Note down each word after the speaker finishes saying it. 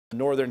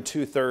northern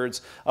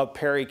two-thirds of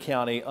Perry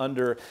County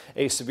under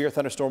a severe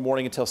thunderstorm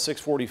warning until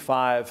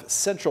 6:45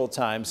 Central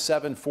Time,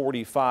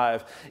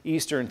 7:45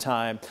 Eastern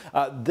Time.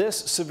 This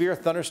severe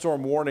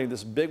thunderstorm warning,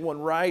 this big one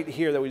right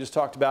here that we just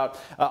talked about,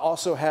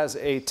 also has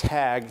a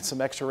tag,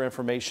 some extra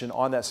information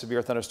on that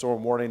severe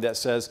thunderstorm warning that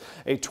says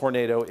a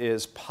tornado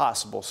is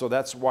possible. So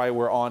that's why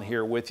we're on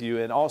here with you.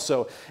 And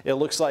also, it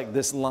looks like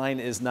this line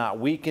is not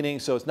weakening,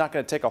 so it's not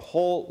going to take a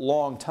whole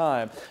long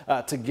time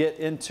to get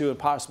into and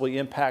possibly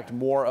impact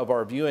more of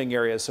our viewing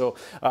areas. So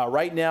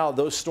right now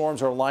those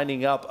storms are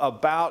lining up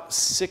about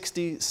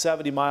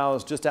 60-70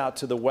 miles just out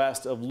to the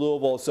west of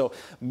Louisville. So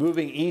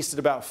moving east at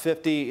about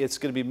 50, it's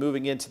going to be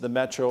moving into the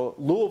metro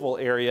Louisville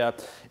area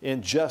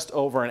in just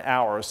over an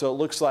hour. So it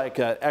looks like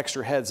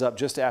extra heads up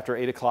just after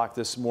 8 o'clock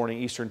this morning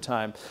Eastern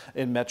Time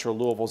in metro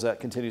Louisville as that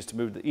continues to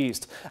move to the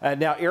east.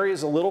 Now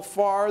areas a little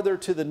farther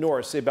to the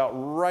north, say about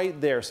right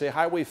there, say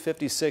Highway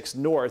 56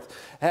 north,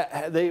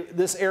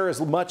 this area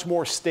is much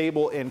more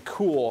stable and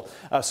cool.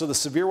 So the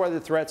severe weather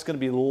threat is going to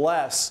be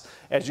less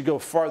as you go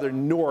farther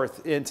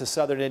north into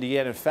southern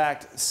Indiana. In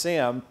fact,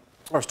 Sam,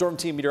 our storm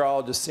team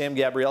meteorologist Sam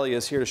Gabrielli,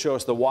 is here to show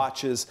us the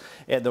watches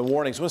and the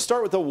warnings. We'll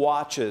start with the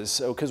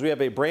watches because we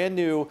have a brand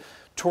new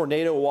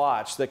tornado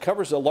watch that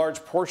covers a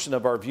large portion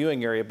of our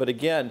viewing area. But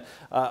again,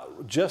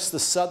 just the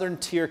southern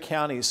tier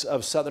counties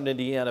of southern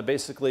Indiana,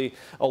 basically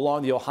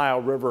along the Ohio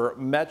River,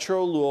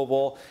 metro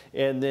Louisville,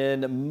 and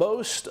then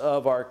most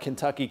of our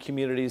Kentucky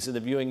communities in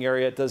the viewing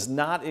area. It does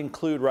not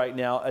include right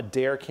now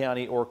Adair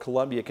County or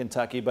Columbia,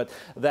 Kentucky, but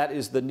that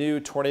is the new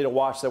tornado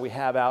watch that we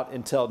have out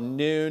until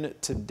noon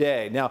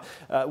today. Now,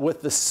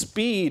 with the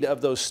speed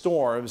of those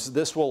storms,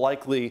 this will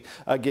likely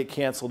get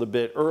canceled a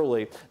bit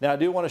early. Now, I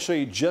do want to show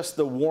you just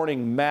the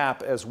warning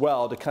map as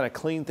well to kind of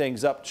clean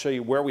things up, to show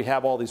you where we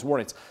have all these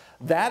warnings.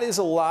 That is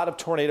a lot of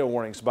tornado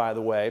warnings, by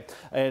the way,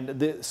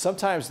 and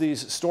sometimes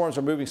these storms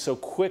are moving so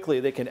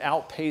quickly they can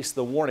outpace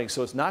the warning.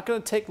 So it's not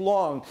going to take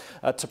long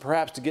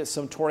to get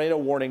some tornado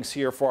warnings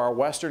here for our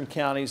western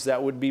counties.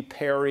 That would be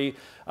Perry,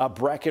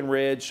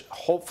 Breckenridge.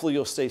 Hopefully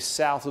you'll stay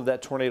south of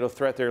that tornado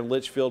threat there in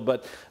Litchfield,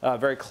 but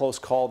very close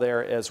call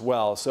there as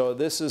well. So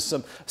this is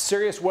some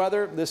serious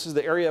weather. This is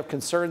the area of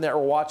concern that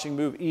we're watching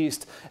move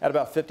east at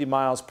about 50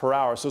 miles per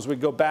hour. So as we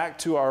go back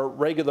to our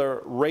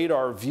regular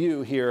radar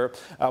view here,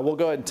 we'll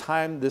go ahead and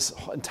time this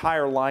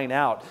entire line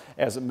out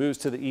as it moves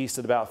to the east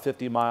at about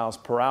 50 miles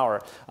per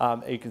hour.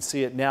 You can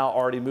see it now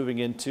already moving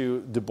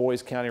into Du Bois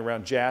County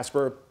around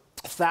Jasper.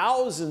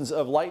 Thousands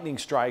of lightning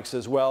strikes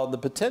as well, and the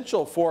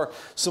potential for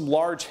some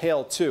large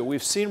hail too.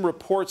 We've seen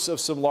reports of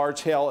some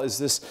large hail as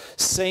this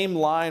same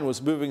line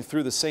was moving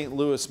through the St.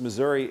 Louis,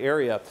 Missouri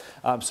area.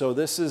 So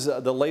this is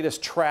the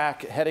latest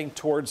track heading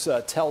towards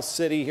Tell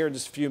City here in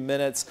just a few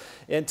minutes,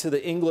 into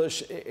the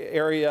English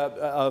area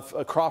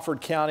of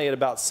Crawford County at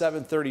about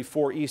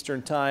 7:34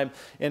 Eastern Time,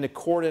 into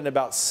Cordon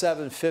about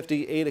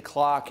 7:50, 8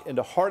 o'clock,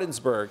 into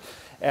Hardinsburg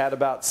at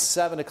about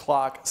 7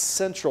 o'clock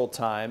Central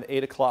Time,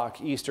 8 o'clock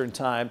Eastern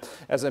Time.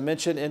 As I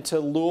mentioned, into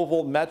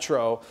Louisville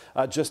Metro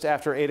just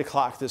after 8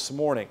 o'clock this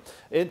morning.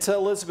 Into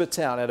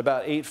Elizabethtown at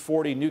about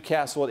 8:40,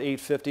 Newcastle at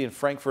 8:50, and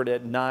Frankfort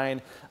at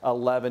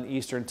 9:11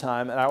 Eastern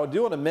Time. And I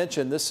do want to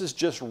mention this is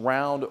just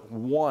round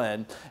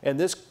one, and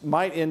this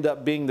might end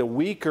up being the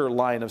weaker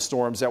line of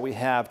storms that we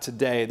have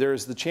today.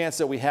 There's the chance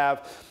that we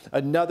have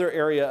another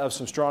area of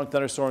some strong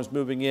thunderstorms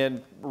moving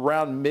in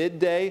around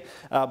midday,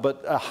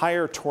 but a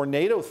higher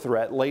tornado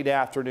threat late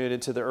afternoon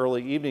into the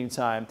early evening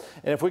time.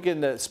 And if we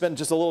can spend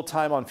just a little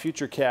time on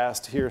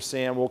Futurecast here,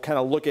 Sam, we'll kind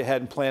of look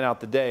ahead and plan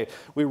out the day.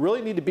 We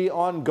really need to be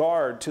on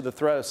guard to the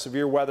threat of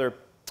severe weather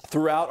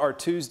throughout our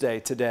Tuesday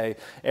today,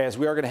 as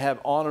we are going to have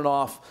on and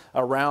off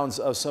rounds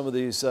of some of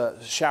these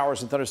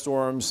showers and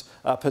thunderstorms,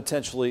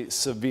 potentially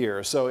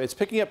severe. So it's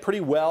picking up pretty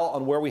well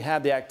on where we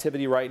have the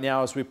activity right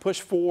now as we push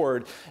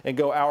forward and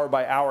go hour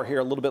by hour here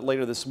a little bit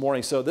later this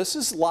morning. So this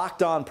is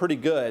locked on pretty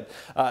good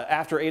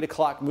after 8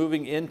 o'clock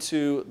moving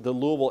into the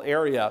Louisville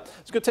area.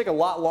 It's going to take a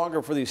lot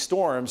longer for these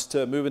storms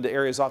to move into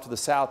areas off to the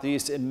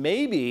southeast, and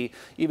maybe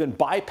even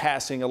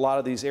bypassing a lot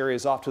of these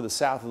areas off to the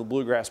south of the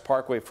Bluegrass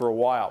Parkway for a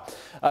while.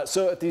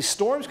 So if these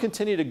storms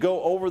continue to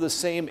go over the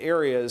same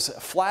areas,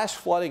 flash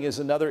flooding is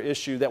another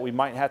issue that we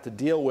might have to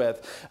deal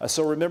with.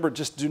 So remember,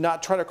 just do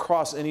not try to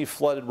cross any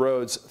flooded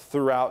roads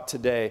throughout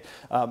today,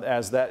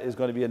 as that is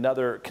going to be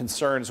another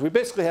concern. So we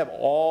basically have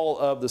all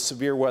of the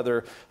severe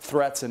weather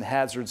threats and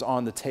hazards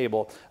on the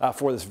table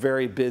for this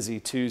very busy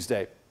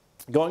Tuesday.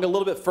 Going a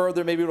little bit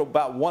further, maybe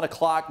about 1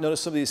 o'clock, notice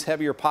some of these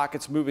heavier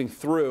pockets moving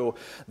through.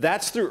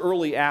 That's through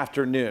early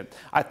afternoon.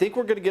 I think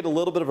we're going to get a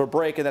little bit of a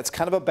break, and that's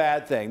kind of a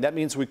bad thing. That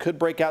means we could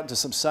break out into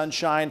some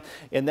sunshine,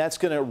 and that's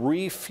going to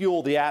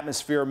refuel the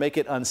atmosphere, make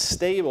it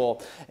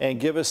unstable,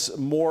 and give us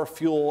more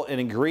fuel and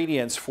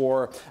ingredients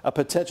for a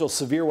potential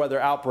severe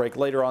weather outbreak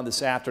later on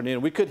this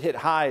afternoon. We could hit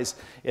highs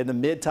in the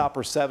mid to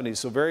upper 70s,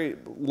 so very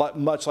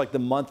much like the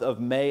month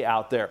of May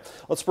out there.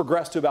 Let's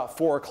progress to about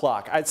 4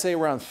 o'clock. I'd say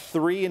around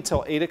 3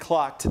 until 8 o'clock.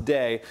 o'clock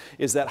today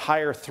is that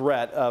higher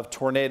threat of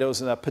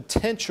tornadoes and a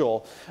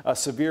potential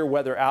severe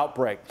weather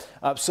outbreak.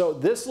 So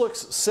this looks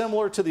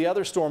similar to the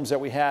other storms that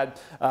we had,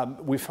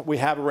 we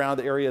have around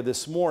the area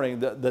this morning.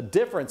 The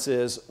difference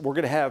is we're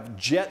going to have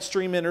jet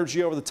stream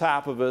energy over the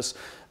top of us,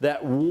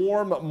 that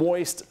warm,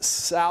 moist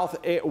south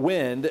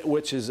wind,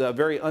 which is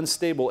very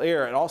unstable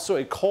air, and also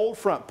a cold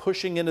front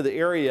pushing into the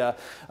area,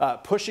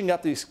 pushing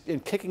up these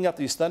and kicking up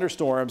these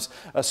thunderstorms.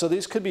 So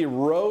these could be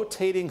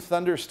rotating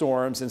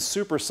thunderstorms and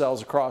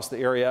supercells across the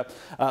area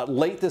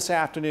late this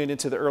afternoon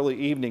into the early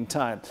evening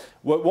time.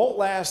 What won't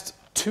last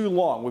too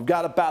long. We've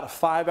got about a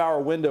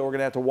 5-hour window we're going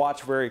to have to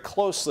watch very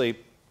closely.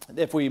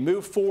 If we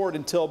move forward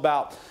until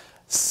about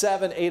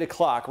 7, 8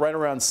 o'clock, right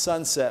around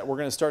sunset, we're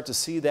going to start to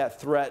see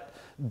that threat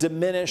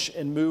diminish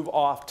and move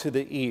off to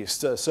the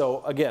east.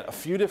 So again, a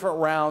few different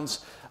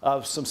rounds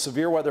of some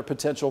severe weather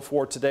potential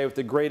for today, with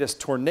the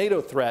greatest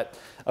tornado threat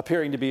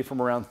appearing to be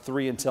from around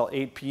 3 until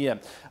 8 p.m.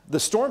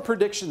 The Storm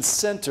Prediction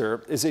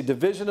Center is a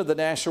division of the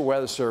National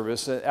Weather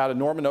Service out of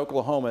Norman,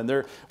 Oklahoma, and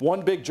their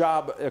one big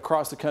job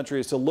across the country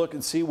is to look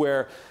and see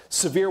where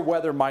severe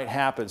weather might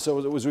happen.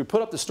 So as we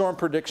put up the Storm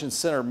Prediction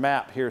Center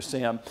map here,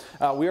 Sam,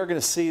 we are going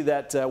to see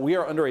that we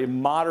are under a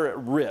moderate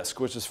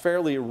risk, which is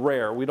fairly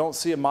rare. We don't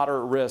see a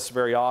moderate risk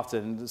very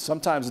often.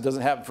 Sometimes it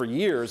doesn't happen for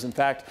years. In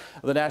fact,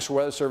 the National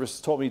Weather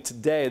Service told me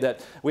today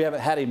that we haven't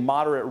had a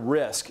moderate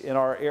risk in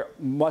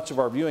much of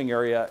our viewing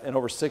area in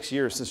over 6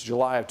 years, since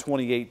July of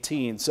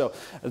 2018. So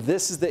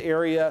this is the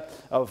area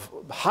of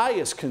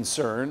highest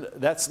concern.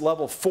 That's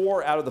level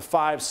 4 out of the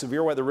 5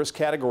 severe weather risk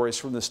categories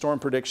from the Storm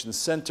Prediction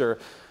Center.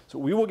 So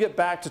we will get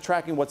back to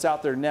tracking what's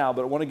out there now,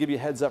 but I want to give you a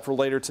heads up for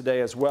later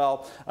today as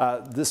well.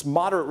 This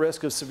moderate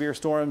risk of severe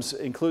storms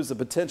includes the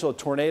potential of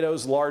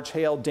tornadoes, large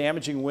hail,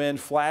 damaging wind,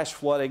 flash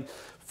flooding,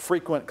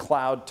 frequent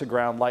cloud to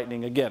ground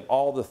lightning. Again,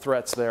 all the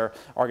threats there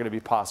are going to be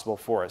possible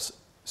for us.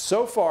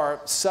 So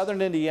far,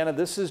 southern Indiana,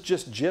 this is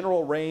just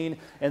general rain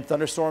and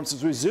thunderstorms.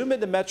 As we zoom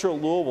into metro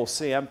Louisville,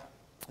 Sam,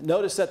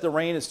 notice that the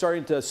rain is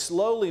starting to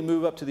slowly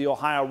move up to the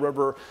Ohio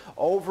River,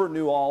 over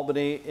New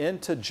Albany,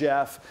 into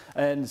Jeff,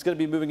 and it's going to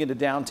be moving into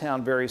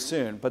downtown very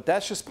soon. But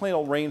that's just plain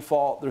old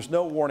rainfall. There's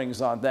no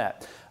warnings on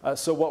that.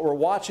 So what we're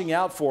watching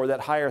out for, that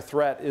higher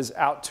threat, is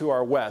out to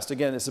our west.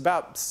 Again, it's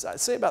about, I'd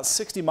say about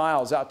 60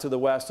 miles out to the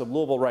west of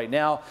Louisville right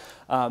now.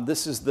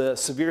 This is the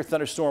severe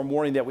thunderstorm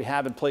warning that we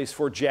have in place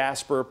for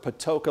Jasper,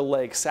 Patoka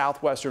Lake,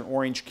 southwestern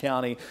Orange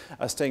County,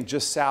 staying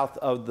just south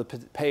of the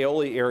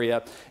Paoli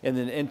area, and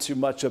then into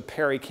much of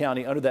Perry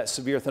County under that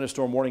severe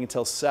thunderstorm warning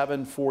until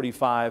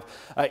 7:45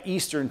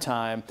 Eastern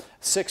time,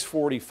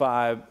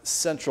 6:45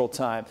 Central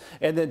time.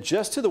 And then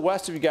just to the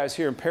west of you guys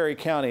here in Perry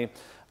County,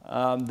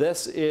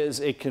 this is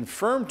a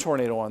confirmed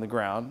tornado on the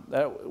ground.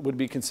 That would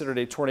be considered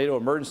a tornado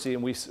emergency,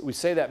 and we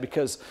say that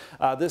because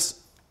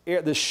this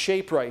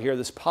shape right here,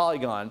 this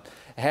polygon,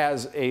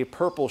 has a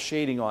purple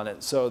shading on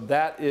it. So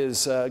that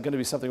is going to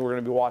be something we're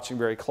going to be watching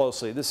very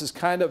closely. This is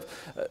kind of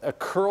a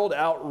curled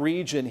out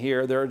region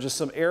here. There are just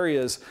some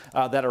areas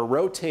that are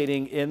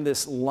rotating in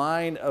this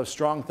line of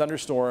strong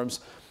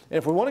thunderstorms. And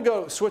if we want to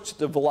go switch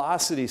to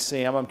velocity,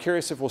 Sam, I'm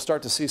curious if we'll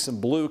start to see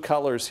some blue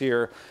colors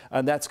here,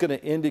 and that's going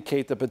to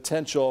indicate the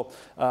potential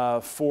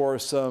for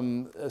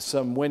some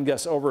wind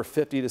gusts over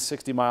 50 to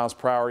 60 miles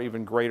per hour,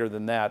 even greater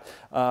than that.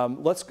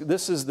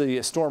 This is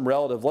the storm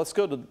relative. Let's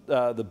go to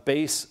the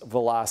base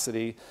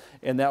velocity,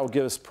 and that will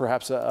give us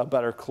perhaps a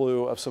better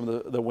clue of some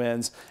of the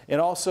winds.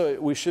 And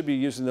also, we should be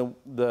using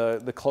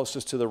the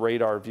closest to the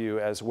radar view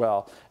as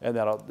well, and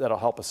that'll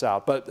help us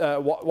out.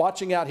 But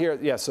watching out here,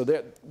 yeah. So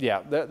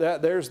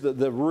there's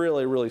the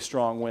really, really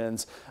strong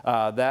winds.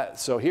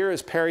 So here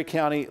is Perry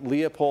County,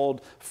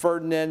 Leopold,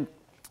 Ferdinand,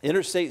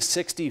 Interstate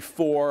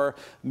 64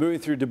 moving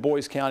through Du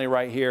Bois County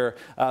right here.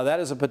 That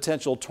is a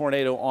potential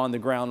tornado on the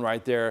ground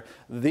right there.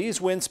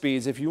 These wind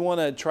speeds, if you want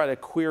to try to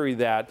query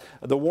that,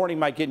 the warning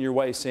might get in your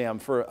way, Sam,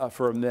 for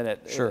a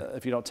minute. Sure.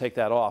 If you don't take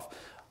that off.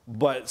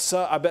 But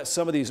I bet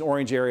some of these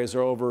orange areas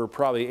are over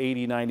probably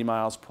 80, 90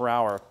 miles per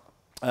hour.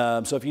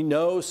 So if you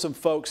know some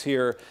folks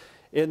here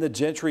in the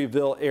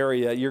Gentryville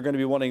area, you're going to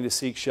be wanting to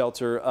seek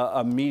shelter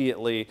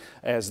immediately,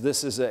 as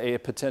this is a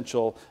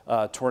potential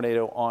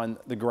tornado on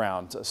the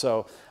ground.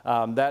 So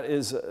that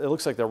is, it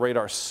looks like the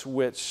radar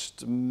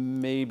switched,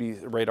 maybe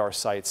radar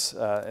sights,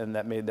 and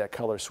that made that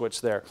color switch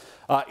there.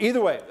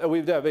 Either way,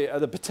 we've got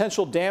the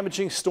potential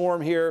damaging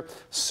storm here,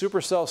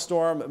 supercell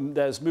storm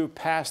that has moved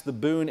past the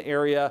Boone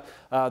area,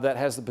 that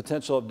has the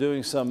potential of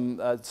doing some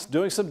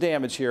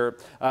damage here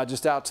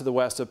just out to the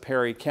west of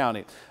Perry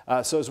County.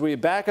 So as we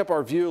back up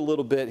our view a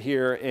little bit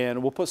here, and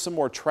we'll put some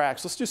more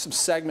tracks. Let's do some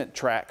segment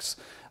tracks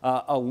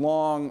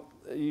along.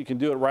 You can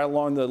do it right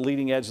along the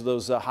leading edge of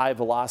those high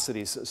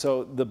velocities.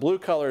 So the blue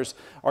colors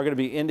are going to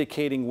be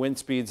indicating wind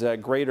speeds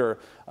greater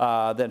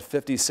than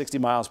 50, 60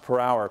 miles per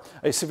hour.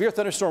 A severe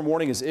thunderstorm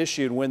warning is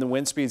issued when the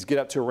wind speeds get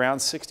up to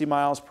around 60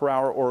 miles per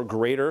hour or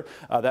greater.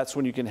 That's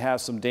when you can have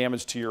some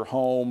damage to your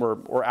home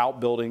or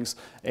outbuildings,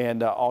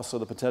 and also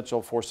the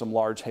potential for some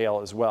large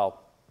hail as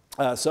well.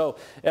 So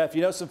if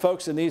you know some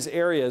folks in these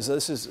areas,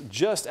 this is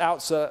just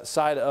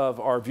outside of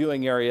our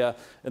viewing area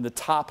in the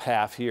top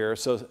half here,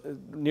 so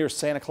near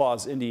Santa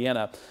Claus,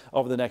 Indiana,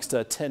 over the next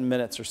 10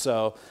 minutes or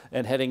so,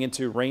 and heading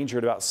into Ranger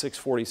at about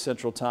 6:40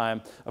 Central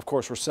Time. Of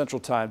course, we're Central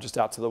Time just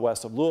out to the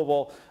west of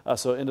Louisville,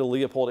 so into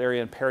Leopold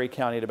area and Perry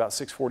County at about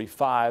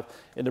 6:45,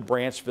 into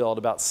Branchville at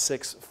about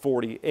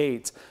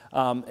 6:48.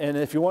 And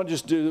if you want to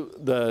just do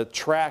the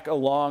track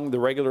along the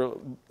regular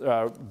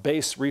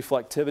base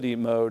reflectivity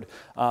mode,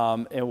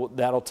 and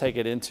that'll take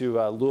it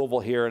into Louisville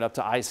here and up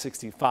to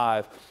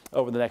I-65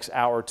 over the next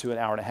hour to an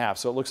hour and a half.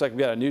 So it looks like we've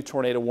got a new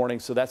tornado warning,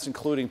 so that's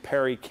including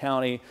Perry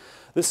County.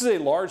 This is a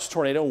large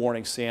tornado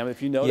warning, Sam.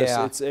 If you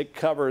notice, it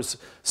covers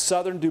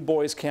southern Du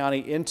Bois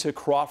County into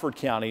Crawford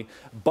County,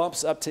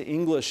 bumps up to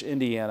English,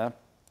 Indiana.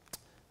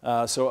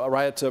 So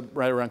right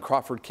around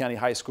Crawford County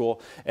High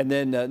School, and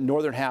then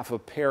northern half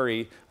of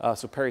Perry,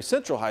 so Perry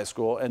Central High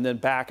School, and then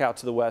back out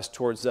to the west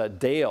towards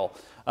Dale.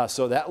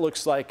 So that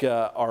looks like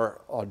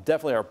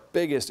definitely our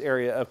biggest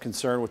area of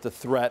concern with the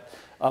threat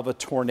of a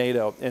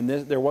tornado. And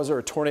there was a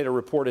tornado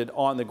reported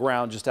on the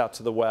ground just out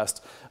to the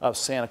west of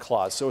Santa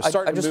Claus. So it's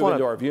starting to move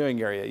into our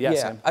viewing area. Yes,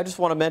 yeah, Sam? I just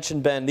want to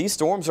mention, Ben, these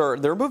storms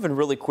they're moving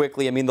really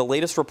quickly. I mean, the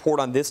latest report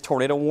on this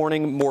tornado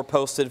warning, more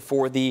posted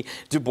for the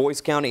Du Bois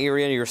County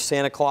area, your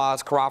Santa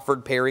Claus,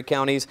 Crawford, Perry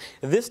counties.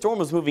 This storm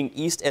was moving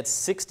east at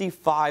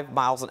 65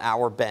 miles an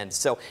hour, Ben.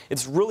 So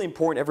it's really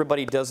important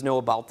everybody does know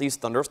about these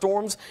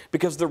thunderstorms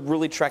because they're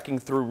really trekking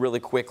through really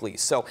quickly.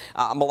 So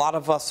a lot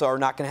of us are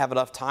not going to have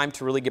enough time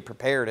to really get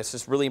prepared. It's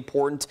just really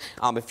important.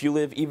 If you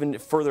live even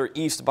further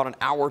east, about an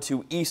hour or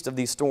two east of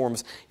these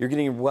storms, you're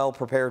getting well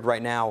prepared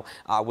right now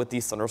with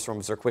these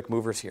thunderstorms. They're quick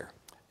movers here.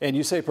 And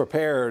you say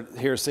prepared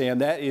here, Sam.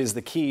 That is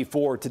the key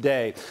for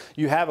today.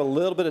 You have a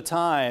little bit of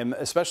time,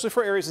 especially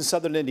for areas in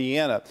southern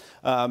Indiana,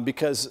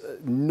 because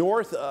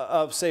north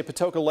of, say,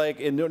 Patoka Lake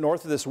and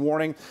north of this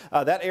warning,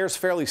 that air is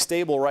fairly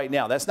stable right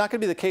now. That's not going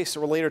to be the case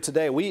for later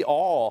today. We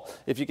all,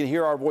 if you can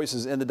hear our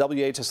voices in the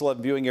WHS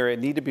 11 viewing area,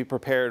 need to be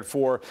prepared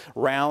for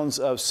rounds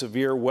of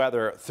severe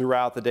weather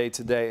throughout the day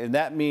today. And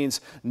that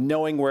means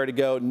knowing where to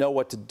go, know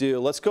what to do.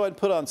 Let's go ahead and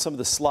put on some of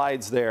the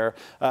slides there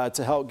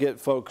to help get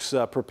folks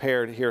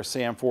prepared here,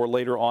 Sam, for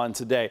later on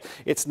today.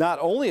 It's not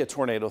only a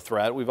tornado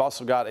threat, we've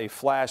also got a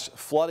flash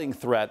flooding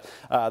threat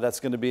that's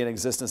going to be in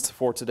existence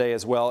for today,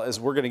 as well as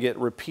we're going to get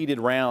repeated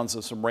rounds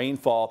of some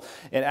rainfall.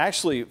 And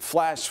actually,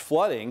 flash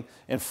flooding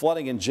and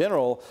flooding in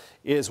general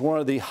is one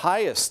of the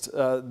highest,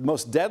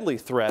 most deadly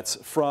threats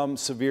from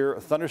severe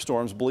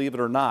thunderstorms, believe it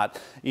or not,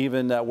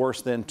 even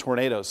worse than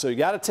tornadoes. So you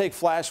got to take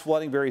flash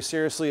flooding very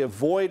seriously.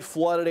 Avoid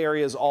flooded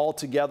areas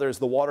altogether as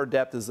the water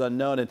depth is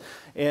unknown.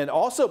 And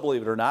also,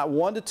 believe it or not,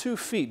 1 to 2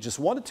 feet, just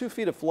 1 to 2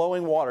 feet of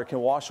flowing water can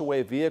wash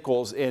away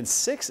vehicles, and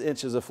 6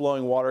 inches of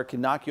flowing water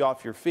can knock you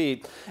off your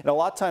feet. And a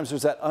lot of times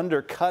there's that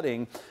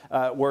undercutting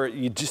where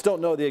you just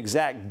don't know the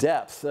exact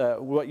depth.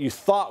 What you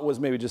thought was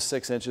maybe just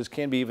 6 inches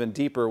can be even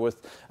deeper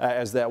with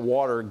as that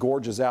water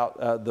gorges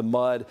out the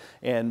mud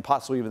and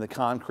possibly even the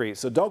concrete.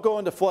 So don't go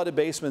into flooded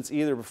basements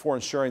either before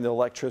ensuring the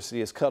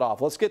electricity is cut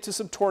off. Let's get to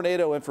some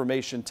tornado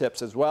information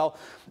tips as well.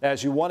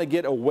 As you want to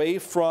get away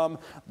from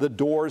the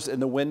doors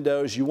and the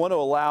windows, you want to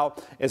allow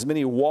as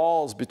many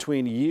walls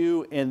between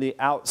you and the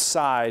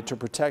outside to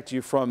protect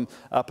you from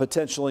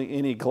potentially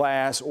any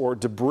glass or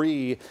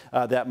debris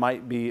that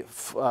might be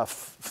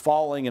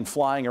falling and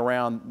flying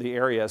around the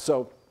area.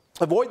 So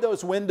avoid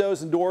those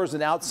windows and doors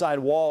and outside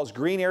walls.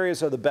 Green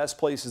areas are the best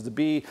places to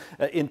be.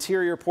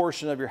 Interior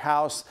portion of your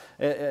house,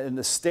 in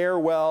the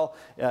stairwell,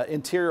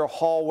 interior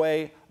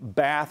hallway,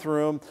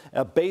 bathroom.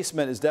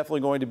 Basement is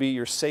definitely going to be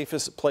your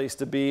safest place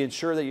to be.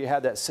 Ensure that you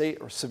have that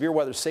severe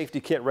weather safety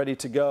kit ready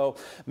to go.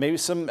 Maybe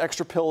some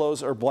extra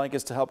pillows or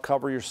blankets to help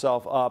cover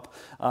yourself up,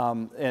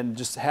 and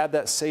just have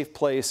that safe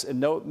place,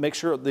 and make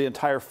sure the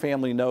entire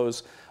family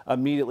knows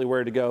immediately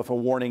where to go if a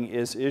warning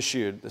is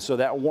issued. So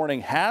that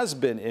warning has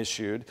been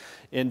issued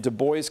in Du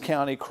Bois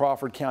County,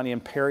 Crawford County,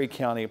 and Perry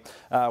County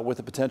with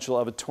the potential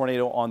of a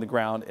tornado on the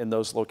ground in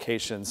those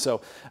locations.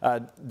 So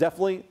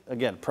definitely,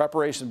 again,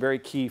 preparation very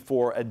key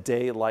for a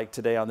day like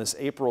today on this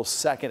April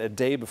 2nd, a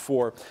day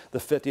before the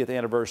 50th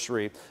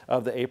anniversary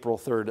of the April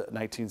 3rd,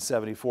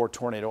 1974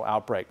 tornado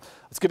outbreak.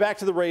 Let's get back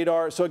to the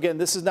radar. So again,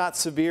 this is not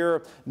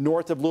severe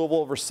north of Louisville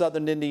over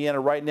southern Indiana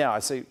right now. I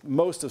say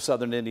most of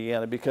southern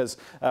Indiana because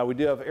we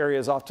do have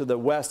areas off to the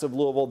west of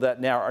Louisville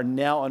that are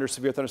now under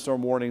severe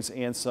thunderstorm warnings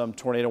and some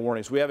tornado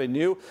warnings. We have a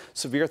new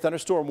severe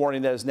thunderstorm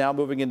warning that is now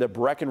moving into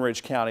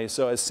Breckinridge County.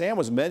 So as Sam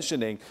was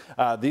mentioning,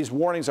 these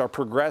warnings are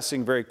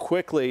progressing very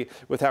quickly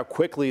with how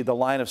quickly the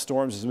line of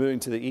storms is moving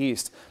to the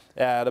east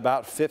at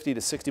about 50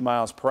 to 60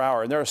 miles per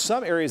hour. And there are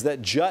some areas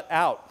that jut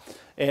out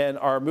and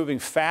are moving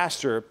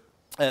faster.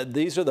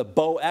 These are the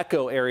Bow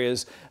Echo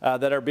areas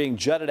that are being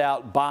jutted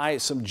out by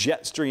some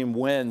jet stream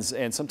winds,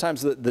 and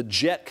sometimes the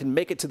jet can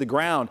make it to the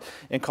ground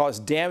and cause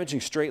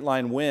damaging straight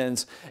line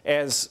winds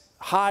as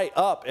high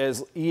up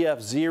as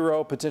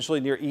EF0, potentially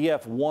near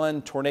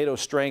EF1 tornado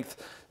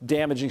strength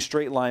damaging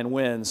straight line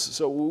winds.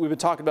 So we've been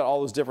talking about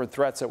all those different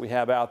threats that we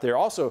have out there.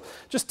 Also,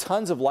 just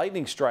tons of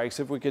lightning strikes.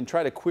 If we can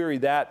try to query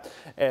that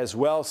as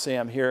well,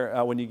 Sam, here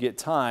when you get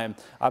time.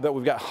 I bet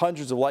we've got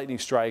hundreds of lightning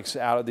strikes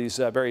out of these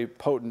very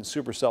potent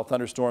supercell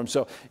thunderstorms.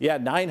 So yeah,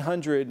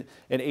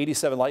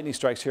 987 lightning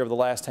strikes here over the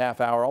last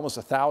half hour, almost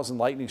 1,000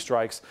 lightning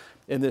strikes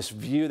in this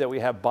view that we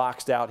have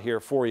boxed out here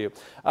for you.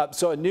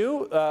 So a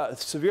new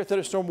severe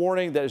thunderstorm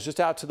warning that is just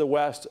out to the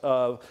west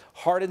of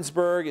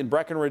Hardinsburg in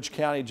Breckinridge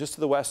County, just to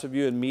the west of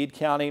you in Meade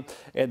County.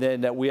 And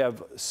then we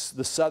have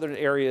the southern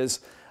areas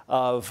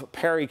of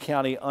Perry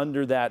County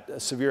under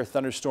that severe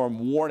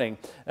thunderstorm warning.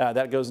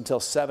 That goes until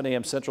 7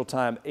 a.m. Central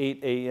Time, 8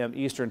 a.m.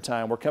 Eastern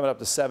Time. We're coming up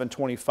to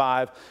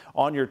 7:25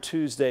 on your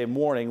Tuesday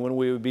morning when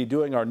we would be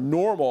doing our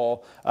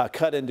normal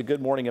cut into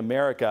Good Morning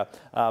America.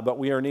 But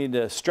we are needing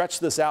to stretch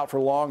this out for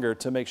longer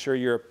to make sure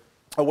you're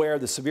aware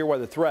of the severe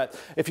weather threat.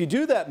 If you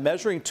do that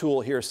measuring tool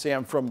here,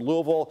 Sam, from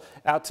Louisville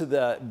out to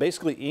the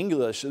basically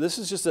English, this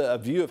is just a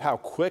view of how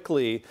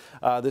quickly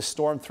this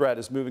storm threat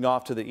is moving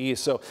off to the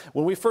east. So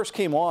when we first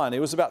came on, it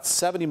was about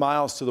 70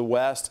 miles to the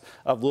west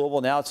of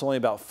Louisville. Now it's only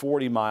about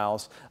 40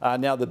 miles.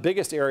 Now the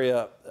biggest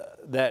area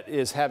that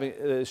is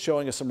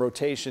showing us some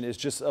rotation is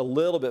just a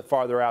little bit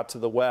farther out to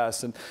the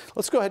west. And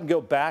let's go ahead and go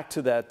back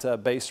to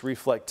that base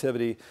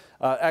reflectivity.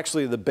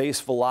 Actually, the base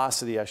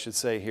velocity, I should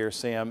say here,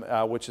 Sam,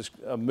 which is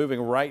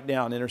moving right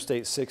down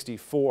Interstate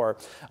 64.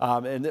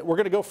 And we're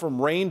going to go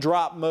from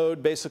raindrop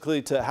mode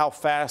basically to how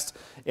fast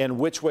and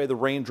which way the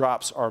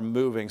raindrops are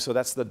moving. So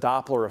that's the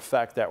Doppler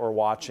effect that we're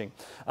watching.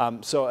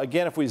 So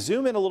again, if we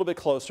zoom in a little bit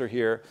closer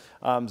here,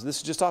 this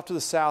is just off to the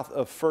south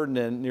of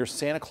Ferdinand near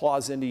Santa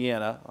Claus,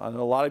 Indiana. I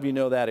know a lot of you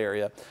know that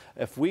area.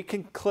 If we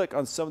can click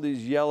on some of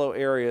these yellow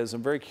areas,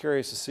 I'm very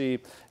curious to see,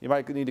 you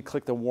might need to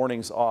click the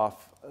warnings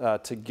off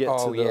to get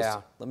to those. Oh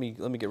yeah, let me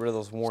get rid of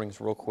those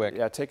warnings real quick.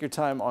 Yeah, take your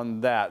time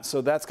on that.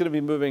 So that's going to be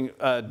moving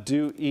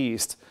due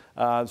east.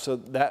 So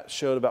that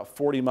showed about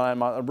 49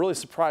 miles. I'm really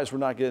surprised we're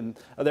not getting,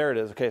 there it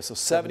is. Okay, so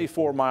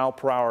 74 mile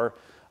per hour.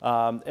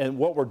 And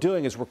what we're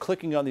doing is we're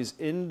clicking on these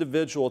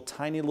individual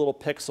tiny little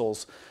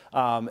pixels,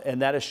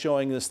 and that is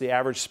showing us the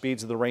average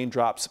speeds of the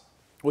raindrops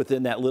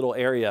within that little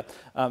area.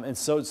 And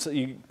so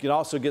you can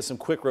also get some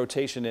quick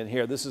rotation in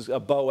here. This is a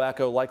bow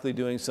echo, likely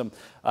doing some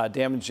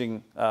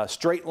damaging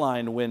straight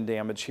line wind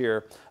damage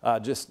here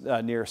just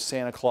near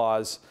Santa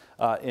Claus,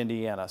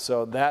 Indiana.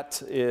 So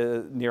that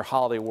is near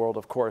Holiday World,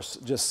 of course,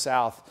 just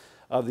south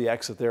of the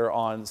exit there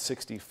on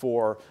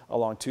 64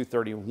 along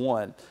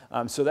 231.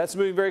 So that's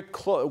moving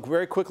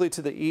very quickly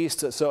to the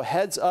east. So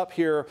heads up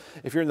here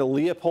if you're in the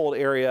Leopold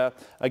area,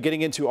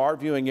 getting into our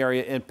viewing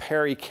area in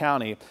Perry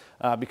County,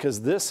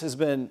 because this has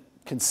been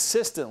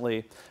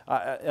consistently,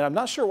 and I'm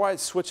not sure why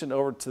it's switching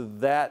over to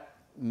that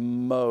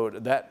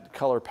mode, that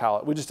color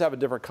palette. We just have a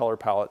different color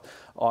palette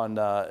on,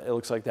 it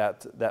looks like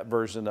that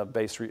version of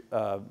base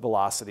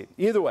velocity.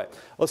 Either way,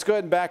 let's go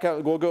ahead and back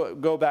out. We'll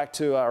go back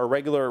to our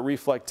regular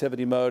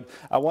reflectivity mode.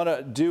 I want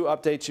to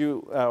update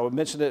you. We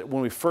mentioned it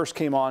when we first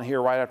came on here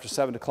right after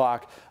 7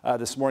 o'clock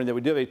this morning that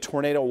we do have a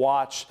tornado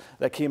watch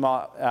that came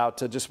out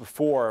just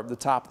before the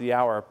top of the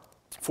hour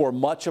for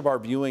much of our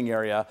viewing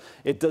area.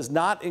 It does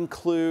not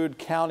include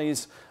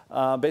counties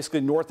basically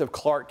north of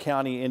Clark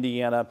County,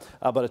 Indiana,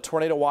 but a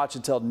tornado watch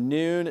until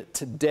noon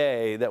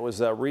today that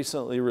was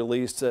recently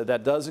released.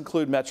 That does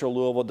include Metro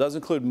Louisville, does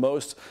include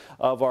most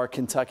of our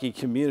Kentucky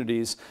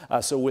communities.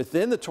 So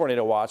within the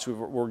tornado watch,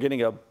 we're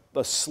getting a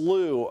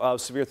slew of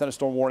severe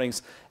thunderstorm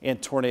warnings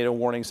and tornado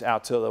warnings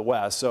out to the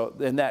west. So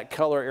in that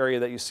color area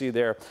that you see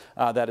there,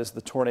 that is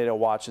the tornado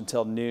watch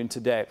until noon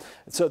today.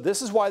 So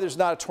this is why there's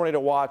not a tornado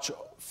watch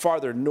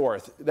farther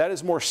north. That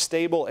is more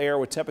stable air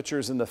with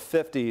temperatures in the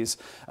 50s,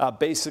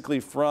 basically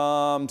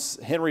from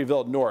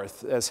Henryville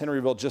north, as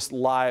Henryville just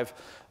live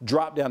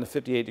dropped down to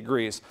 58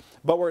 degrees.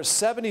 But we're at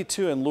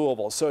 72 in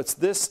Louisville. So it's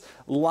this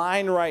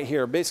line right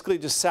here, basically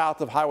just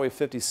south of Highway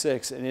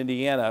 56 in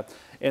Indiana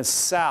and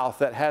south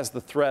that has the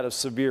threat of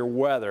severe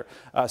weather.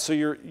 So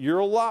you're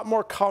a lot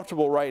more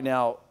comfortable right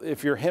now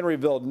if you're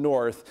Henryville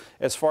north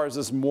as far as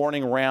this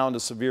morning round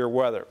of severe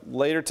weather.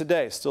 Later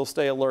today, still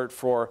stay alert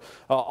for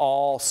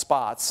all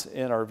spots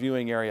in our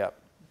viewing area.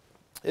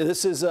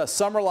 This is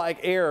summer-like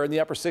air in the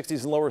upper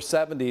 60s and lower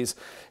 70s,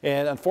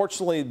 and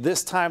unfortunately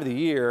this time of the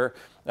year,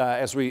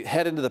 as we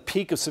head into the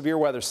peak of severe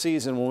weather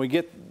season, when we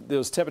get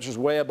those temperatures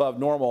way above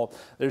normal,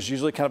 there's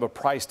usually kind of a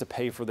price to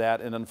pay for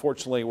that, and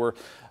unfortunately we're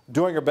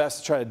doing our best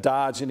to try to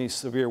dodge any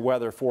severe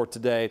weather for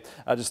today.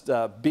 Just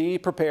be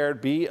prepared,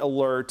 be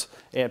alert,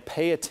 and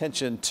pay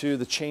attention to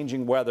the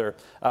changing weather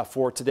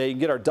for today. You can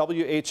get our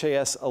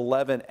WHAS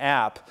 11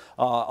 app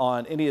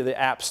on any of the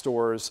app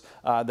stores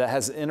that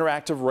has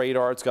interactive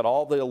radar. It's got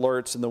all the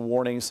alerts and the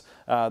warnings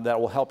that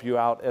will help you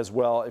out as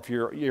well if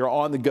you're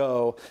on the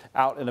go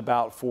out and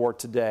about for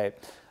today.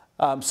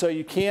 So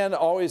you can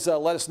always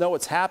let us know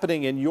what's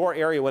happening in your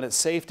area when it's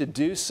safe to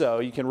do so.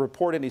 You can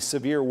report any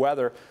severe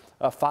weather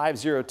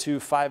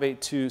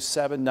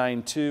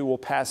 502-582-792. We'll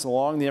pass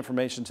along the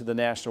information to the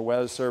National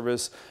Weather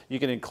Service. You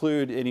can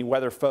include any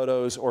weather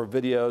photos or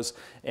videos,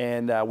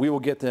 and we will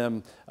get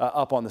them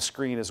up on the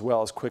screen as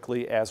well as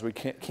quickly as we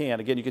can.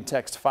 Again, you can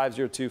text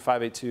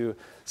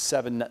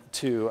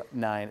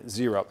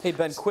 502-582-7290. Hey,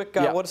 Ben, quick,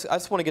 Yeah. I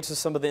just want to get to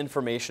some of the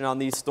information on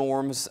these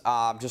storms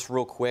just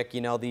real quick.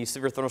 You know, the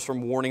severe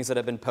thunderstorm warnings that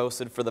have been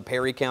posted for the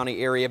Perry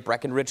County area,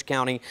 Breckenridge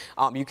County,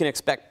 you can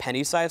expect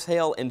penny-sized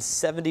hail and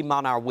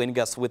 70-mile-an-hour wind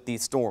gusts with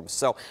these storms.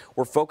 So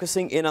we're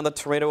focusing in on the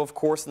tornado, of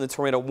course, and the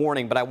tornado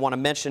warning, but I want to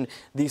mention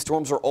these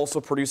storms are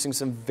also producing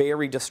some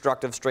very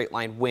destructive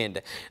straight-line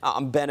wind.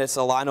 Ben,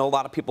 I know a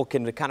lot of people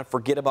can kind of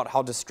forget about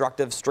how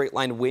destructive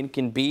straight-line wind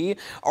can be,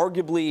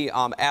 arguably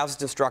as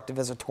destructive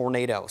as a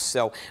tornado.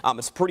 So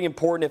it's pretty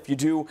important if you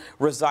do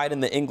reside in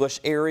the English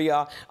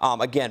area.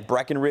 Again,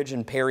 Breckenridge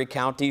and Perry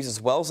counties,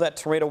 as well as that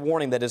tornado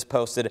warning that is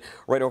posted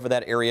right over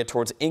that area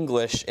towards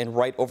English and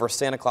right over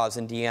Santa Claus,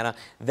 Indiana.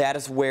 That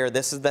is where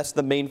that's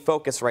the main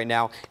focus right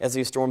now, as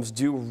these storms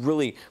do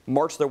really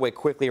march their way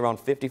quickly around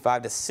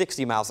 55 to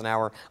 60 miles an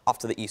hour off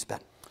to the east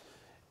bend.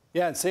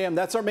 Yeah, and Sam,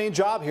 that's our main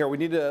job here. We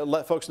need to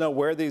let folks know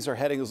where these are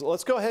heading.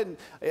 Let's go ahead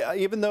and,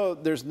 even though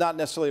there's not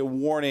necessarily a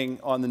warning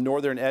on the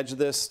northern edge of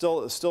this,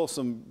 still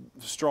some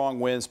strong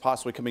winds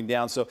possibly coming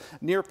down. So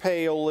near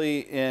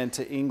Paoli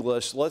into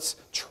English, let's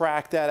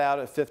track that out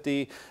at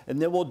 50,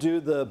 and then we'll do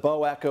the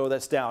bow echo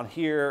that's down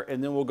here,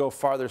 and then we'll go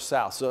farther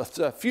south. So it's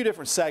a few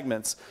different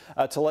segments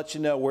to let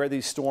you know where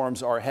these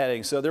storms are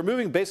heading. So they're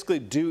moving basically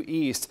due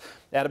east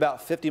at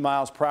about 50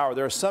 miles per hour.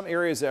 There are some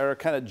areas that are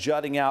kind of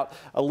jutting out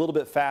a little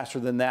bit faster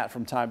than that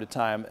from time to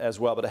time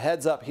as well. But a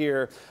heads up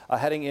here,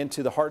 heading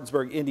into the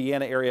Hardinsburg,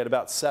 Indiana area at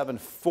about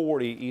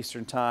 7:40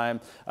 Eastern time,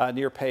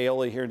 near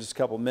Paoli here in just a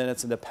couple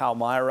minutes, into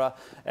Palmyra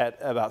at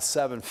about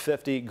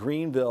 7:50,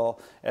 Greenville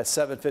at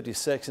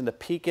 7:56, into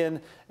Pekin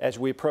as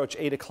we approach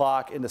 8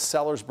 o'clock, into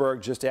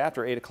Sellersburg just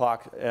after 8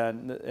 o'clock,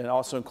 and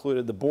also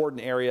included the Borden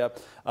area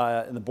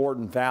in the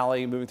Borden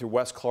Valley, moving through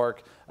West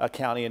Clark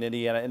County in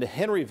Indiana, into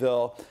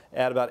Henryville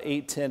at about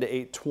 8:10 to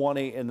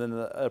 8:20, and then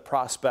the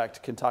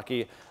Prospect,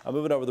 Kentucky,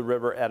 moving over the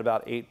river at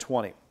about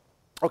 8:20.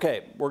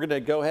 Okay, we're going to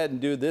go ahead and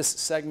do this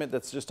segment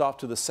that's just off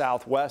to the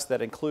southwest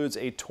that includes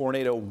a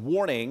tornado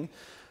warning.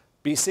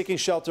 Be seeking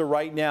shelter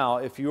right now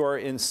if you are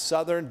in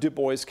southern Du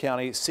Bois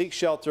County. Seek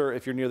shelter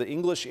if you're near the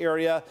English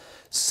area,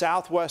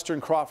 southwestern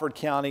Crawford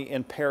County,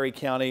 and Perry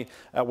County,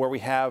 where we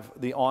have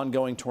the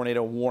ongoing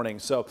tornado warning.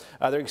 So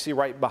there you can see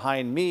right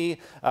behind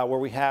me where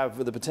we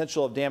have the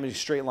potential of damaging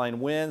straight line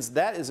winds.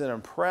 That is an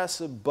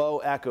impressive bow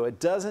echo. It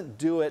doesn't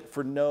do it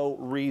for no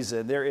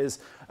reason. There is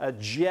a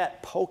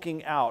jet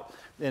poking out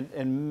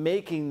and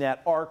making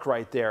that arc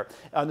right there.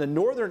 On the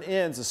northern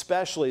ends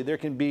especially, there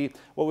can be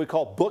what we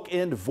call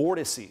bookend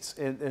vortices,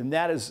 and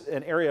that is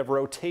an area of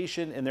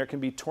rotation, and there can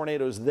be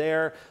tornadoes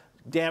there,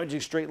 damaging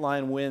straight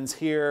line winds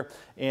here,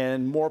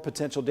 and more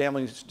potential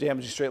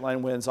damaging straight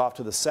line winds off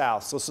to the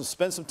south. So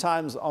spend some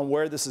time on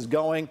where this is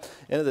going,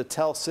 into the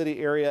Tell City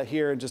area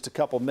here in just a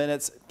couple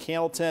minutes.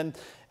 Candleton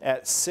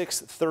at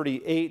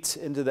 6:38,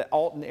 into the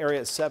Alton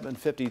area at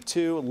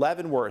 7:52,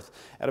 Leavenworth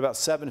at about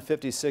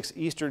 7:56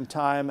 Eastern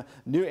time,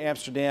 New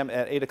Amsterdam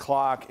at 8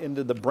 o'clock,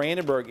 into the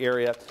Brandenburg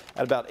area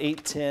at about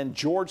 8:10,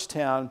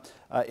 Georgetown,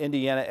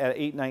 Indiana at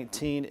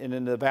 8:19, and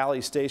in the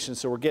Valley Station.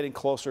 So we're getting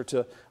closer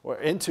to or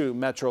into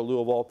Metro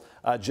Louisville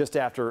just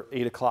after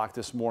 8 o'clock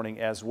this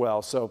morning as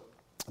well. So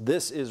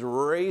this is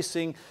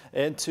racing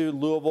into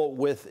Louisville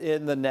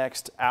within the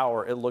next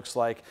hour, it looks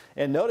like.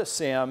 And notice,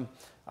 Sam,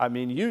 I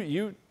mean,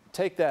 you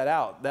take that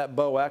out, that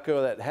bow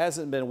echo that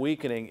hasn't been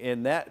weakening,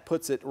 and that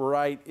puts it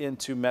right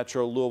into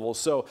Metro Louisville.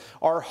 So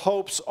our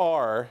hopes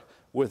are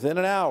within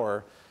an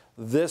hour,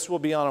 this will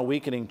be on a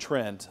weakening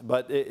trend,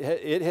 but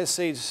it has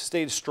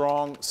stayed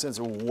strong since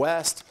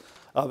west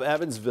of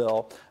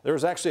Evansville. There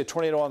was actually a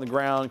tornado on the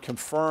ground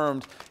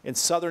confirmed in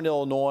southern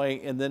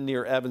Illinois and then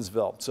near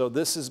Evansville. So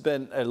this has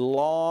been a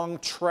long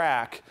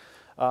track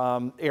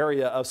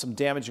area of some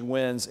damaging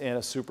winds and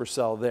a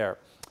supercell there.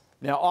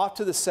 Now off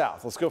to the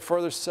south. Let's go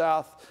farther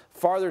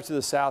to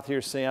the south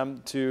here,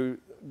 Sam, to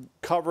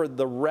cover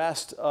the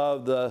rest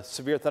of the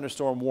severe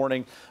thunderstorm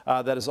warning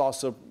that is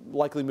also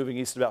likely moving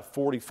east at about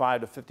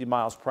 45 to 50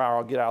 miles per hour.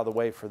 I'll get out of the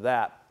way for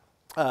that.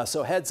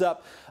 So heads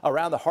up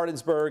around the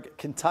Hardinsburg,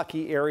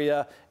 Kentucky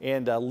area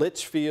and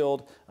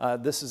Litchfield.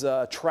 This is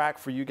a track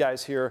for you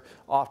guys here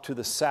off to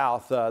the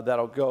south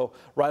that'll go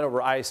right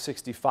over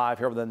I-65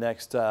 here over the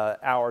next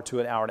hour to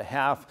an hour and a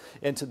half,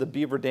 into the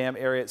Beaver Dam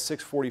area at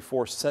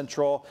 6:44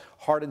 Central,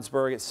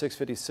 Hardinsburg at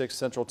 6:56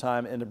 Central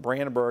time, into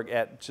Brandenburg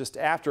at just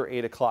after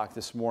 8 o'clock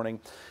this morning.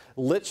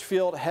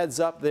 Litchfield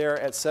heads up there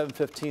at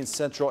 7:15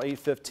 Central,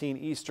 8:15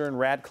 Eastern,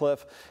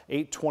 Radcliffe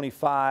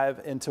 8:25,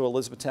 into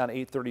Elizabethtown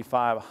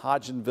 8:35,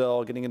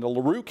 Hodgenville getting into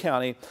LaRue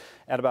County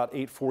at about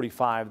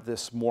 8:45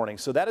 this morning.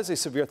 So that is a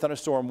severe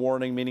thunderstorm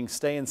warning, meaning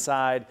stay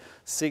inside,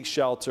 seek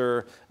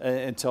shelter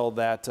until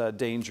that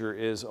danger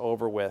is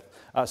over with.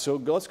 So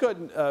let's go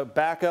ahead and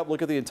back up,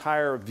 look at the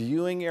entire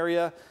viewing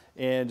area,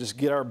 and just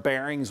get our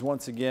bearings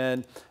once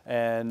again,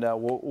 and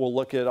we'll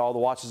look at all the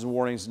watches and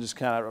warnings and just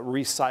kind of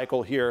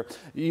recycle here.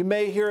 You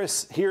may hear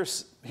us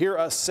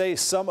say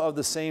some of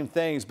the same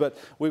things, but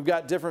we've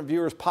got different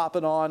viewers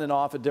popping on and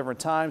off at different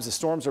times. The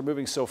storms are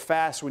moving so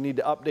fast, we need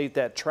to update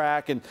that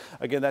track, and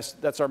again,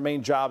 that's our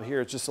main job here,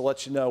 is just to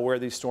let you know where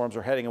these storms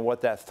are heading and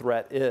what that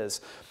threat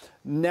is.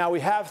 Now, we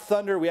have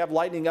thunder, we have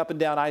lightning up and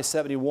down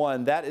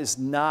I-71. That is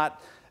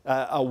not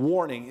a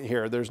warning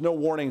here. There's no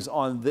warnings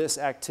on this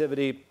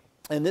activity.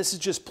 And this is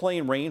just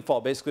plain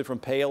rainfall, basically from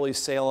Paoli,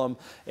 Salem,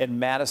 and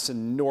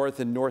Madison north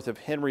and north of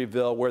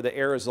Henryville, where the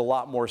air is a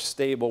lot more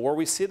stable. Where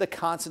we see the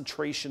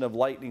concentration of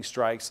lightning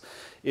strikes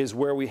is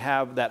where we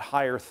have that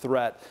higher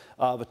threat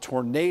of a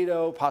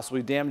tornado,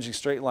 possibly damaging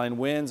straight line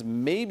winds,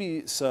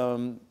 maybe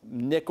some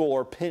nickel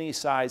or penny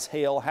size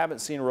hail. Haven't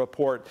seen a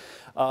report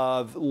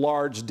of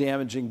large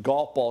damaging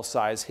golf ball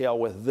size hail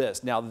with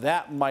this. Now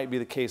that might be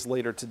the case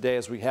later today,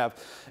 as we have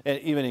an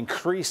even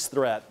increased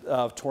threat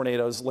of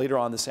tornadoes later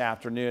on this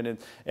afternoon.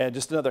 And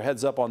just another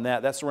heads up on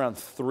that, that's around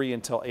 3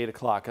 until 8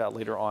 o'clock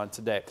later on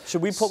today.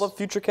 Should we pull up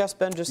Futurecast,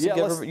 Ben, just to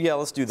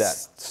let's do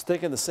that.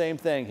 Thinking the same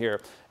thing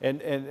here.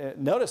 And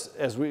notice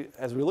as we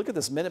look at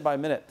this minute by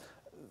minute,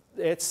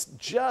 it's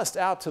just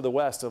out to the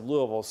west of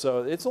Louisville,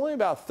 so it's only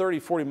about 30,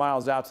 40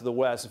 miles out to the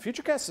west. And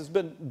Futurecast has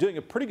been doing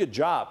a pretty good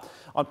job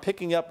on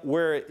picking up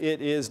where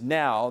it is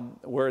now,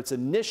 where it's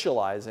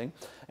initializing.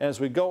 And as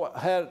we go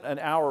ahead an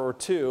hour or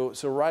two,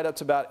 so right up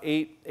to about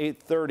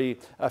 8:30,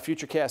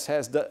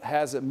 Futurecast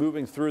has it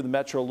moving through the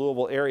metro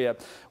Louisville area.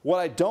 What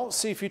I don't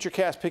see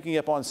Futurecast picking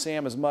up on,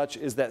 Sam, as much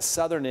is that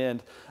southern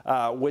end,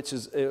 which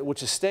is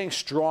staying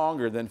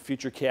stronger than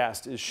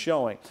Futurecast is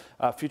showing.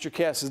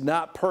 Futurecast is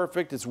not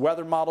perfect. It's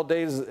weather model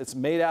data. It's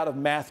made out of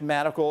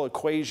mathematical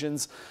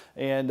equations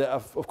and,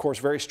 of course,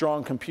 very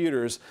strong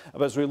computers.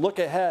 But as we look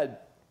ahead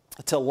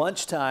to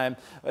lunchtime,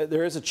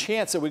 there is a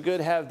chance that we could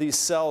have these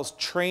cells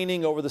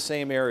training over the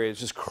same areas,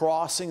 just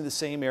crossing the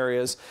same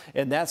areas,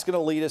 and that's going to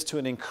lead us to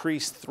an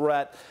increased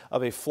threat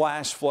of a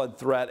flash flood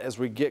threat as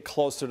we get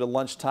closer to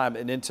lunchtime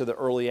and into the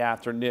early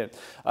afternoon.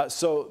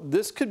 So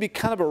this could be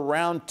kind of a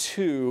round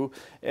two,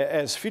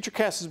 as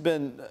Futurecast has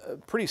been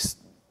pretty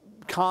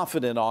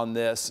confident on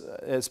this.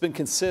 It's been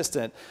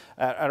consistent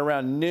at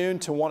around noon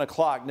to 1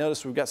 o'clock.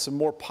 Notice we've got some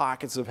more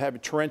pockets of heavy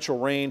torrential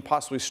rain,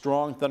 possibly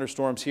strong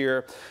thunderstorms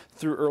here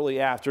through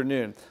early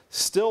afternoon.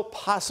 Still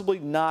possibly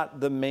not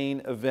the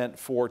main event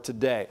for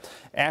today.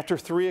 After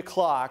 3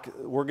 o'clock,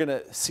 we're going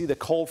to see the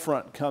cold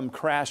front come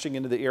crashing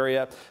into the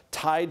area,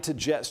 tied to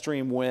jet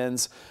stream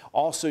winds.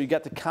 Also, you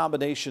got the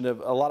combination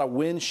of a lot of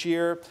wind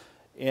shear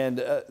and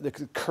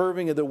the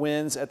curving of the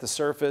winds at the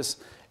surface,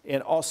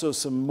 and also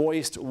some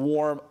moist,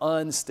 warm,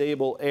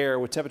 unstable air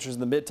with temperatures in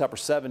the mid to upper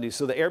 70s.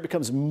 So the air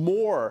becomes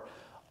more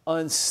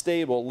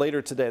unstable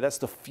later today. That's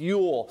the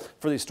fuel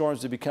for these storms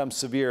to become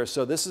severe.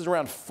 So this is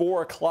around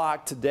 4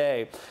 o'clock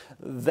today.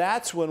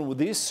 That's when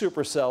these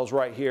supercells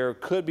right here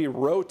could be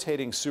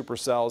rotating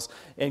supercells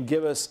and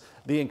give us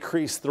the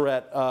increased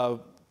threat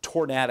of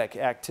tornadic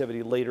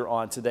activity later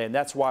on today. And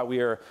that's why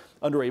we are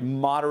under a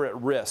moderate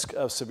risk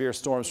of severe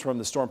storms from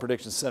the Storm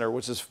Prediction Center,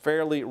 which is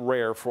fairly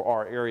rare for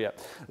our area.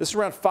 This is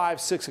around 5,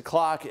 6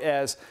 o'clock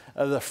as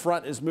the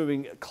front is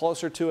moving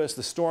closer to us.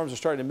 The storms are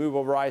starting to move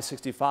over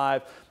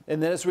I-65.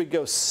 And then as we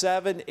go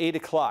 7, 8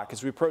 o'clock,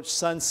 as we approach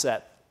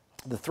sunset,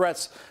 the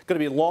threat's going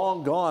to be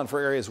long gone for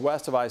areas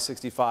west of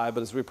I-65,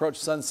 but as we approach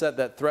sunset,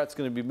 that threat's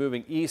going to be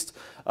moving east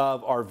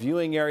of our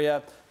viewing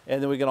area.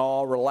 And then we can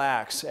all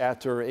relax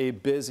after a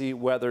busy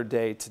weather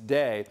day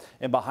today.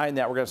 And behind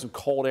that, we're going to have some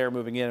cold air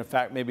moving in. In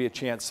fact, maybe a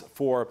chance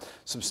for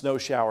some snow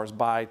showers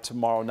by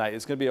tomorrow night.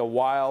 It's going to be a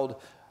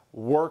wild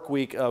work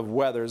week of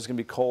weather. It's going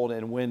to be cold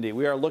and windy.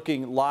 We are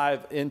looking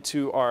live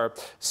into our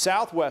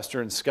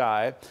southwestern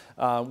sky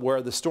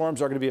where the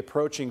storms are going to be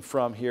approaching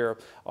from here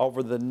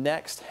over the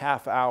next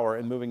half hour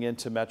and moving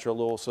into Metro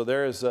Louisville. So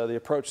there is the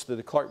approach to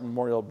the Clark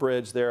Memorial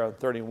Bridge there on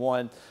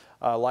 31.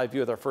 Live view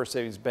with our First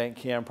Savings Bank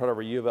cam, part of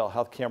our U of L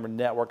Health Camera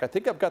Network. I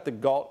think I've got the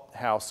Galt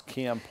House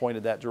cam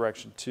pointed that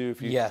direction too.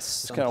 If you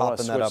just kind of want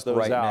to switch those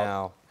right out.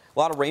 now. A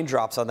lot of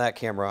raindrops on that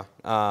camera.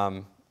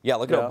 Yeah,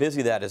 look at how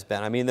busy that has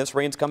been. I mean, this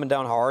rain's coming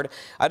down hard.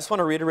 I just want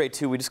to reiterate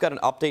too, we just got an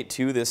update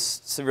to this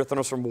severe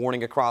thunderstorm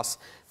warning across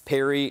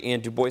Perry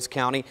and Du Bois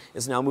County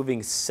is now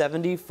moving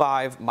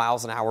 75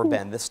 miles an hour,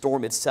 Ben, the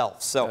storm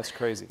itself. So that's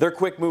crazy. They're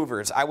quick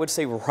movers. I would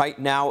say right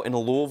now in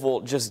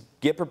Louisville, just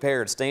get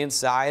prepared, stay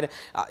inside,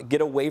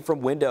 get away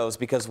from windows,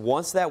 because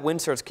once that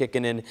wind starts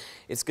kicking in,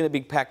 it's going to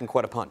be packing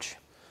quite a punch.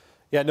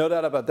 Yeah, no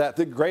doubt about that.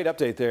 The great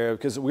update there,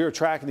 because we were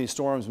tracking these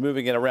storms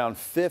moving at around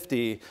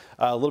 50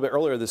 a little bit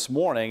earlier this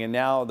morning, and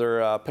now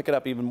they're picking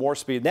up even more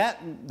speed.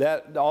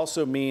 That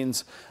also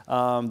means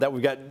that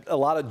we've got a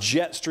lot of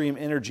jet stream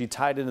energy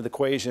tied into the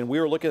equation.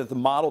 We were looking at the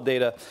model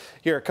data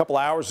here a couple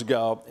hours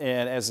ago,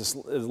 and as this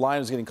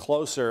line is getting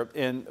closer,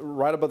 and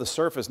right above the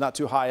surface, not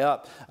too high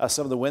up,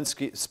 some of the wind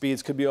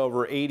speeds could be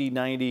over 80,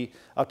 90,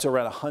 up to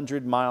around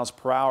 100 miles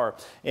per hour.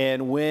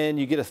 And when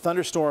you get a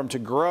thunderstorm to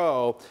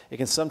grow, it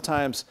can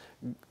sometimes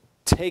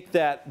take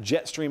that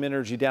jet stream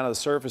energy down to the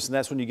surface, and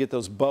that's when you get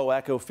those bow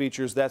echo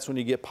features. That's when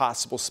you get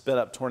possible spin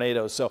up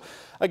tornadoes. So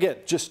again,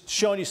 just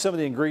showing you some of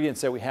the ingredients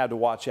that we had to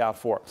watch out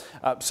for.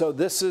 So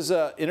this is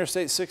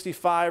Interstate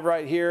 65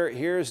 right here.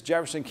 Here's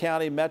Jefferson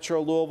County,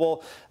 Metro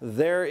Louisville.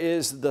 There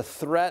is the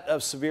threat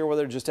of severe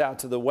weather just out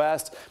to the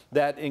west.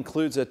 That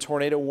includes a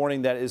tornado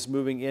warning that is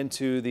moving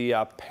into the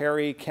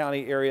Perry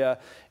County area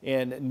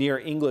and near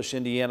English,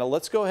 Indiana.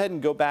 Let's go ahead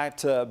and go back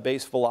to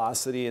base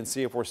velocity and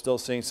see if we're still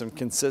seeing some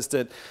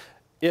consistent,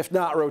 if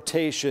not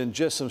rotation,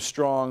 just some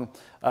strong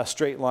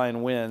straight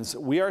line winds.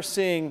 We are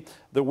seeing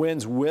the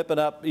winds whipping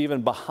up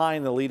even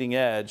behind the leading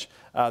edge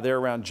there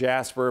around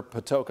Jasper,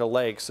 Patoka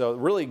Lake. So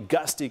really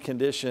gusty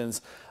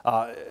conditions.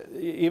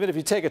 Even if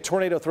you take a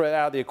tornado threat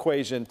out of the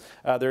equation,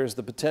 there's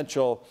the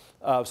potential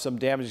of some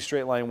damaging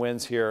straight line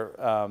winds here.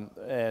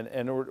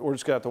 And we're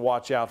just going to have to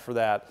watch out for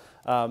that.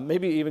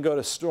 Maybe even go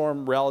to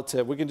storm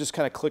relative. We can just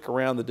kind of click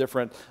around the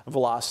different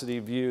velocity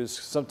views.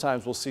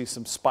 Sometimes we'll see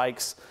some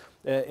spikes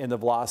in the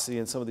velocity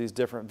in some of these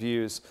different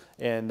views,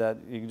 and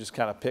you can just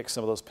kind of pick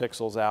some of those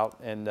pixels out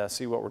and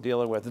see what we're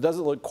dealing with. It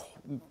doesn't look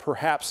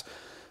perhaps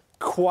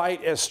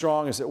quite as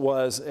strong as it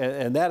was,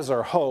 and that is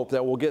our hope,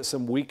 that we'll get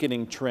some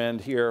weakening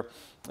trend here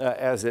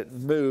as it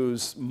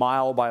moves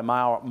mile by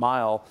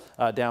mile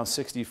down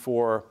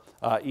 64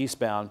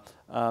 eastbound.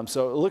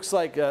 So it looks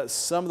like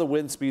some of the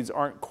wind speeds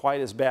aren't quite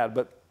as bad,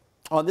 but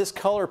on this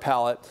color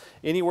palette,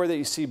 anywhere that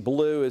you see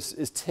blue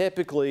is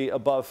typically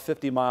above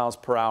 50 miles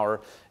per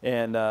hour.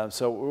 And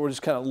so we're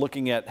just kind of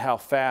looking at how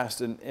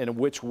fast and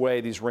which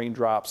way these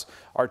raindrops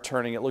are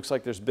turning. It looks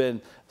like there's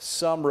been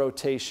some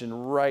rotation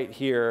right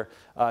here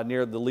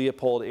near the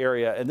Leopold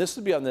area. And this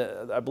would be on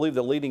the, I believe,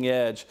 the leading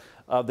edge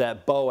of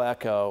that bow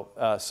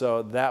echo.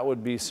 So that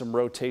would be some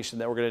rotation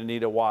that we're going to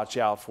need to watch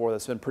out for.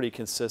 That's been pretty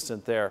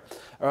consistent there.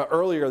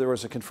 Earlier, there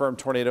was a confirmed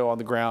tornado on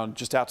the ground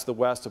just out to the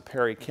west of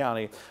Perry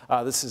County.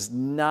 This is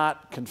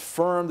not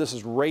confirmed. This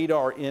is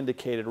radar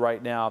indicated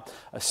right now.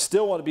 I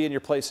still want to be in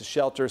your place of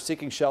shelter,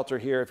 seeking shelter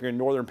here if you're in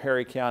northern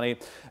Perry County,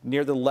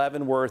 near the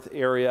Leavenworth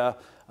area.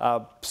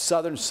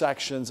 Southern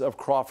sections of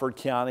Crawford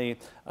County,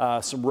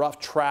 some rough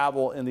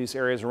travel in these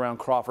areas around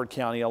Crawford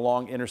County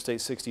along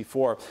Interstate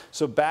 64.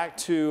 So back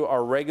to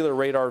our regular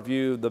radar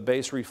view, the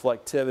base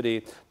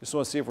reflectivity. Just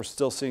want to see if we're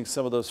still seeing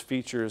some of those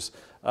features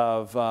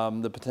of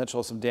the potential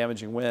of some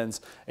damaging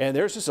winds. And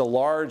there's just a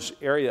large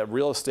area of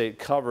real estate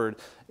covered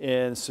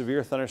in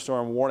severe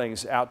thunderstorm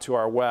warnings out to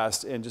our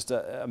west, and just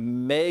a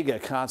mega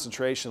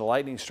concentration of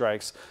lightning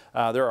strikes.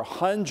 There are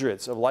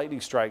hundreds of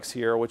lightning strikes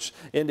here, which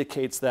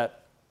indicates that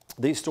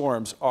these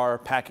storms are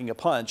packing a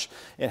punch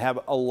and have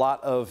a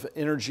lot of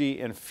energy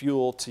and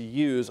fuel to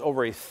use.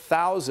 Over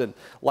 1,000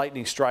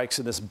 lightning strikes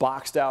in this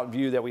boxed out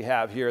view that we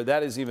have here.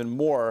 That is even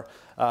more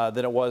than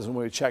it was when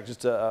we checked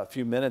just a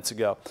few minutes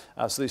ago.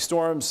 So these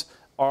storms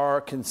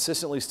are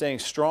consistently staying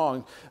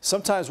strong.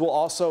 Sometimes we'll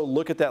also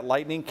look at that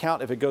lightning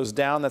count. If it goes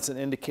down, that's an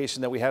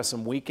indication that we have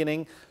some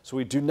weakening. So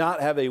we do not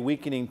have a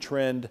weakening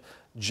trend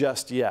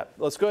just yet.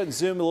 Let's go ahead and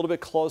zoom a little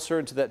bit closer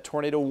into that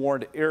tornado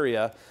warned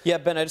area. Yeah,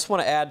 Ben, I just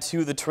want to add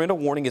too, the tornado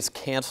warning is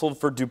canceled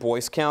for Du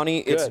Bois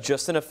County. Good. It's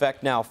just in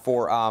effect now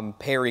for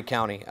Perry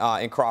County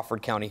and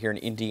Crawford County here in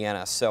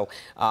Indiana. So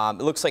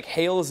it looks like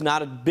hail is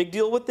not a big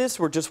deal with this.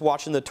 We're just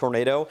watching the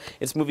tornado.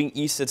 It's moving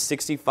east at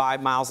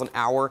 65 miles an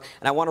hour.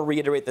 And I want to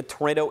reiterate, the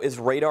tornado is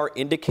radar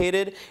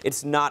indicated.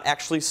 It's not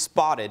actually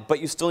spotted,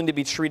 but you still need to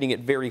be treating it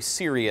very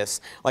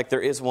serious, like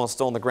there is one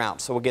still on the ground.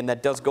 So again,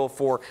 that does go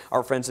for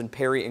our friends in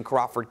Perry and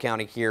Crawford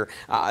County here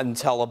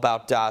until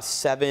about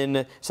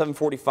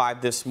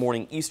 7:45 this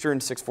morning Eastern,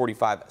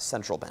 6:45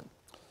 Central, Ben.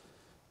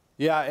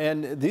 Yeah,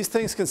 and these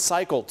things can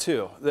cycle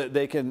too.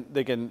 They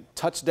can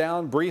touch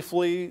down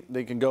briefly,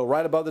 they can go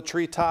right above the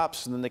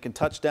treetops, and then they can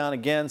touch down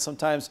again.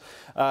 Sometimes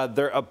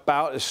they're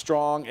about as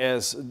strong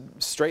as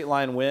straight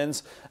line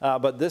winds,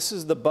 but this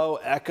is the bow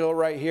echo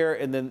right here,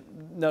 and then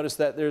notice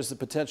that there's the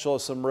potential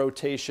of some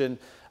rotation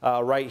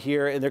right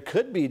here, and there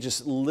could be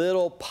just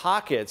little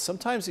pockets.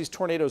 Sometimes these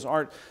tornadoes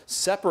aren't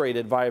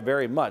separated by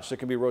very much. There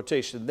can be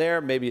rotation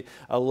there, maybe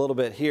a little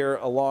bit here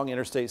along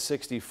Interstate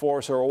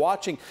 64. So we're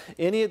watching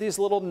any of these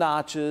little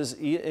notches,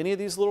 any of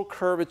these little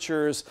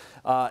curvatures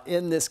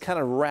in this kind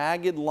of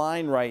ragged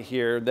line right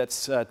here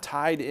that's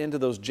tied into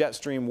those jet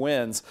stream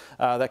winds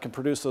that can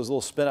produce those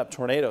little spin up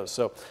tornadoes.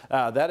 So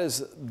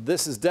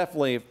this is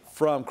definitely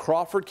from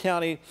Crawford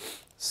County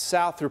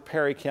south through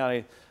Perry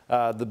County,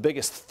 the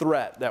biggest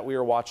threat that we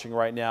are watching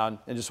right now,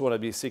 and just want to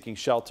be seeking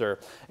shelter.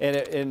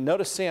 And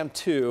notice, Sam,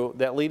 too,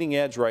 that leading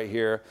edge right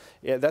here,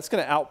 that's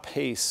going to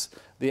outpace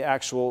the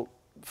actual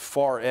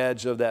far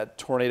edge of that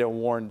tornado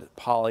warned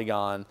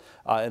polygon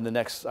in the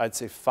next, I'd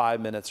say,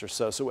 5 minutes or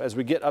so. So as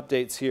we get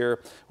updates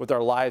here with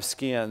our live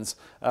scans,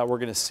 we're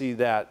going to see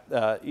that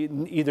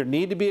either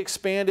need to be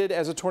expanded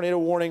as a tornado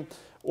warning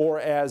or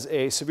as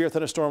a severe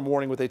thunderstorm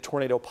warning with a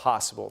tornado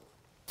possible.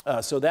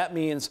 So that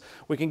means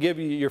we can give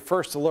you your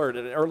first alert,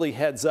 an early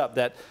heads up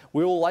that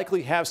we will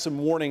likely have some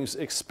warnings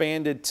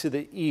expanded to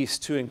the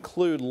east to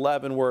include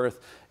Leavenworth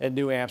and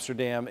New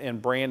Amsterdam and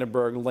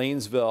Brandenburg,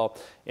 Lanesville.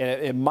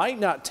 And it might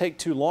not take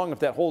too long if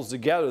that holds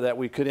together that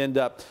we could end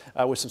up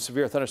with some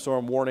severe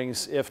thunderstorm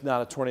warnings, if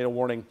not a tornado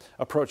warning,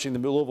 approaching the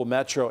Louisville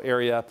metro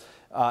area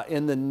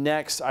in the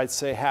next, I'd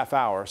say, half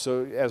hour.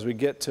 So as we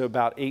get to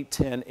about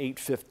 8:10,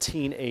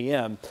 8:15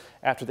 a.m.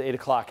 after the 8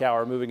 o'clock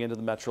hour, moving into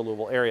the metro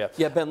Louisville area.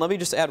 Yeah, Ben, let me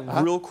just add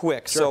real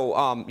quick. Sure.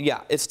 So,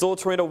 yeah, it's still a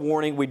tornado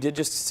warning. We did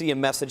just see a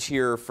message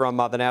here from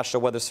the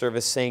National Weather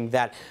Service saying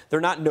that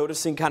they're not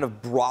noticing kind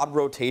of broad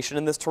rotation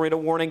in this tornado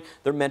warning.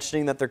 They're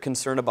mentioning that they're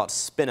concerned about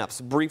spin-ups,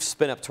 brief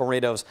spin-up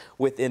tornadoes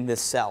within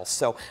this cell.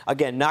 So,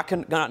 again, not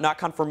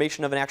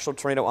confirmation of an actual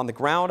tornado on the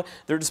ground.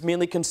 They're just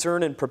mainly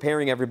concerned and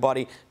preparing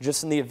everybody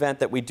just in the event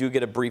that we do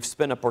get a brief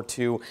spin-up or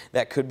two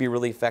that could be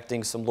really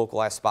affecting some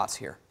localized spots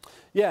here.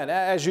 Yeah, and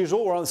as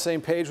usual, we're on the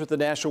same page with the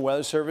National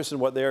Weather Service and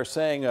what they are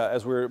saying,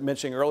 as we were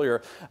mentioning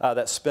earlier,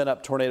 that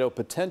spin-up tornado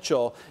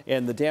potential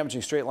and the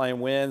damaging straight-line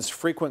winds,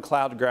 frequent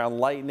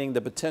cloud-to-ground lightning,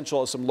 the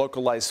potential of some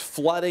localized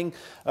flooding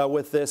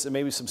with this, and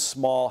maybe some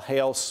small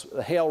hail.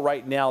 Hail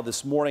right now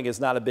this morning is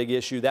not a big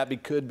issue.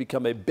 That could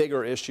become a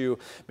bigger issue,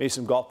 maybe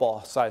some golf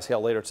ball-sized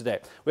hail later today.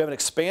 We have an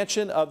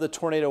expansion of the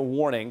tornado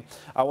warning.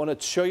 I want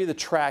to show you the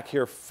track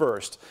here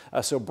first.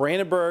 So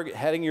Brandenburg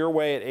heading your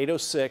way at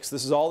 8:06.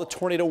 This is all the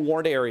tornado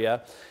warned area.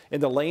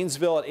 Into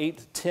Lanesville at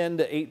 8:10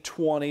 to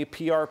 8:20,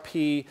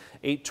 PRP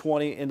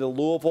 8:20 into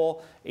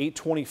Louisville,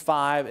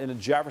 8:25 into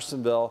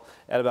Jeffersonville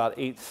at about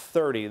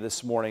 8:30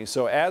 this morning.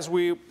 So as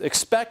we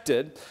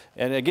expected,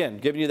 and again,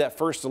 giving you that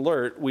first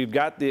alert, we've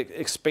got the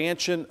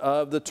expansion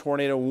of the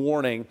tornado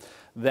warning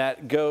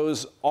that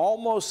goes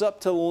almost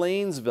up to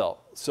Lanesville.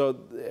 So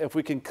if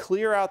we can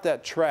clear out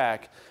that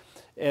track,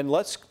 and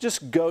let's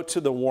just go to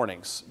the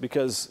warnings,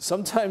 because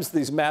sometimes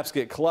these maps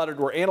get cluttered.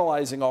 We're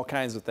analyzing all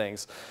kinds of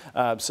things.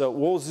 So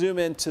we'll zoom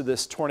into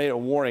this tornado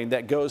warning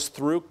that goes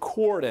through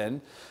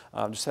Corden.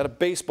 Just had a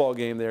baseball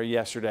game there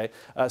yesterday.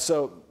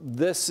 So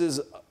this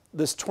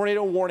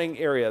tornado warning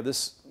area,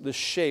 this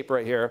shape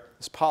right here,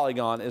 this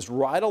polygon, is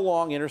right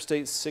along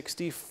Interstate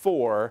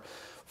 64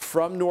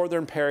 from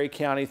northern Perry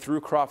County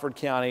through Crawford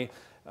County,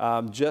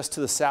 just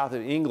to the south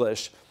of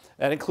English.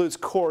 That includes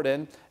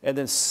Corden, and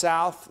then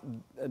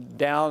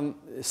down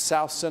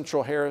south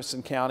central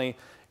Harrison County,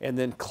 and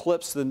then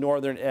clips the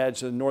northern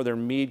edge of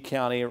northern Meade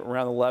County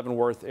around the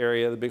Leavenworth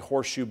area, the big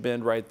horseshoe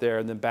bend right there,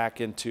 and then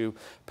back into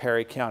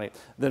Perry County.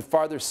 Then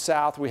farther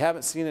south, we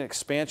haven't seen an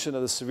expansion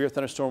of the severe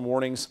thunderstorm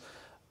warnings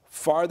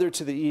farther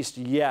to the east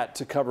yet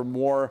to cover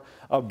more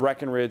of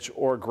Breckenridge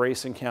or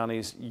Grayson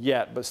counties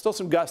yet, but still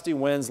some gusty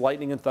winds,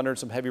 lightning and thunder, and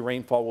some heavy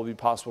rainfall will be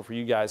possible for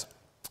you guys.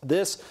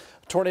 This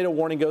tornado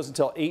warning goes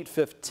until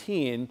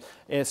 8:15,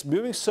 and it's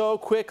moving so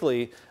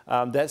quickly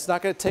that's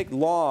not going to take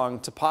long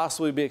to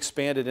possibly be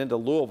expanded into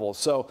Louisville.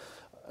 So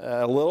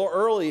a little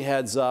early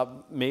heads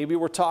up, maybe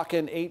we're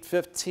talking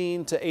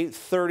 8:15 to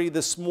 8:30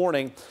 this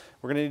morning.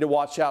 We're going to need to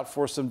watch out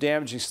for some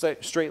damaging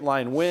straight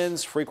line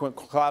winds, frequent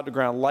cloud to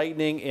ground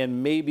lightning,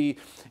 and maybe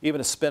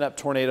even a spin up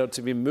tornado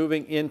to be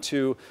moving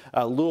into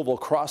Louisville,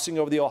 crossing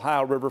over the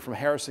Ohio River from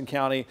Harrison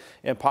County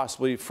and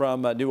possibly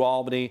from New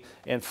Albany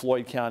and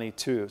Floyd County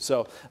too.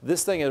 So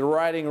this thing is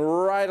riding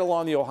right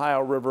along the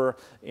Ohio River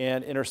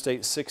and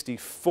Interstate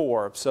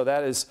 64. So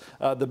that is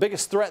the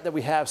biggest threat that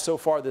we have so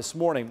far this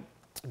morning.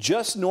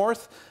 Just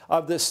north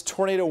of this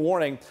tornado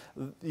warning,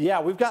 yeah,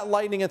 we've got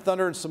lightning and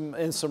thunder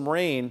and some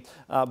rain,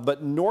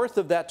 but north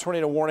of that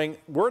tornado warning,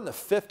 we're in the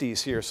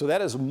 50s here, so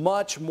that is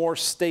much more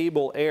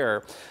stable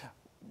air.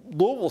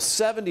 Louisville,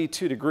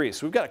 72 degrees.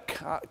 So we've got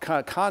a kind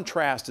of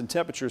contrast in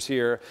temperatures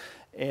here,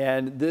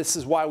 and this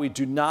is why we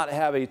do not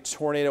have a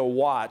tornado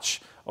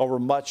watch over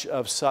much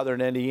of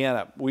southern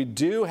Indiana. We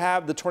do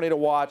have the tornado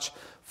watch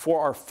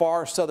for our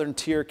far southern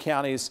tier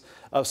counties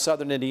of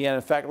southern Indiana.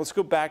 In fact, let's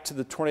go back to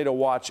the tornado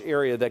watch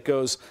area that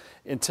goes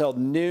until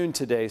noon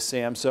today,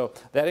 Sam. So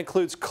that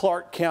includes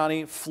Clark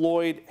County,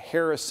 Floyd,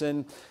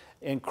 Harrison,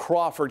 and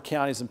Crawford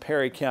counties and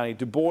Perry County.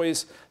 Du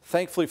Bois,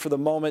 thankfully for the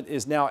moment,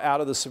 is now out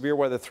of the severe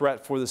weather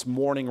threat for this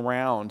morning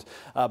round.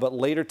 But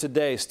later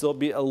today, still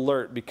be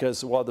alert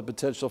because of the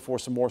potential for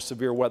some more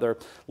severe weather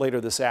later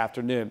this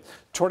afternoon.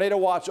 Tornado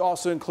watch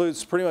also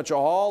includes pretty much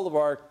all of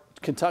our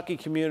Kentucky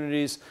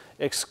communities,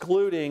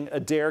 excluding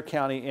Adair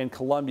County and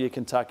Columbia,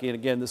 Kentucky. And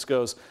again, this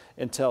goes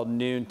until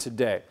noon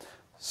today.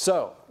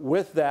 So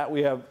with that,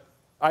 we have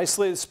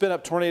isolated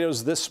spin-up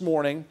tornadoes this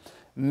morning.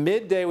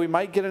 Midday, we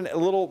might get a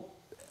little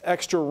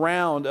extra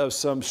round of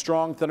some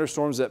strong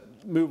thunderstorms that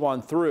move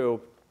on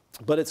through,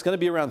 but it's going to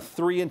be around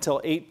 3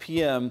 until 8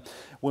 p.m.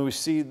 when we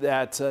see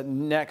that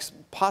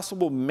next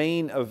possible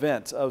main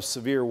event of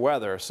severe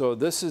weather. So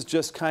this is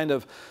just kind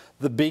of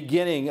the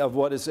beginning of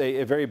what is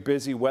a very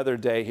busy weather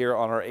day here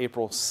on our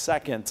April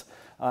 2nd.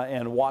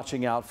 And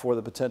watching out for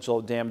the potential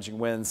of damaging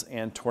winds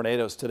and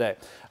tornadoes today.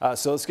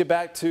 So let's get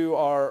back to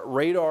our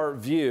radar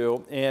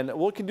view, and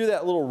we can do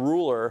that little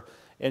ruler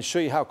and show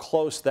you how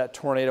close that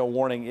tornado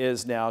warning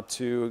is now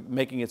to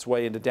making its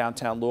way into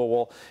downtown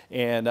Louisville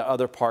and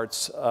other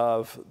parts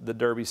of the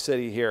Derby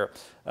City here.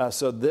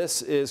 So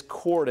this is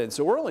Corden.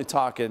 So we're only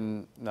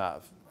talking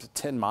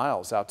 10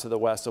 miles out to the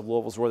west of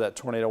Louisville is where that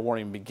tornado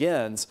warning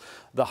begins.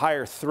 The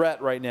higher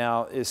threat right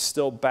now is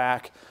still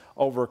back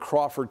over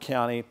Crawford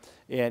County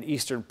and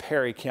eastern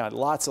Perry County.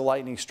 Lots of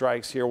lightning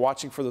strikes here,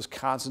 watching for those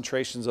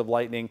concentrations of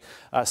lightning.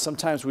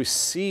 Sometimes we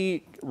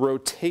see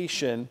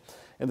rotation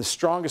in the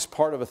strongest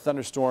part of a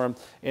thunderstorm,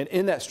 and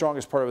in that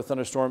strongest part of a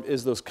thunderstorm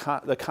is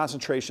the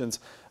concentrations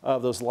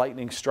of those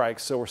lightning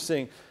strikes. So we're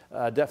seeing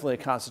definitely a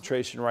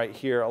concentration right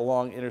here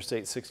along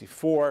Interstate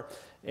 64.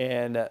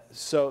 And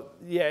so,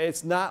 yeah,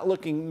 it's not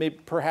looking maybe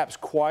perhaps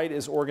quite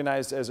as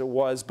organized as it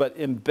was, but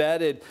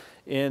embedded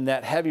in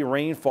that heavy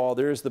rainfall,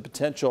 there's the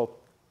potential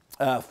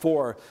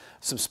for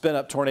some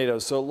spin-up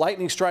tornadoes. So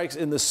lightning strikes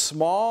in the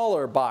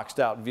smaller boxed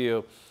out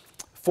view,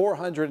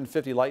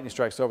 450 lightning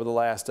strikes over the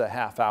last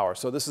half hour.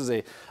 So this is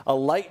a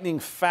lightning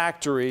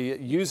factory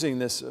using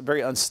this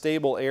very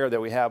unstable air that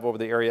we have over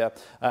the area.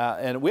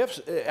 And we have,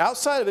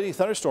 outside of any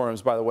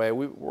thunderstorms, by the way,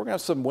 we're going to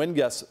have some wind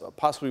gusts,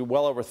 possibly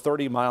well over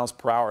 30 miles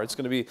per hour. It's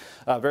going to be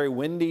very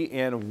windy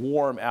and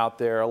warm out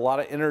there. A lot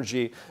of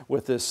energy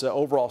with this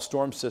overall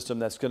storm system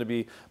that's going to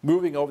be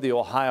moving over the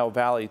Ohio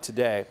Valley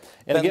today.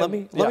 And Ben,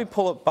 again, let me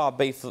pull up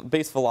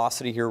base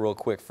velocity here real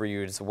quick for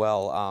you as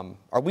well.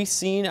 Are we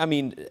seeing, I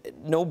mean,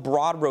 no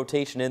broad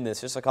rotation in this,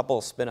 just a couple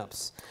of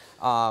spin-ups.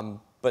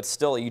 But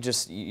still,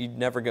 you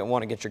never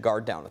want to get your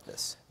guard down with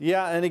this.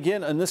 Yeah, and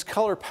again, in this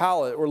color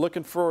palette, we're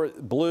looking for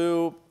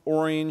blue,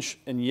 orange,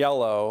 and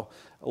yellow.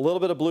 A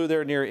little bit of blue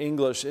there near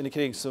English,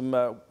 indicating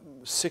some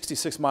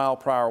 66 mile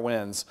per hour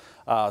winds.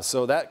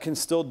 So that can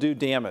still do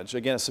damage.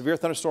 Again, a severe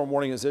thunderstorm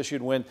warning is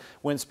issued when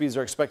wind speeds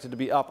are expected to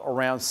be up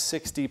around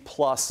 60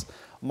 plus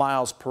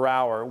miles per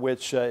hour,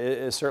 which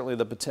is certainly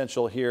the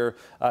potential here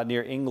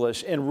near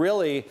English. And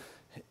really,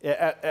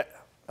 at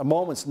a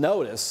moment's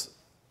notice,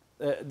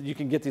 you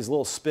can get these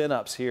little spin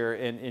ups here,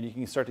 and you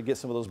can start to get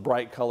some of those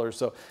bright colors.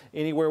 So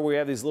anywhere we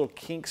have these little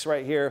kinks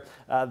right here,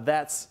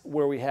 that's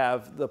where we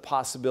have the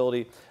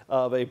possibility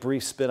of a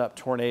brief spin up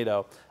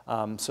tornado.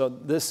 So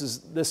this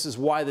is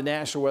why the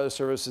National Weather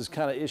Service has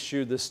kind of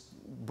issued this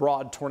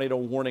broad tornado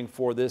warning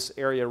for this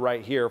area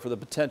right here for the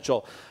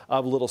potential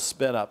of little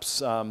spin ups.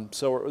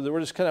 So we're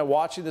just kind of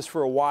watching this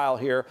for a while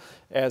here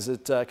as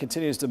it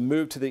continues to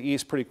move to the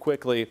east pretty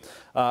quickly.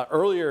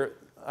 Earlier,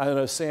 I don't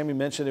know, Sammy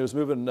mentioned it was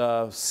moving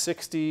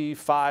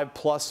 65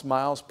 plus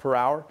miles per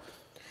hour.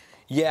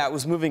 Yeah, it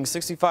was moving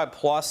 65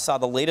 plus. The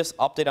latest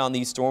update on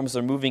these storms,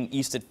 they're moving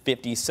east at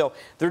 50. So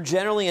they're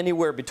generally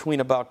anywhere between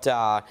about,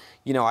 I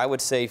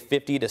would say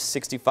 50 to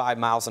 65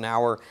 miles an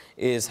hour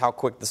is how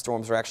quick the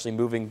storms are actually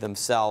moving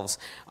themselves.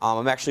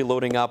 I'm actually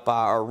loading up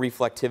our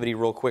reflectivity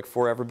real quick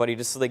for everybody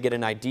just so they get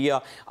an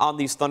idea on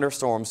these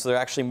thunderstorms. So they're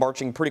actually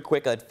marching pretty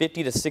quick at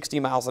 50 to 60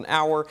 miles an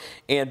hour.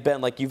 And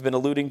Ben, like you've been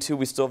alluding to,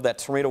 we still have that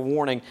tornado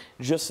warning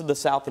just to the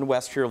south and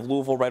west here of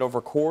Louisville, right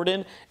over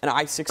Corden and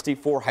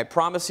I-64. I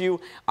promise you,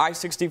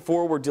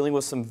 I-64, we're dealing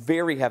with some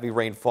very heavy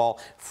rainfall,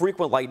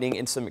 frequent lightning,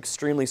 and some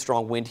extremely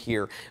strong wind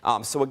here.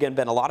 So again,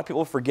 Ben, a lot of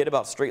people forget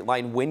about straight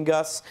line wind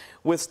gusts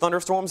with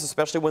thunderstorms,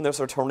 especially when there's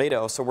a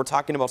tornado. So we're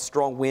talking about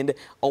strong wind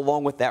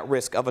along with that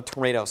risk of a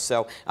tornado.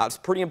 So it's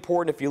pretty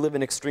important if you live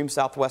in extreme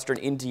southwestern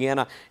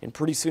Indiana, and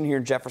pretty soon here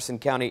in Jefferson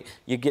County,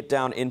 you get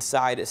down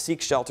inside,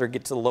 seek shelter,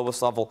 get to the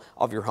lowest level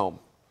of your home.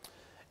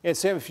 And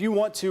Sam, if you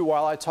want to,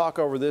 while I talk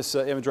over this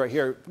image right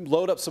here,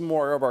 load up some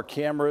more of our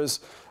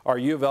cameras, our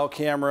U of L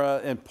camera,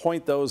 and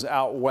point those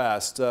out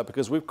west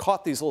because we've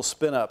caught these little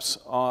spin-ups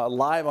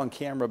live on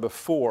camera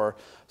before.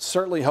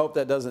 Certainly hope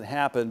that doesn't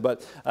happen,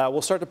 but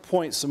we'll start to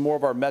point some more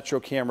of our Metro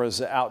cameras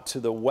out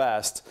to the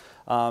west.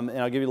 And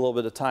I'll give you a little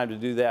bit of time to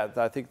do that.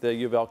 I think the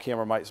U of L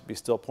camera might be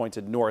still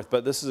pointed north,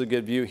 but this is a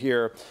good view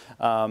here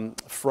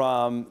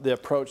from the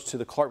approach to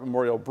the Clark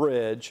Memorial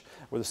Bridge,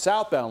 where the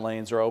southbound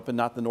lanes are open,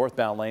 not the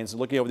northbound lanes, and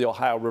looking over the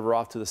Ohio River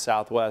off to the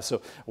southwest.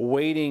 So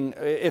waiting,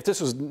 if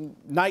this was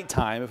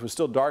nighttime, if it was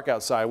still dark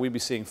outside, we'd be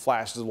seeing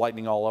flashes of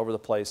lightning all over the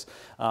place.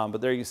 But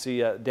there you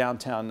see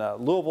downtown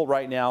Louisville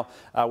right now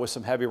with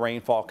some heavy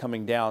rainfall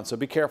coming down. So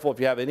be careful if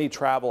you have any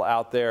travel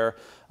out there.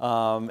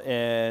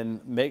 And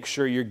make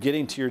sure you're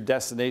getting to your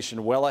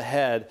destination well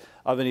ahead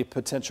of any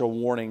potential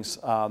warnings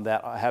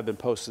that have been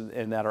posted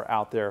and that are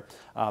out there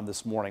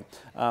this morning.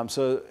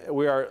 So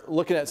we are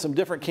looking at some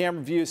different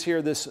camera views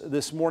here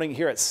this morning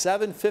here at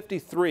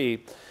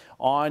 7:53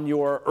 on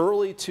your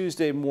early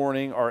Tuesday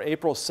morning, or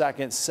April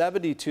 2nd,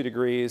 72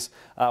 degrees,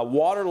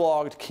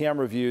 waterlogged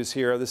camera views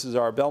here. This is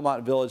our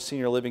Belmont Village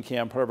Senior Living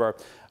Cam, part of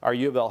our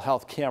U of L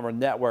Health Camera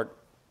Network,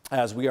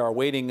 as we are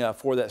waiting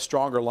for that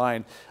stronger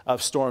line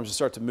of storms to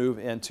start to move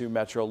into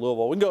Metro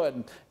Louisville. We can go ahead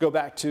and go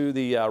back to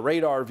the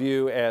radar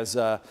view, as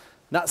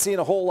not seeing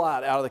a whole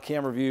lot out of the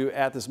camera view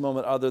at this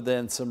moment other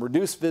than some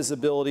reduced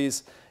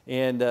visibilities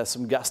and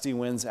some gusty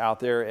winds out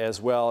there, as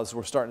well as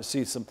we're starting to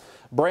see some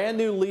brand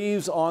new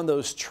leaves on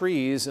those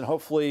trees, and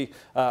hopefully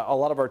a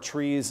lot of our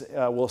trees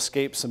will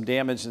escape some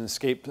damage and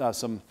escape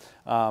some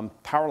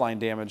power line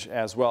damage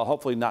as well.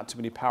 Hopefully not too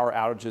many power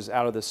outages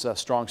out of this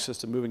strong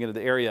system moving into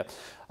the area.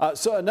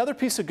 So another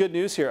piece of good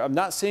news here. I'm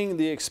not seeing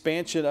the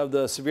expansion of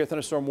the severe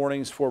thunderstorm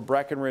warnings for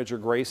Breckenridge or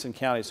Grayson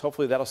counties.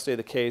 Hopefully that'll stay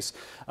the case.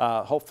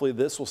 Hopefully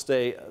this will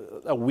stay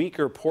a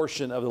weaker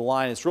portion of the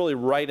line. It's really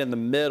right in the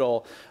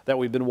middle that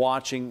we've been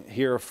watching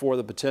here for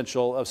the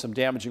potential of some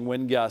damaging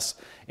wind gusts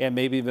and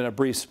maybe even a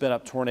brief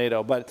spin-up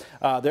tornado. But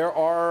there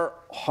are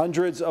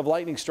hundreds of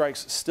lightning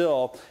strikes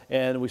still,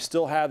 and we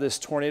still have this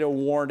tornado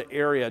warned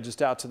area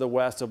just out to the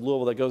west of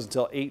Louisville that goes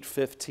until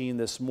 8:15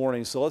 this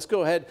morning. So let's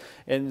go ahead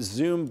and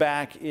zoom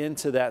back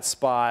into that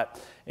spot,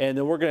 and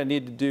then we're going to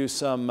need to do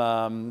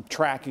some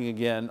tracking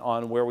again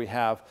on where we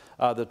have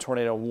the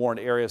tornado warned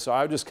area. So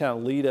I would just kind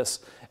of lead us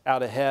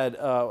out ahead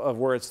of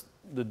where it's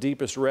the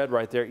deepest red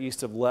right there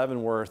east of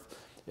Leavenworth,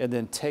 and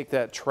then take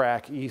that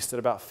track east at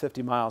about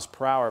 50 miles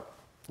per hour.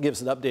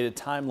 Gives an updated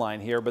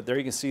timeline here, but there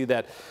you can see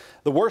that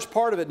the worst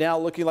part of it now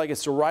looking like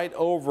it's right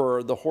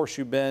over the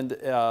horseshoe bend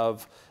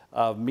of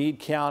Meade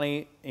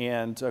County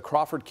and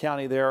Crawford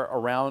County there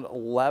around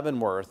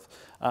Leavenworth.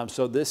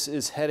 So this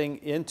is heading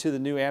into the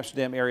New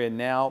Amsterdam area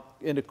now,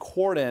 into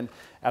Corden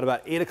at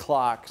about 8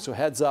 o'clock. So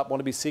heads up,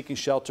 want to be seeking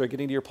shelter,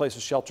 getting to your place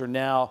of shelter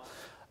now.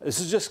 This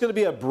is just going to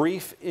be a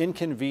brief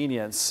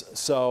inconvenience.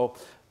 So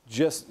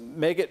just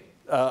make it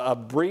a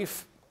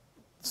brief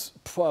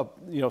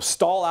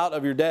stall out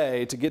of your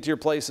day to get to your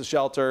place of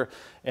shelter,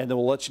 and then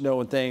we'll let you know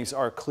when things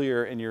are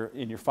clear in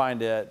your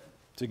find it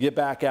to get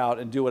back out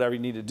and do whatever you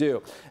need to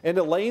do.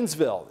 Into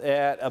Lanesville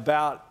at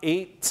about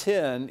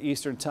 8:10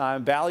 Eastern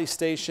Time. Valley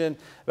Station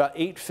about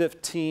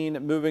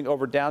 8:15, moving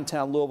over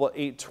downtown Louisville at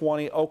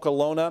 8:20.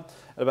 Okolona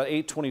at about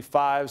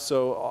 8:25,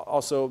 so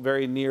also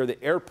very near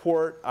the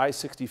airport,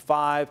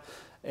 I-65.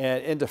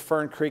 And into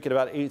Fern Creek at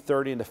about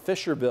 8:30, into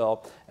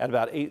Fisherville at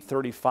about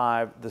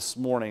 8:35 this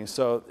morning.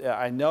 So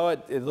I know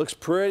it looks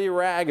pretty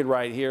ragged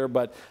right here,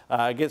 but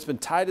again, it's been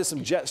tied to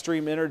some jet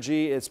stream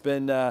energy. It's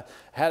been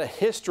had a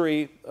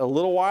history a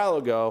little while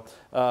ago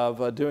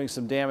of doing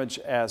some damage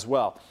as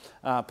well.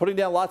 Putting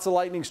down lots of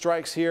lightning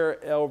strikes here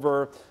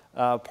over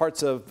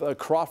parts of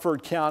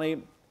Crawford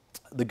County.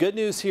 The good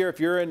news here, if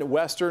you're in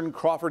western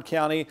Crawford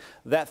County,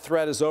 that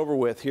threat is over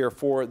with here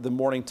for the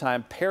morning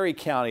time. Perry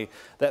County,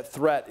 that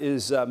threat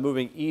is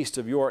moving east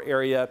of your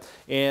area,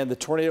 and the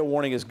tornado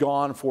warning is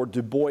gone for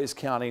Du Bois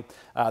County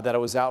that it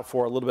was out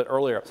for a little bit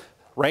earlier.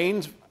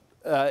 Rain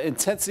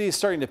intensity is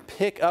starting to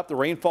pick up. The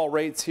rainfall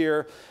rates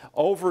here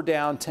over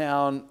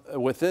downtown,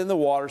 within the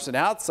Waterston,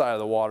 outside of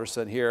the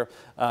Waterston here,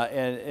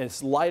 and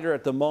it's lighter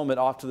at the moment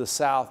off to the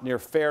south near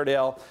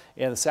Fairdale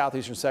and the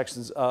southeastern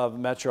sections of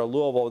Metro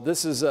Louisville.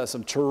 This is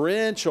some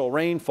torrential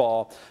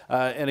rainfall,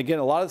 and again,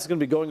 a lot of this is going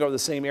to be going over the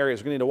same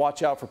areas. We're going to need to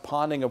watch out for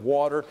ponding of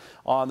water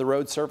on the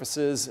road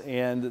surfaces,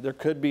 and there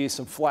could be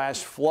some flash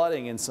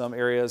flooding in some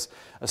areas,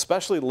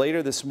 especially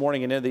later this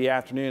morning and into the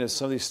afternoon as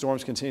some of these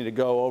storms continue to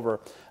go over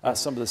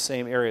some of the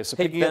same areas. So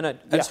hey, Ben, I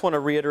just want to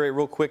reiterate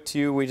real quick to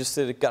you, we just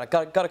got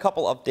a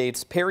couple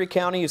updates. Perry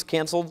County is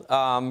canceled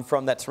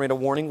from that tornado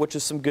warning, which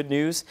is some good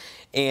news,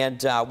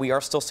 and we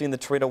are still seeing the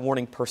tornado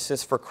warning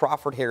persist for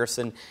Crawford,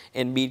 Harrison,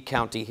 and Meade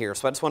County here.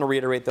 So I just want to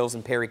reiterate those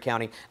in Perry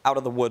County, out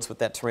of the woods with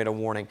that tornado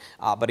warning.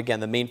 But again,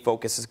 the main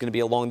focus is going to be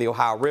along the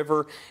Ohio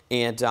River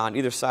and on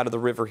either side of the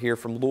river here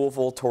from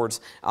Louisville towards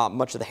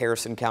much of the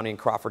Harrison County and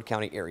Crawford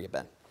County area,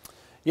 Ben.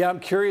 Yeah,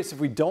 I'm curious if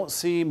we don't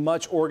see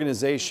much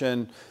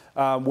organization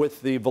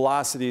with the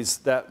velocities,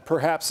 that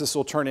perhaps this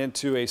will turn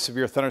into a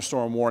severe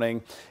thunderstorm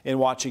warning and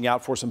watching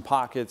out for some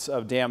pockets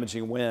of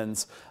damaging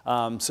winds.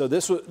 So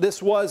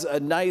this was a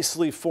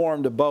nicely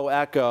formed bow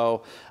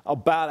echo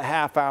about a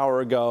half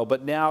hour ago,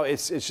 but now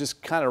it's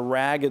just kind of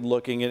ragged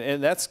looking,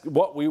 and that's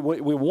what we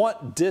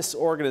want,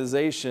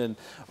 disorganization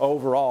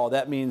overall.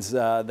 That means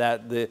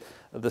that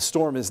the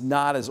storm is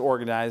not as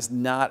organized,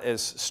 not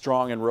as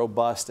strong and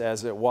robust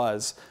as it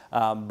was.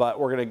 But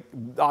we're going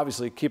to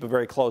obviously keep a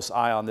very close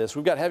eye on this.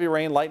 We've got heavy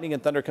rain, lightning,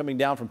 and thunder coming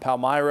down from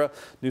Palmyra,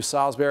 New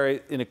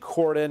Salisbury, into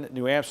Corden,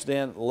 New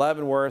Amsterdam,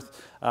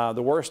 Leavenworth.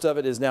 The worst of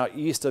it is now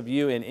east of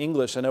you in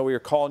English. I know we were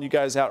calling you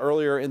guys out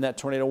earlier in that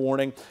tornado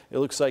warning. It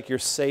looks like you're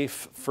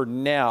safe for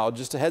now.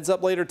 Just a heads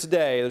up, later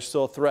today, there's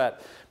still a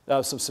threat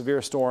of some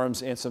severe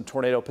storms and some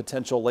tornado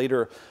potential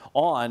later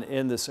on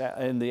in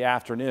the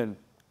afternoon.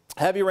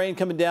 Heavy rain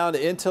coming down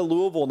into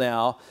Louisville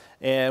now,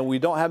 and we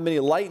don't have many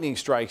lightning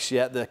strikes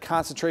yet. The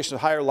concentration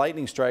of higher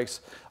lightning strikes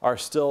are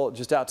still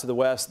just out to the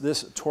west.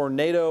 This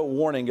tornado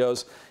warning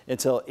goes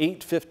until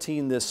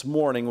 8:15 this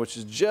morning, which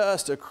is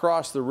just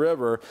across the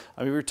river.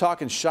 I mean, we're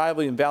talking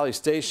Shively and Valley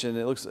Station.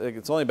 It looks like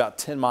it's only about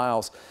 10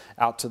 miles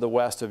out to the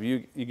west of you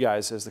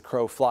guys as the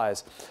crow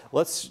flies.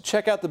 Let's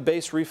check out the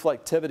base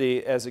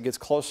reflectivity as it gets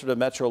closer to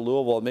Metro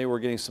Louisville. Maybe we're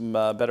getting some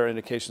better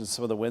indications of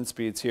some of the wind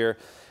speeds here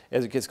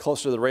as it gets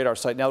closer to the radar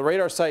site. Now, the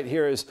radar site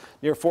here is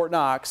near Fort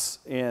Knox,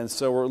 and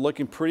so we're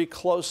looking pretty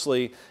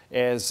closely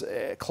as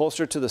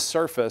closer to the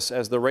surface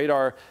as the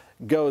radar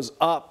goes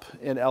up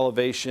in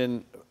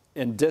elevation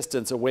and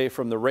distance away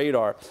from the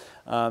radar.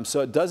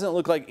 So it doesn't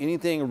look like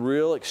anything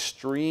real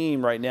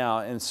extreme right now,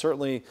 and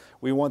certainly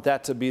we want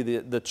that to be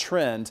the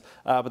trend,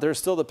 but there's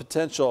still the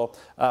potential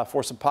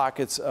for some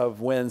pockets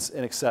of winds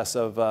in excess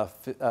of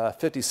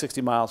 50,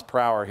 60 miles per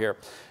hour here.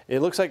 It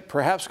looks like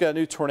perhaps we got a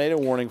new tornado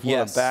warning. If we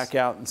want to back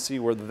out and see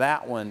where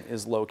that one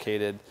is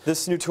located.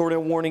 This new tornado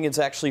warning is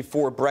actually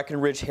for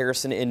Breckenridge,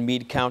 Harrison, and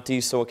Meade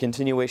counties, so a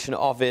continuation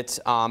of it.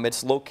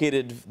 It's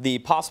located, the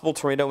possible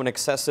tornado and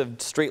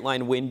excessive straight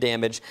line wind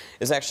damage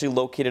is actually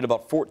located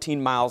about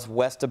 14 miles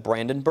west of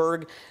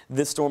Brandenburg.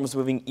 This storm is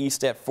moving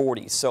east at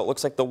 40, so it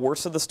looks like the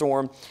worst of the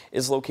storm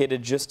is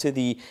located just to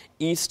the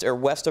east or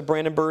west of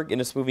Brandenburg, and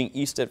it's moving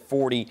east at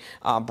 40.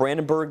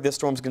 Brandenburg, this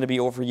storm is going to be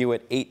over you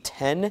at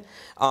 8:10.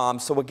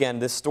 So again,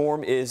 this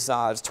storm is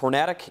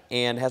tornadic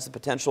and has the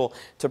potential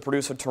to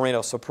produce a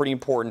tornado, so pretty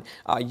important.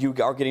 You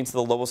are getting to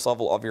the lowest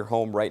level of your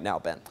home right now,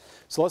 Ben.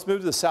 So let's move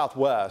to the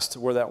southwest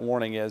where that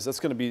warning is. That's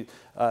going to be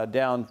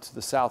down to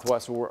the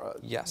southwest where,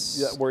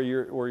 where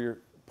you're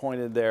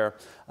pointed there.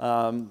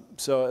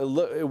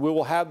 So we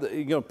will have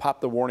the,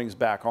 pop the warnings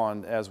back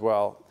on as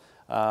well.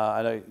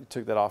 I know you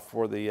took that off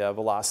for the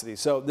velocity.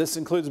 So this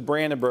includes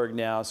Brandenburg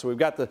now. So we've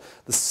got the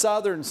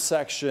southern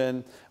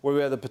section where we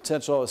have the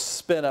potential of a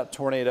spin-up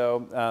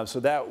tornado. So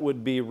that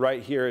would be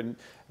right here in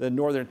the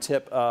northern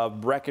tip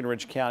of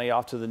Breckenridge County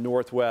off to the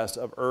northwest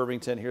of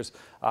Irvington. Here's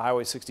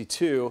Highway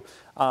 62.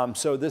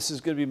 So this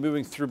is going to be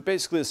moving through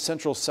basically the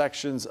central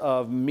sections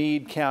of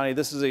Meade County.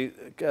 This is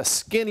a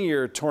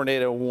skinnier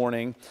tornado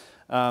warning.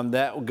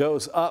 That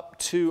goes up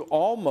to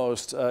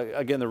almost,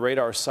 again, the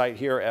radar site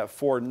here at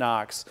Fort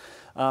Knox.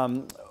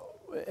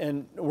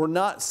 And we're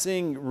not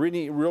seeing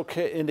really real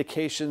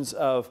indications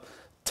of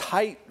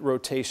tight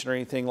rotation or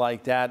anything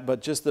like that,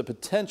 but just the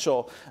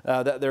potential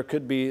that there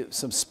could be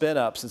some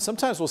spin-ups. And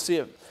sometimes we'll see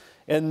it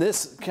in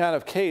this kind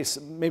of case,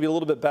 maybe a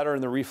little bit better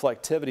in the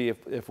reflectivity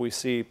if we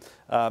see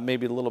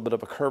maybe a little bit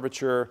of a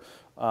curvature.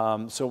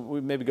 So we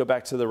maybe go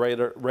back to the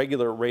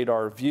regular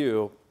radar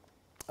view.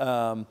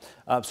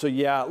 So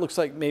yeah, it looks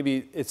like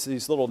maybe it's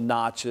these little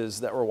notches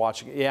that we're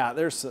watching. Yeah,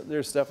 there's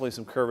definitely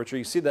some curvature.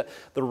 You see that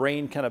the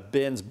rain kind of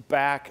bends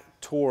back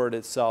toward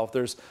itself.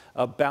 There's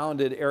a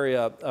bounded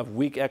area of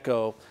weak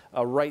echo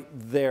right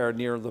there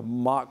near the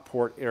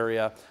Mockport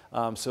area.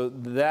 So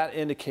that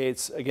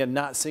indicates, again,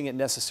 not seeing it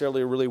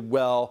necessarily really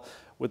well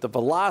with the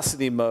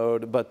velocity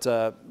mode, but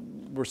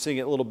we're seeing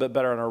it a little bit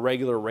better in our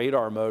regular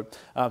radar mode.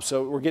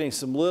 So we're getting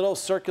some little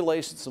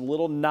circulation, some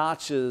little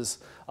notches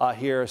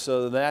here.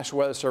 So the National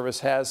Weather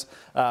Service has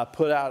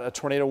put out a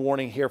tornado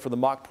warning here for the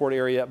Mockport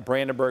area,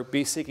 Brandenburg.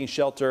 Be seeking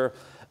shelter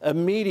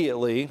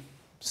immediately.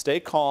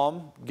 Stay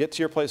calm. Get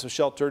to your place of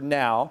shelter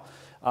now.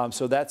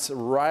 So that's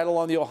right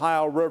along the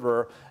Ohio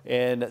River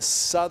in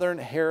southern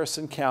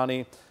Harrison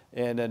County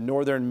and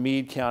northern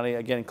Meade County,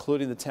 again,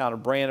 including the town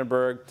of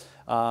Brandenburg.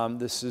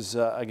 This is,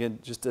 again,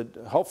 just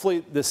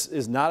hopefully this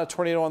is not a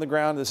tornado on the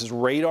ground. This is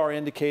radar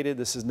indicated.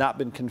 This has not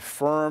been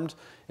confirmed.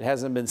 It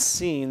hasn't been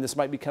seen. This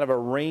might be kind of a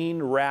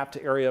rain-wrapped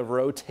area of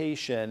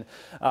rotation.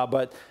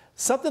 But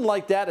something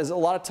like that is a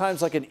lot of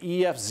times like an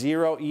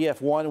EF0,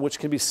 EF1, which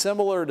can be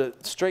similar to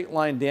straight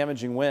line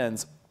damaging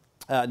winds.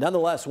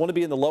 Nonetheless, want to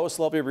be in the lowest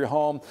level of your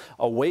home,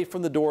 away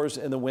from the doors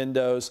and the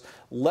windows.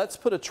 Let's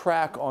put a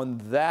track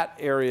on that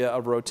area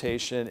of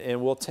rotation,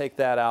 and we'll take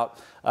that out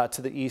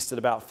to the east at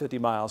about 50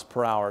 miles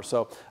per hour.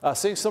 So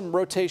seeing some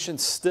rotation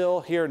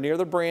still here near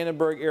the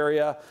Brandenburg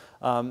area.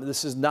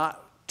 This is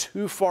not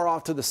too far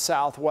off to the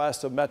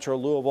southwest of Metro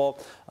Louisville.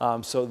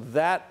 So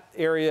that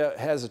area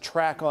has a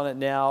track on it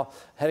now,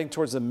 heading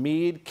towards the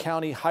Meade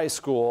County High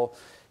School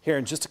here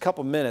in just a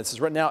couple minutes. It's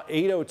right now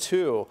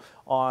 8:02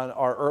 on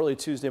our early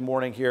Tuesday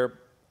morning here.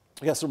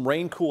 We got some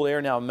rain-cooled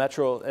air now in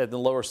Metro at the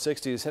lower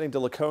 60s, heading to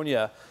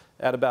Laconia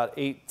at about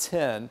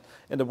 8:10,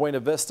 into Buena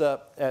Vista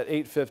at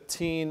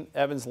 8:15,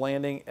 Evans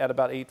Landing at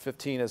about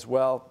 8:15 as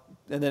well,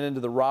 and then into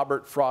the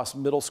Robert Frost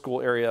Middle School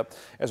area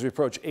as we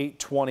approach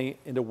 8:20,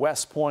 into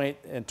West Point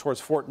and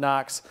towards Fort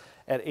Knox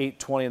at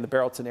 8:20, in the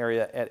Barrelton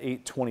area at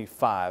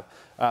 8:25.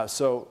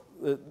 So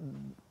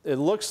it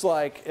looks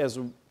like as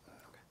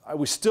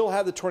we still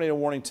have the tornado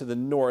warning to the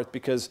north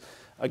because,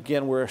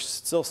 again, we're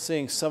still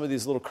seeing some of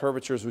these little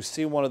curvatures. We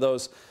see one of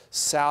those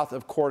south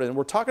of Corden.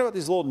 We're talking about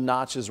these little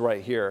notches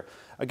right here.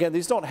 Again,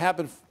 these don't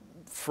happen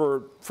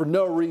for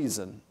no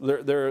reason.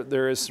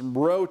 There is some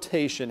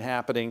rotation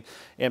happening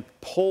and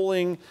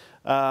pulling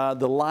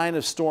the line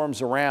of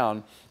storms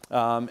around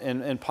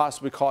and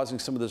possibly causing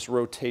some of this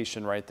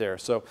rotation right there.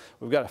 So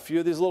we've got a few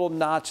of these little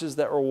notches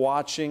that we're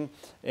watching,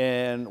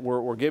 and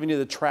we're giving you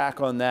the track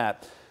on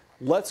that.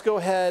 Let's go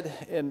ahead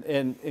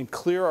and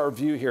clear our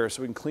view here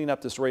so we can clean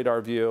up this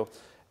radar view.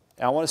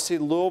 And I want to see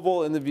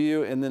Louisville in the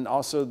view, and then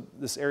also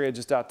this area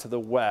just out to the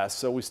west.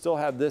 So we still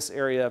have this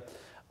area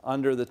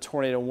under the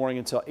tornado warning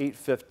until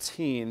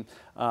 8:15.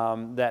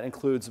 That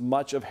includes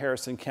much of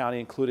Harrison County,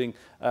 including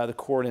the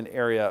Corden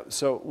area.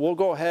 So we'll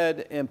go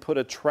ahead and put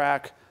a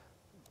track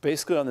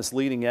basically on this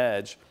leading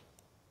edge.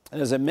 And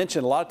as I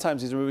mentioned, a lot of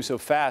times these are moving so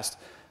fast,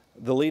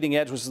 the leading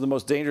edge, which is the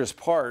most dangerous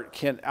part,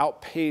 can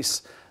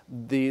outpace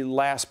the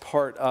last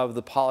part of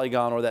the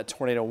polygon or that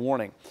tornado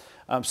warning.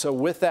 So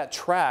with that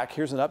track,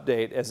 here's an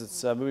update as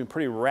it's moving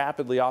pretty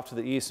rapidly off to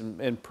the east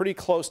and pretty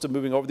close to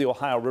moving over the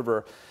Ohio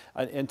River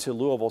into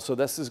Louisville. So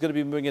this is going to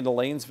be moving into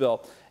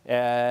Lanesville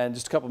and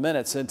just a couple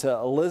minutes, into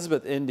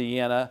Elizabeth,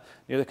 Indiana,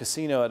 near the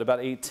casino at about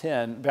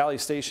 8:10, Valley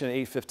Station at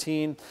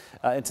 8:15,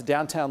 into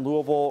downtown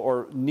Louisville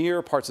or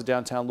near parts of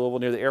downtown Louisville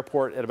near the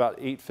airport at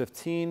about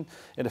 8:15,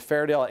 into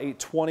Fairdale at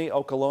 8:20,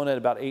 Okolona at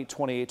about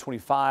 8:20,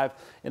 8:25,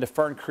 into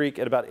Fern Creek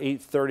at about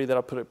 8:30.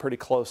 That'll put it pretty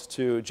close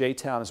to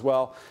J-Town as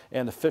well,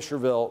 and to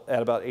Fisherville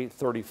at about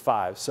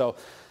 8:35. So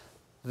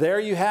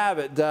there you have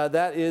it.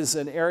 That is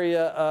an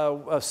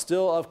area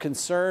still of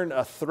concern,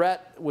 a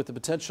threat with the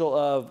potential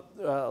of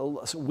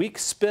weak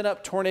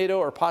spin-up tornado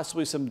or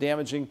possibly some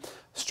damaging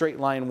straight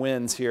line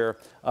winds here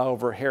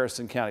over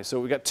Harrison County. So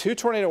we've got 2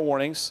 tornado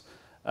warnings.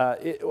 I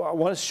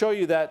want to show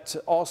you that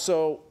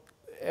also.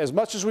 As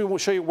much as we will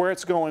show you where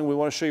it's going, we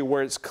want to show you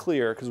where it's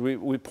clear, because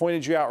we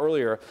pointed you out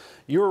earlier.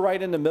 You were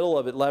right in the middle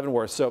of it,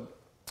 Leavenworth. So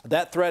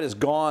that threat is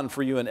gone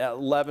for you in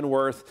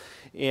Leavenworth,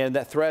 and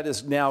that threat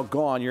is now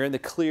gone. You're in the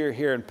clear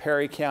here in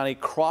Perry County,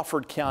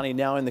 Crawford County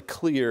now in the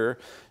clear.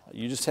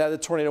 You just had the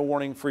tornado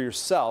warning for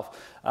yourself.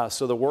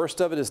 So the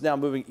worst of it is now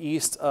moving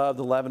east of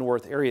the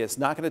Leavenworth area. It's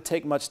not going to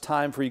take much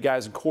time for you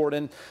guys in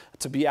Corden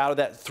to be out of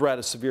that threat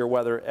of severe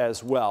weather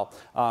as well.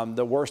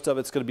 The worst of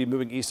it's going to be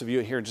moving east of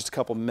you here in just a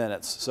couple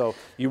minutes. So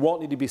you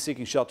won't need to be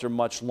seeking shelter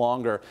much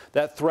longer.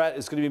 That threat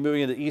is going to be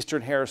moving into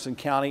eastern Harrison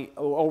County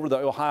over the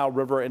Ohio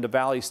River into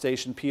Valley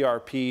Station,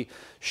 PRP,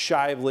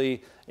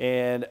 Shively,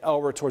 and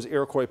over towards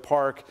Iroquois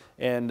Park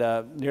and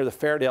near the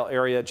Fairdale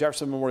area,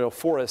 Jefferson Memorial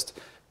Forest,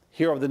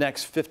 here over the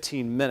next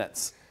 15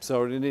 minutes.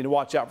 So we need to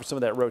watch out for some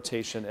of that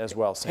rotation as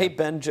well, Sam. Hey,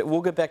 Ben,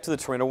 we'll get back to the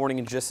tornado warning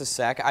in just a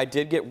sec. I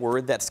did get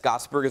word that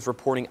Scottsburg is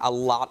reporting a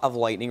lot of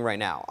lightning right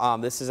now.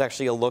 This is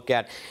actually a look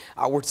at,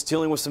 we're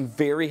dealing with some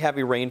very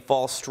heavy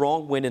rainfall,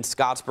 strong wind in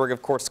Scottsburg.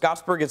 Of course,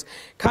 Scottsburg is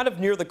kind of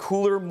near the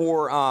cooler,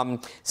 more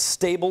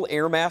stable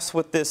air mass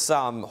with this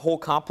whole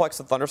complex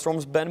of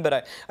thunderstorms, Ben, but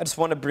I just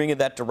want to bring you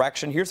that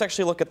direction. Here's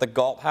actually a look at the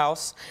Galt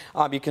House.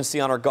 You can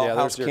see on our Galt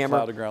House camera.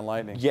 Cloud to ground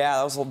lightning. Yeah,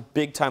 that was a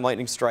big-time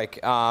lightning strike.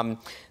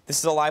 This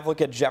is a live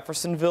look at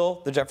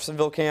Jeffersonville, the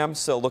Jeffersonville cam,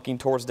 so looking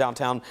towards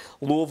downtown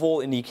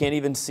Louisville, and you can't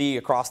even see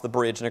across the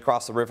bridge and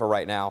across the river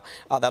right now.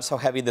 That's how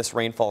heavy this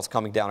rainfall is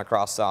coming down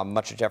across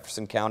much of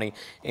Jefferson County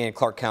and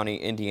Clark County,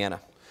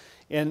 Indiana.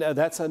 And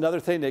that's another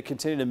thing to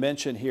continue to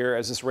mention here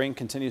as this rain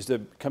continues to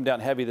come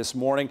down heavy this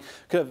morning.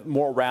 Could have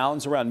more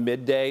rounds around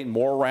midday,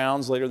 more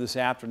rounds later this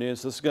afternoon.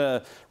 So this is going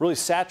to really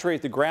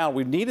saturate the ground.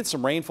 We've needed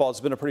some rainfall. It's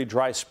been a pretty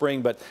dry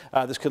spring, but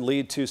this could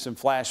lead to some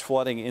flash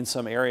flooding in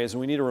some areas. And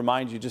we need to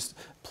remind you, just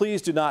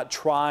please do not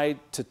try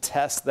to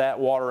test that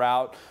water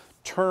out.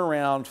 Turn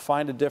around,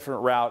 find a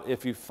different route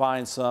if you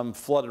find some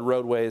flooded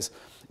roadways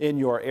in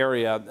your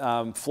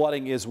area.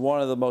 Flooding is one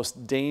of the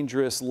most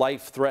dangerous,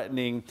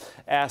 life-threatening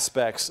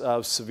aspects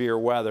of severe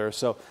weather.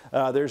 So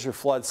there's your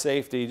flood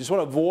safety. You just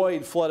want to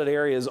avoid flooded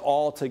areas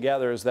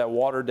altogether as that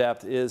water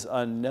depth is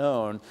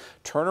unknown.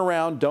 Turn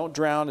around, don't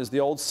drown is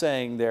the old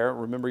saying there.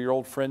 Remember your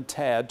old friend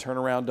Tad, turn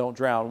around, don't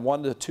drown.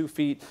 1 to 2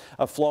 feet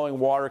of flowing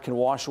water can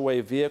wash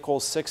away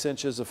vehicles. 6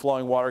 inches of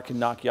flowing water can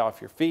knock you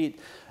off your feet.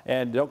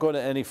 And don't go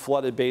to any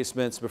flooded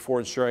basements before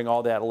ensuring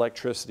all that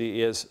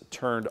electricity is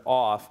turned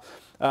off.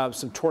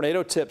 Some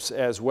tornado tips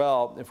as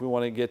well, if we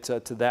want to get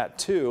to that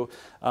too,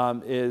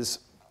 is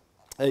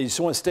you just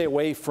want to stay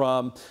away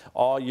from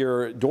all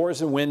your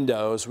doors and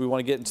windows. We want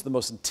to get into the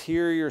most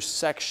interior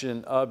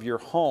section of your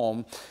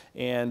home,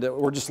 and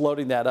we're just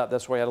loading that up.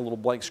 That's why I had a little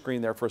blank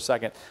screen there for a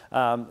second.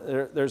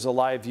 There's a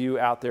live view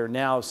out there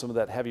now of some of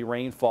that heavy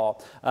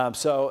rainfall.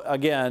 So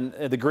again,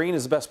 the green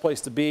is the best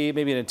place to be.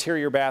 Maybe an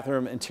interior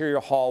bathroom, interior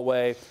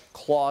hallway,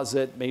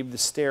 closet, maybe the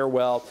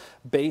stairwell.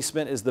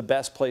 Basement is the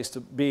best place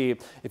to be.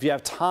 If you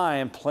have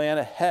time, plan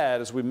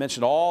ahead, as we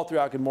mentioned all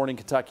throughout Good Morning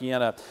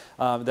Kentuckiana,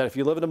 that if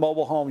you live in a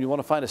mobile home, you want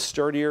to find a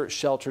sturdier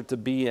shelter to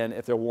be in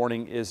if the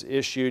warning is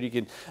issued. You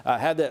can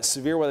have that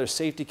severe weather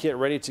safety kit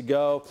ready to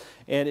go.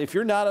 And if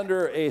you're not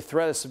under a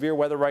threat of severe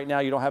weather right now,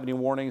 you don't have any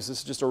warnings, this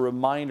is just a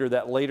reminder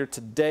that later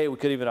today, we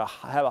could even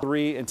have a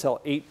 3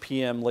 until 8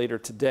 p.m. later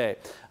today.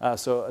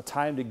 So a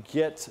time to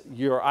get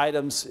your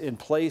items in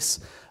place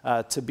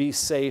to be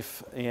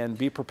safe and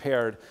be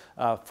prepared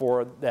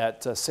for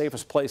that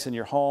safest place in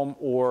your home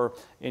or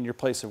in your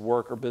place of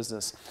work or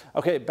business.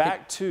 Okay,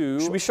 back to...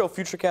 Should we show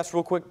Futurecast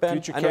real quick, Ben?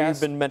 Futurecast. I know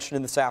you've been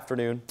mentioning this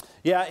afternoon.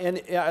 Yeah, and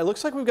it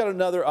looks like we've got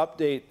another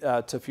update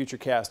to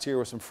Futurecast here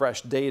with some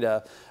fresh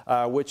data,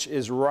 which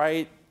is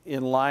right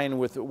in line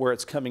with where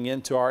it's coming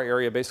into our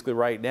area basically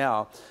right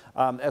now.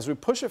 As we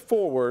push it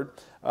forward,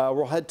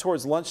 we'll head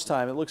towards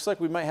lunchtime. It looks like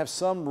we might have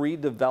some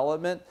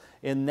redevelopment,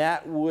 and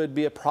that would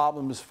be a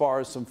problem as far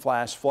as some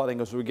flash flooding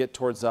as we get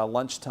towards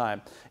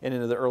lunchtime and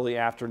into the early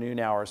afternoon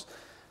hours.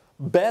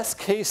 Best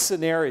case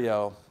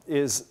scenario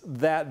is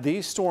that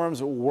these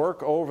storms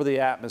work over the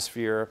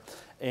atmosphere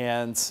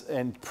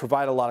and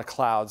provide a lot of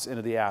clouds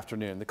into the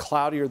afternoon. The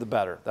cloudier, the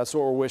better. That's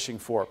what we're wishing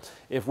for.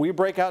 If we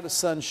break out to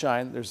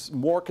sunshine, there's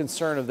more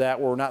concern of that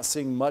where we're not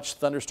seeing much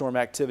thunderstorm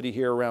activity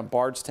here around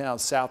Bardstown,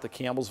 south of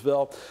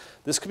Campbellsville.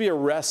 This could be a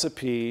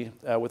recipe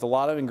with a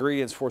lot of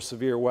ingredients for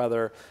severe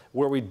weather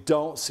where we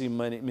don't see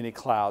many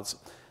clouds.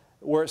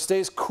 Where it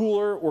stays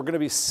cooler, we're going to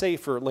be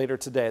safer later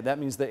today. That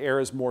means the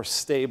air is more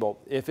stable.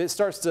 If it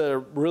starts to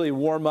really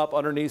warm up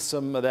underneath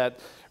some of that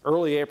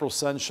early April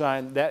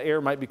sunshine, that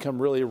air might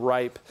become really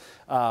ripe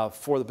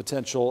for the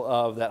potential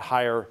of that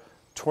higher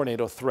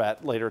tornado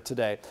threat later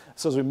today.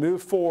 So as we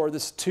move forward,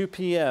 this is 2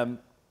 p.m.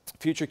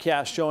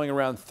 Futurecast showing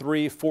around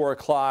 3, 4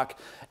 o'clock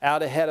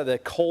out ahead of the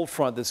cold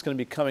front that's going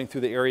to be coming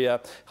through the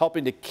area,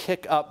 helping to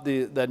kick up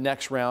the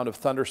next round of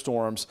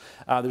thunderstorms.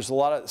 There's a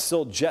lot of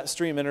still jet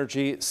stream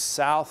energy,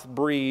 south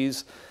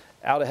breeze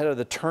out ahead of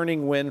the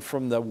turning wind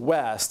from the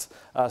west.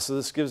 So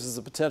this gives us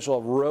the potential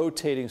of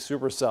rotating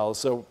supercells.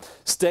 So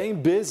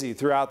staying busy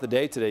throughout the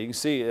day today. You can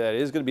see it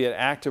is going to be an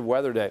active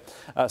weather day.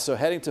 So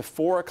heading to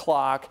 4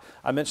 o'clock,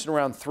 I mentioned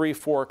around 3,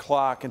 4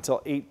 o'clock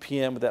until 8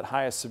 p.m. with that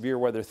highest severe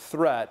weather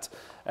threat.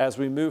 As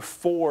we move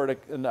forward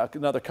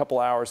another couple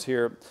hours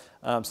here,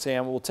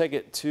 Sam, we'll take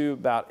it to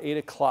about 8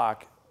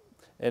 o'clock.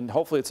 And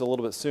hopefully it's a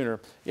little bit sooner.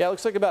 Yeah, it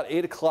looks like about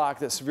 8 o'clock,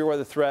 that severe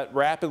weather threat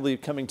rapidly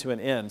coming to an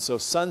end. So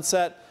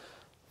sunset,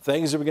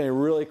 things are going to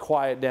really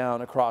quiet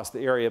down across the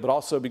area, but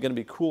also going to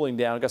be cooling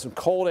down. We've got some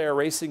cold air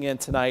racing in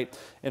tonight.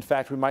 In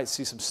fact, we might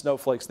see some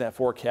snowflakes in that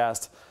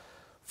forecast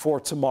for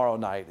tomorrow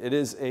night. It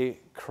is a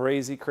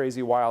crazy,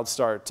 crazy wild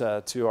start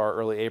to our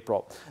early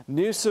April.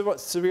 New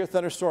severe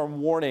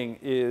thunderstorm warning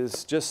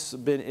is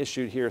just been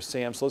issued here,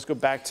 Sam. So let's go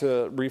back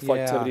to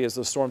reflectivity as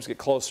the storms get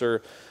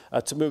closer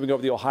to moving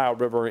over the Ohio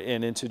River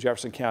and into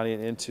Jefferson County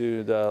and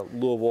into the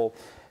Louisville,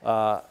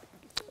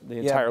 the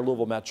entire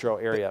Louisville metro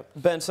area.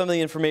 Ben, some of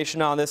the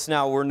information on this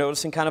now, we're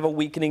noticing kind of a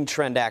weakening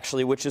trend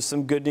actually, which is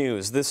some good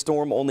news. This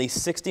storm only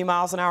 60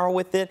 miles an hour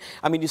with it.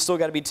 I mean, you still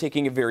got to be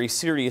taking it very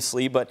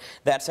seriously, but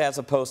that's as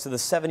opposed to the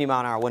 70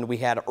 mile an hour wind we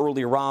had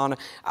earlier on,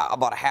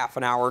 about a half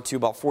an hour to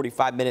about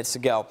 45 minutes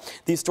ago.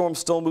 These storms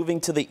still moving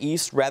to the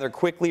east rather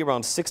quickly,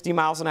 around 60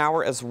 miles an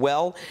hour as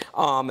well.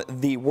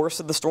 The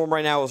worst of the storm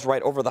right now is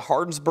right over the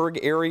Hardinsburg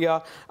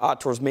area,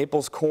 towards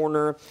Maples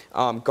Corner,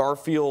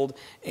 Garfield,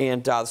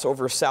 and so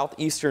over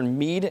southeastern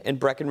Meade and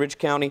Breckinridge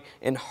County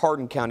and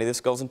Hardin County.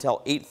 This goes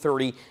until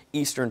 8:30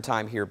 Eastern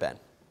time here, Ben.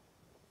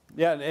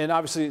 Yeah, and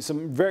obviously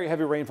some very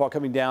heavy rainfall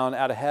coming down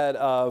out ahead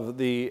of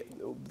the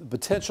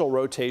potential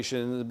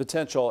rotation, the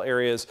potential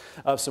areas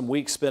of some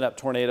weak spin-up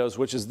tornadoes,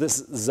 which is this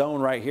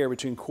zone right here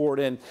between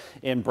Corden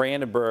and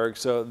Brandenburg.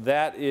 So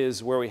that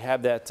is where we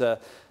have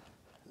that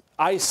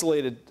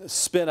isolated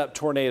spin-up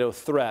tornado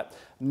threat.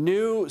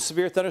 New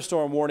severe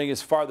thunderstorm warning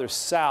is farther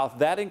south.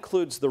 That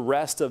includes the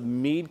rest of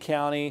Meade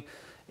County,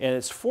 and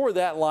it's for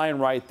that line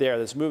right there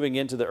that's moving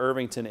into the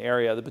Irvington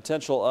area. The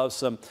potential of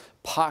some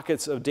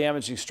pockets of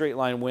damaging straight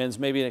line winds,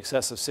 maybe in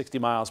excess of 60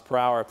 miles per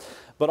hour.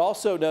 But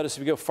also notice if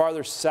you go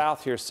farther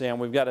south here, Sam,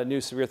 we've got a new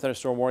severe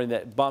thunderstorm warning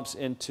that bumps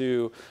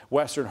into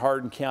western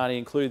Hardin County,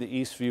 including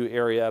the Eastview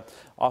area,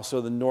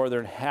 also the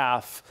northern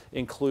half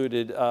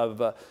included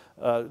of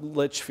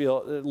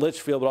Litchfield,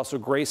 but also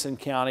Grayson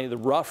County, the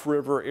Rough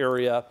River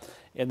area,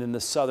 and then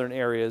the southern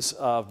areas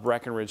of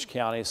Breckinridge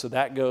County. So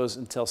that goes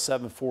until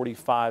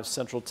 7:45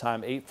 Central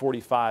Time,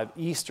 8:45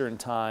 Eastern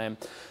Time.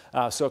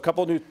 So a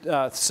couple new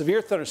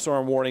severe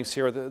thunderstorm warnings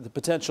here, the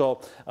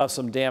potential of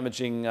some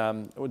damaging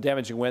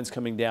winds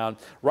coming down.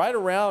 Right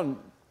around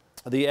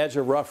the edge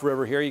of Rough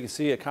River here, you can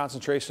see a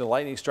concentration of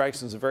lightning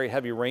strikes and some very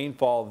heavy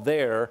rainfall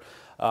there.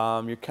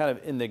 You're kind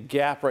of in the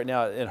gap right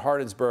now in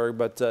Hardinsburg,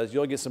 but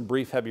you'll get some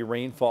brief heavy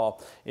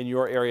rainfall in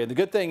your area. The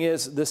good thing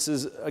is this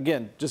is,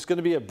 again, just going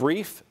to be a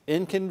brief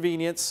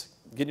inconvenience,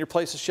 get in your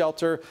place of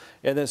shelter,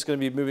 and then it's going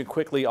to be moving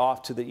quickly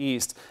off to the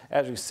east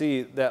as you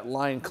see that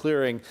line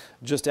clearing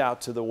just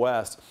out to the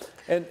west.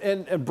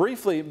 And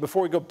briefly,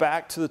 before we go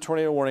back to the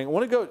tornado warning, I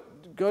want to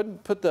go ahead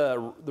and put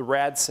the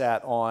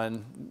RadSat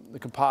on the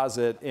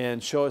composite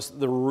and show us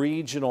the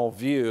regional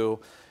view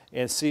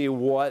and see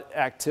what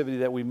activity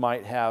that we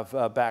might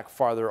have back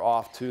farther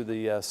off to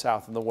the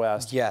south and the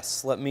west.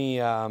 Yes, let me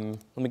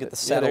get the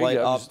satellite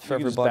up for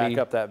everybody. Just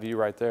back up that view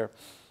right there.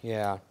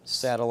 Yeah,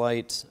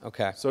 satellite.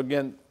 Okay. So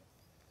again,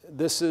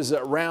 this is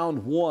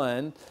round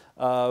one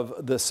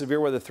of the severe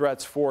weather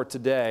threats for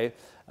today.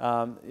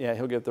 Yeah,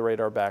 he'll get the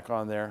radar back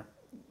on there.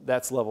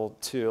 That's level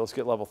 2. Let's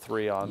get level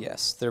 3 on.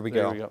 Yes, there we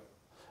go.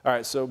 All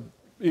right, so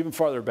even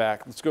farther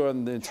back, let's go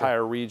in the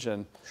entire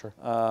region. Sure.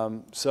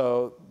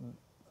 So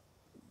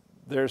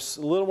there's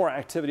a little more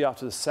activity off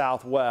to the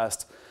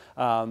southwest.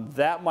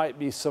 That might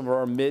be some of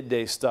our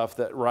midday stuff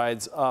that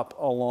rides up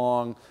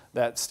along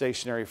that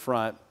stationary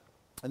front.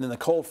 And then the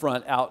cold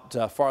front out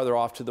farther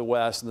off to the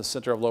west in the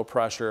center of low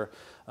pressure.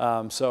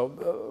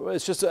 So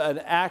it's just an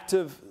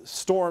active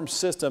storm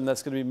system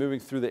that's going to be moving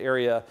through the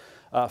area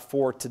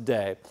for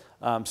today.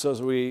 So as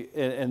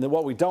and then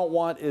what we don't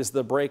want is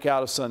the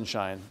breakout of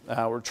sunshine.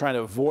 We're trying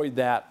to avoid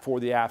that for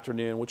the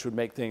afternoon, which would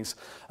make things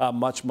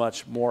much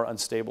more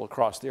unstable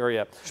across the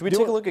area. Should we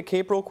take a look at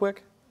Cape real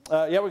quick?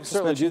 Yeah, we can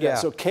certainly do that. Yeah.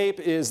 So CAPE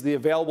is the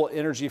available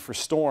energy for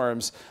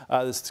storms.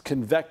 This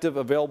convective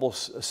available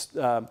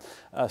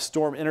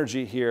storm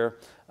energy here,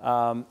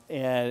 and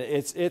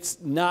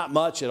it's not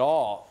much at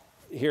all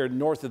here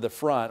north of the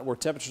front, where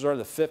temperatures are in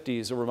the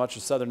 50s over much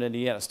of southern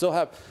Indiana. Still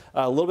have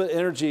a little bit of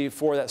energy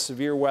for that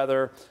severe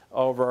weather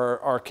over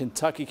our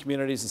Kentucky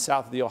communities and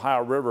south of the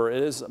Ohio River.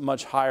 It is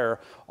much higher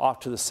off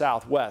to the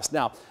southwest.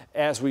 Now,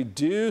 as we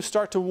do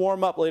start to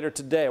warm up later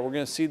today, we're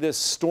going to see this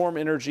storm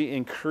energy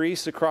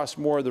increase across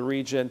more of the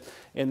region,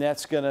 and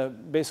that's going to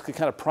basically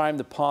kind of prime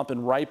the pump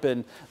and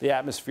ripen the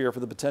atmosphere for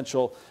the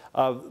potential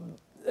of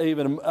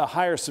even a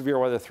higher severe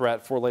weather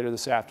threat for later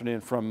this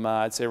afternoon from,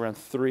 I'd say, around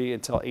 3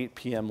 until 8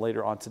 p.m.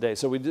 later on today.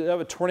 So we do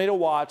have a tornado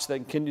watch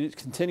that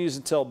continues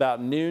until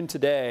about noon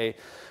today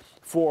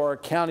for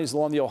counties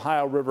along the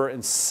Ohio River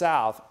and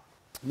south.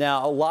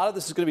 Now, a lot of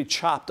this is going to be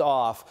chopped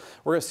off.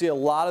 We're going to see a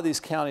lot of these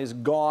counties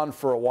gone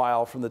for a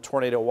while from the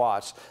tornado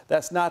watch.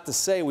 That's not to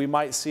say we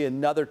might see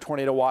another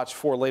tornado watch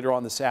for later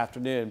on this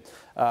afternoon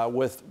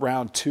with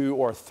round 2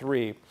 or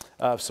 3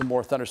 of some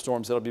more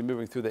thunderstorms that will be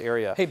moving through the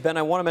area. Hey, Ben,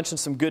 I want to mention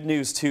some good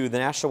news, too. The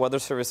National Weather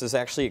Service is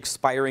actually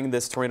expiring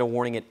this tornado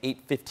warning at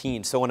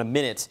 8:15, so in a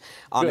minute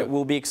it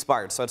will be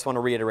expired. So I just want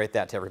to reiterate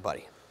that to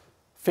everybody.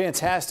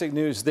 Fantastic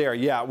news there.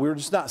 Yeah, we're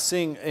just not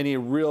seeing any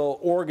real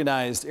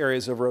organized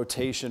areas of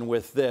rotation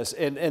with this.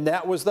 And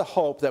that was the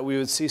hope, that we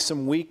would see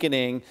some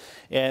weakening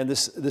and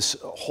this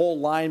whole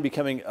line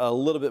becoming a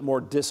little bit more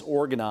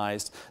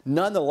disorganized.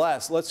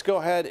 Nonetheless, let's go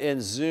ahead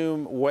and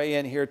zoom way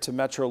in here to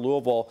Metro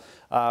Louisville,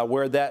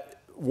 where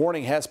that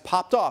warning has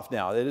popped off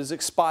now. It is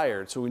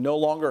expired, so we no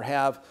longer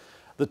have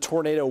the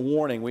tornado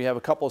warning. We have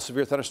a couple of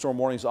severe thunderstorm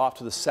warnings off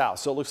to the south.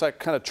 So it looks like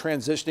kind of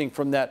transitioning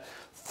from that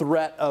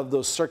threat of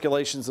those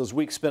circulations, those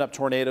weak spin-up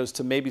tornadoes,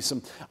 to maybe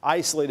some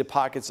isolated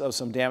pockets of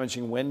some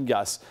damaging wind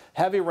gusts.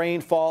 Heavy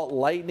rainfall,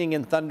 lightning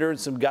and thunder, and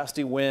some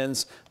gusty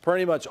winds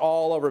pretty much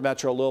all over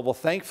Metro Louisville.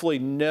 Thankfully,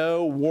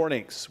 no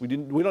warnings. We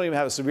don't even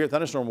have a severe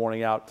thunderstorm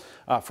warning out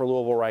for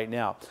Louisville right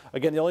now.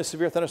 Again, the only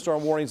severe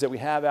thunderstorm warnings that we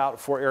have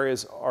out for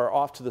areas are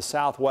off to the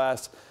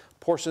southwest,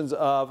 portions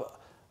of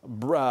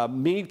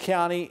Meade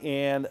County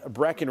and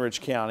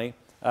Breckinridge County.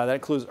 That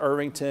includes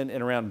Irvington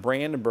and around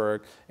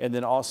Brandenburg, and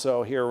then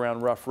also here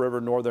around Rough River,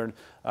 northern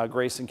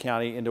Grayson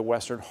County into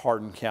western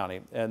Hardin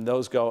County. And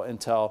those go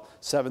until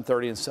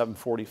 7:30 and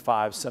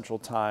 7:45 Central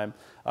Time,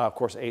 of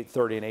course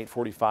 8:30 and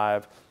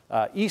 8:45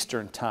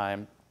 Eastern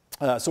Time.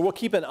 So we'll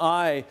keep an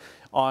eye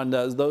on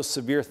those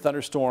severe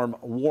thunderstorm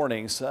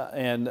warnings,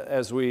 and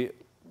as we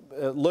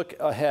look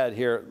ahead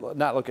here,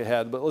 not look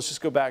ahead, but let's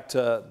just go back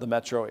to the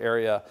metro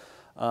area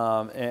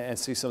and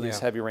see some of these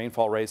heavy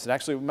rainfall rates. And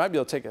actually, we might be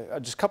able to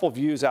take just a couple of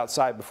views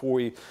outside before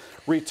we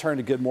return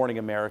to Good Morning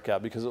America,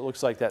 because it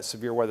looks like that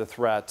severe weather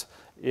threat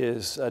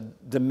is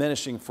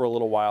diminishing for a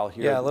little while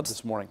here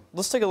this morning.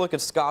 Let's take a look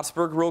at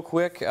Scottsburg real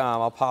quick.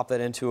 I'll pop that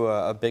into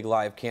a big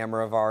live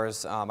camera of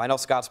ours. I know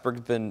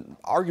Scottsburg's been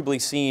arguably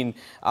seeing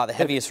the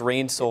heaviest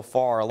rain so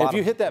far. If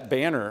you hit that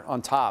banner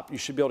on top, you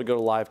should be able to go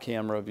to live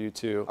camera view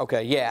too.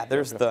 Okay, yeah,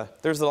 there's the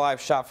live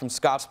shot from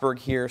Scottsburg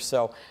here.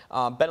 So,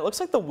 but it looks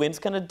like the winds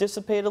kind of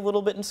dissipate a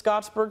little bit in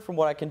Scottsburg from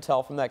what I can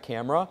tell from that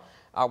camera.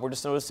 We're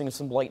just noticing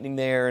some lightning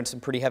there and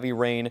some pretty heavy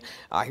rain.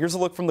 Here's a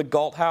look from the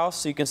Galt House,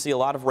 so you can see a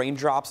lot of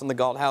raindrops on the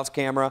Galt House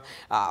camera.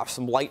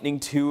 Some lightning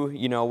too.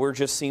 You know, we're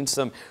just seeing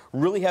some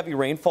really heavy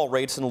rainfall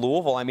rates in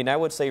Louisville. I mean, I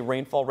would say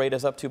rainfall rate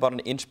is up to about 1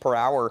 inch per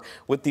hour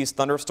with these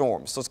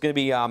thunderstorms. So it's going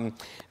to be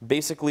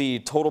basically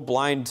total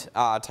blind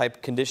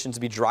type conditions to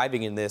be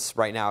driving in this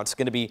right now. It's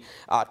going to be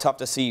tough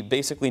to see.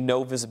 Basically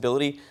no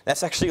visibility.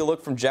 That's actually a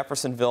look from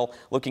Jeffersonville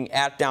looking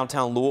at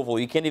downtown Louisville.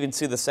 You can't even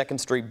see the 2nd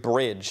Street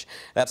Bridge.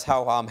 That's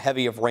how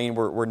heavy of rain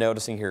we're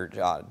noticing here,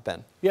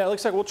 Ben. Yeah, it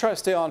looks like we'll try to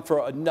stay on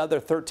for another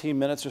 13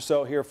 minutes or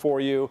so here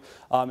for you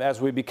as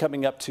we be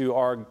coming up to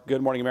our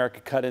Good Morning America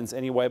cut-ins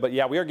anyway. But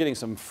yeah, we are getting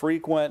some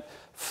frequent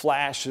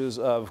flashes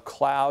of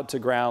cloud to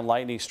ground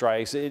lightning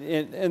strikes.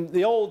 And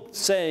the old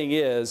saying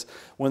is,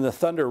 when the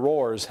thunder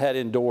roars, head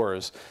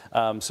indoors.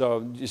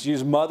 So just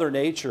use Mother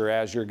Nature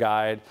as your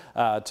guide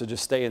to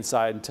just stay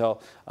inside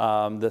until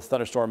the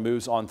thunderstorm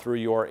moves on through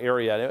your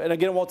area. And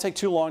again, it won't take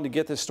too long to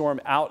get this storm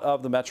out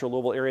of the Metro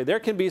Louisville area. There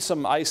can be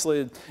some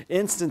isolated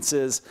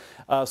instances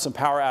of some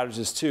power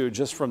outages too,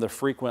 just from the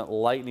frequent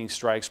lightning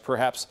strikes,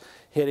 perhaps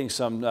hitting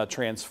some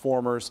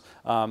transformers.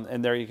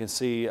 And there you can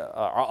see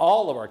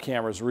all of our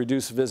cameras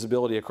reduce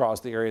visibility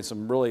across the area, and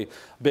some really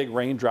big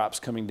raindrops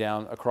coming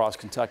down across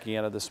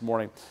Kentuckiana this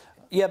morning.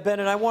 Yeah, Ben,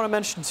 and I want to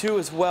mention too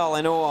as well,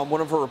 I know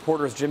one of our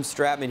reporters, Jim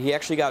Stratman, he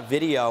actually got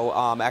video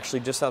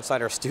actually just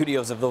outside our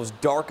studios of those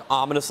dark,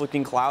 ominous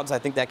looking clouds. I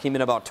think that came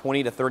in about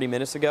 20 to 30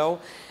 minutes ago,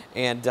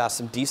 and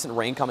some decent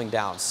rain coming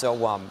down.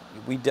 So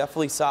we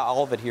definitely saw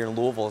all of it here in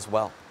Louisville as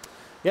well.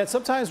 Yeah, and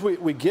sometimes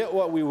we get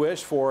what we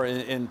wish for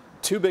in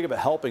too big of a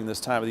helping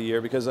this time of the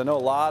year, because I know a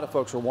lot of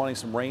folks are wanting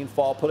some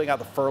rainfall, putting out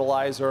the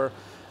fertilizer,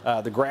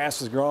 The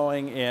grass is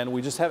growing, and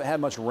we just haven't had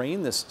much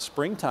rain this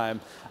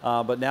springtime.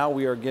 But now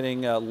we are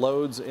getting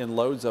loads and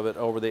loads of it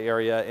over the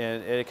area,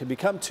 and it can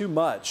become too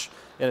much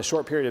in a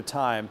short period of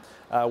time,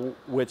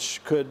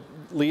 which could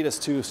lead us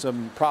to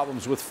some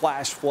problems with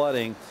flash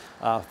flooding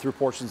through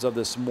portions of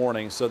this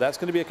morning. So that's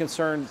going to be a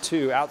concern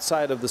too.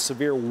 Outside of the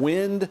severe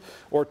wind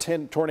or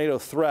tornado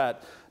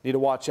threat, need to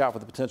watch out for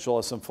the potential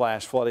of some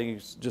flash flooding. You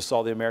just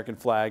saw the American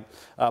flag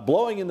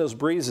blowing in those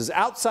breezes.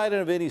 Outside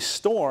of any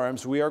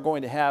storms, we are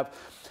going to have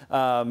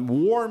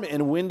warm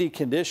and windy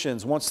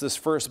conditions. Once this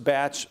first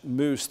batch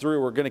moves through,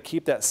 we're going to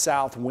keep that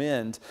south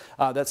wind.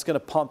 That's going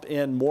to pump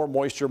in more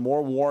moisture,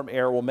 more warm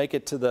air. We'll make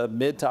it to the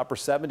mid to upper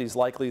 70s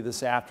likely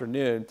this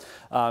afternoon.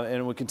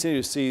 And we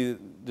continue to see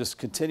just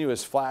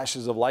continuous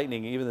flashes of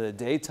lightning even in the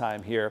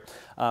daytime here.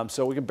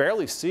 So we can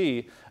barely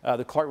see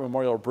the Clark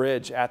Memorial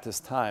Bridge at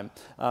this time.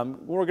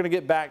 We're going to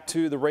get back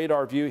to the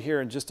radar view here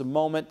in just a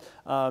moment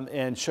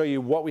and show you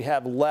what we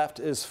have left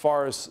as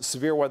far as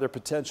severe weather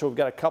potential. We've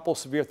got a couple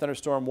severe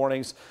thunderstorm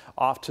warnings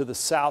off to the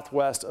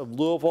southwest of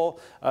Louisville.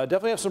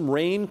 Definitely have some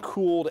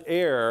rain-cooled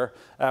air.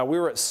 We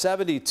were at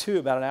 72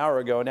 about an hour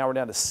ago, and now we're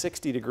down to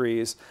 60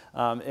 degrees.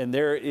 And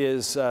there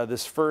is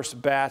this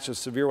first batch of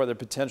severe weather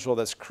potential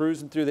that's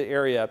cruising through the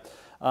area.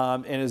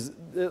 And is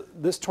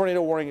this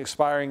tornado warning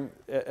expiring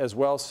as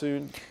well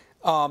soon?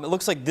 It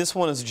looks like this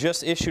one is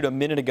just issued a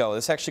minute ago.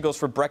 This actually goes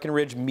for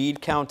Breckenridge,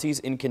 Meade counties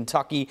in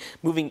Kentucky,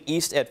 moving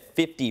east at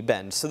 50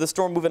 bend. So the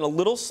storm moving a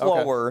little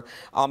slower.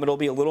 Okay. It'll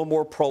be a little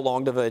more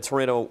prolonged of a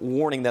tornado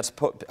warning that's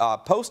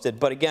posted.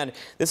 But again,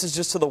 this is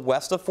just to the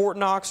west of Fort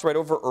Knox, right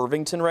over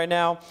Irvington right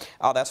now.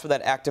 That's where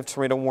that active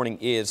tornado warning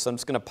is. So I'm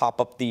just going to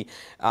pop up the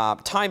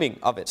timing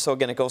of it. So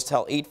again, it goes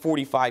till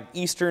 8:45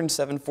 Eastern,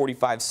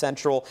 7:45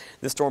 Central.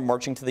 This storm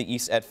marching to the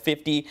east at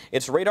 50.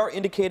 It's radar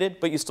indicated,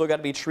 but you still got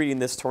to be treating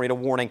this tornado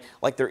warning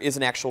like there is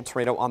an actual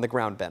tornado on the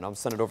ground, Ben. I'll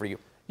send it over to you.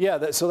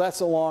 Yeah, so that's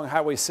along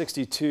Highway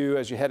 62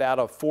 as you head out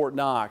of Fort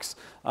Knox.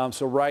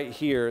 So right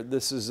here,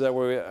 this is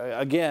where,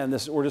 again,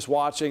 we're just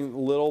watching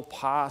little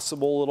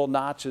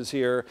notches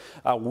here.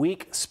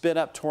 Weak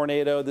spin-up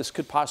tornado. This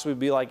could possibly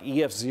be like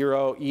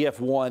EF0,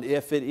 EF1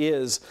 if it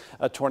is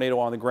a tornado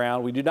on the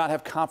ground. We do not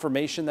have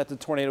confirmation that the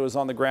tornado is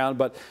on the ground,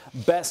 but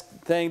best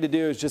thing to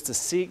do is just to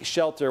seek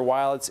shelter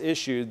while it's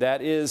issued.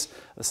 That is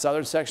the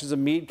southern sections of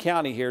Meade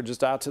County here,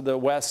 just out to the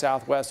west,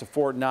 southwest of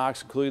Fort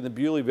Knox, including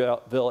the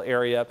Bewleyville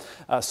area.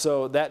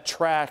 So that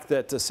track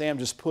that Sam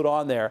just put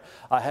on there,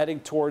 heading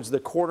towards the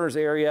Corners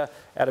area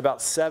at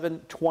about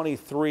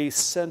 7:23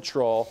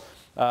 Central.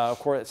 Of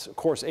course,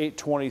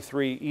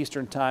 8:23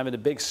 Eastern time in the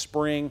Big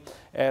Spring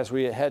as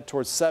we head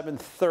towards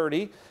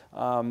 7:30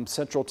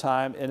 Central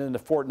time, and into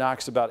Fort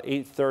Knox about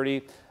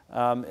 8:30.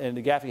 And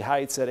the Gaffey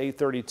Heights at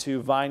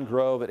 8:32, Vine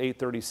Grove at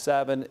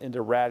 8:37,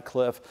 into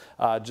Radcliffe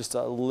just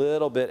a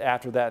little bit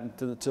after that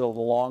into the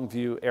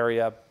Longview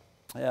area.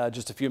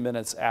 Just a few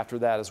minutes after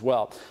that as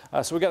well.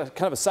 So we've got a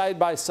kind of a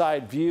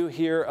side-by-side view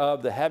here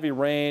of the heavy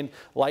rain,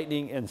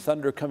 lightning, and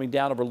thunder coming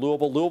down over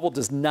Louisville. Louisville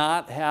does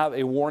not have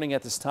a warning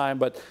at this time,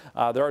 but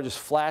there are just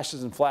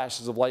flashes and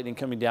flashes of lightning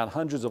coming down,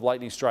 hundreds of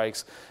lightning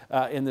strikes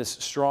in this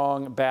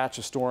strong batch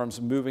of storms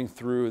moving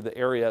through the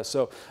area.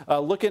 So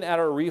looking at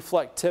our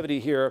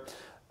reflectivity here,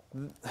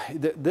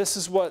 this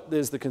is what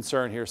is the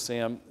concern here,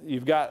 Sam.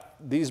 You've got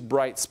these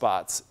bright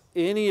spots.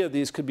 Any of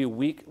these could be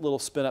weak little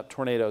spin-up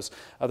tornadoes.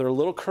 They're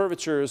little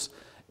curvatures,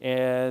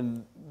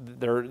 and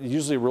they're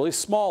usually really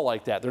small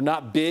like that. They're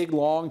not big,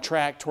 long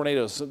track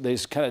tornadoes. They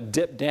just kind of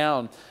dip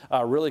down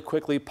really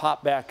quickly,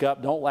 pop back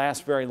up, don't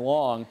last very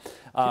long,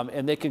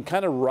 and they can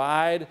kind of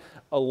ride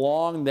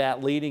along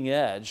that leading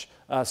edge.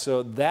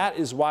 So that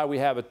is why we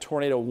have a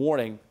tornado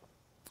warning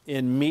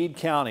in Meade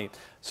County.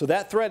 So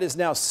that threat is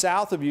now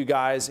south of you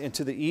guys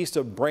into the east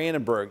of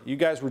Brandenburg. You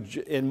guys were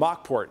in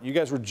Mockport. You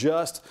guys were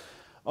just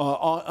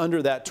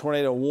under that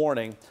tornado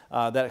warning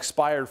that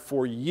expired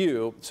for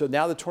you. So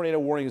now the tornado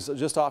warning is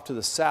just off to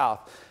the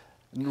south,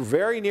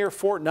 very near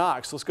Fort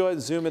Knox. Let's go ahead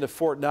and zoom into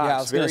Fort Knox. Yeah, I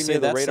was very near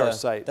the radar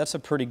site. That's a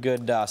pretty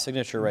good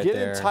signature right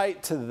there. Getting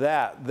tight to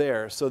that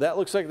there. So that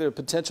looks like the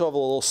potential of a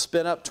little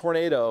spin-up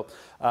tornado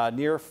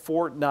near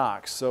Fort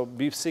Knox. So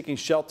be seeking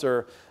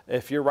shelter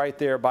if you're right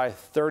there by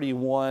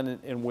 31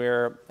 and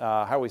where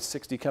Highway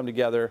 60 come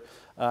together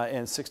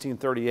and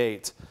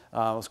 1638.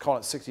 I was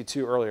calling it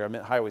 62 earlier. I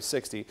meant Highway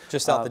 60.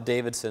 Just out the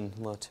Davidson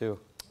too.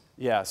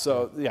 Yeah,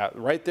 so yeah,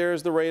 right there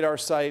is the radar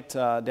site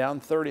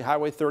down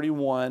Highway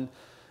 31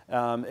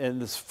 in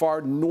this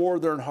far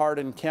northern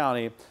Hardin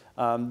County.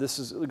 This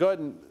is, go ahead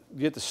and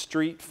get the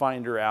street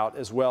finder out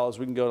as well as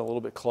we can go a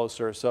little bit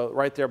closer. So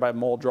right there by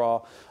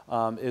Muldraw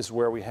is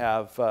where we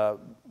have,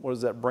 what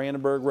is that,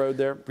 Brandenburg Road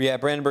there? Yeah,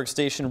 Brandenburg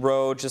Station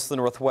Road, just the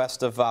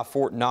northwest of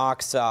Fort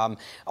Knox,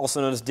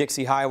 also known as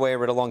Dixie Highway,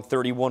 right along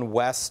 31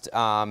 West,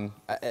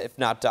 if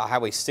not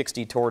Highway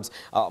 60 towards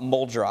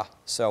Muldraw.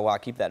 So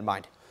keep that in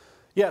mind.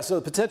 Yeah, so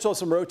the potential of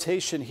some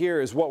rotation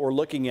here is what we're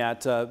looking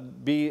at.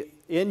 Be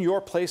in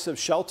your place of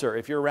shelter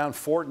if you're around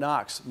Fort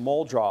Knox,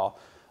 Muldraw,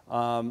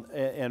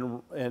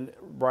 and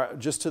right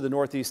just to the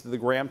northeast of the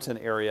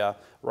Grampton area,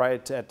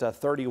 right at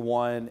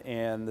 31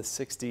 and the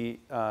 60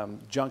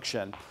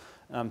 junction.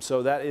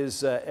 So that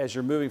is as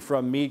you're moving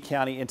from Meade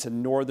County into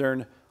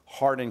northern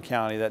Hardin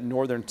County, that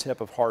northern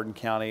tip of Hardin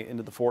County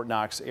into the Fort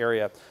Knox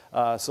area.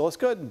 So let's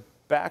go ahead and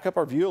back up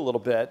our view a little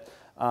bit.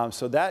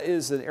 So that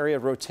is an area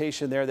of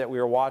rotation there that we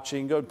are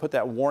watching. Go ahead and put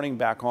that warning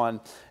back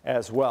on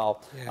as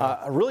well.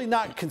 Yeah. Really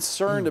not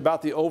concerned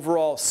about the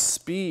overall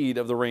speed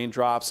of the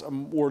raindrops.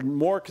 We're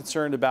more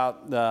concerned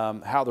about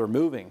how they're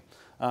moving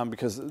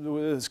because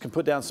this can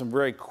put down some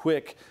very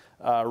quick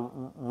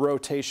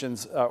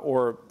rotations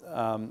or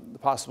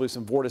possibly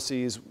some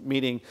vortices,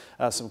 meaning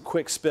some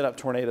quick spin-up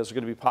tornadoes are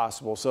going to be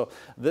possible. So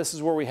this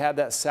is where we have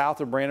that south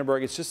of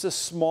Brandenburg. It's just a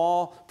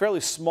small,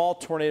 fairly small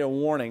tornado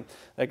warning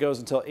that goes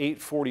until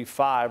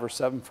 8:45 or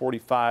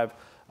 7:45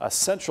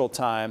 Central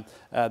Time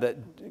that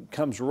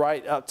comes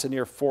right up to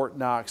near Fort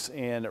Knox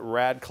and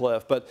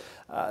Radcliffe. But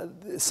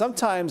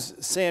sometimes,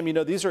 Sam, you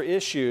know, these are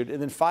issued,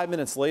 and then 5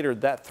 minutes later,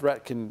 that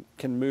threat can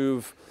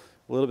move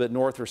a little bit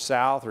north or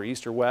south or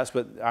east or west,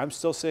 but I'm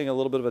still seeing a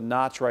little bit of a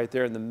notch right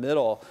there in the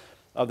middle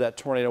of that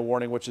tornado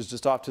warning, which is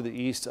just off to the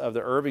east of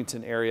the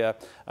Irvington area.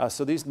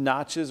 So these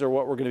notches are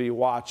what we're going to be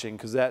watching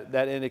because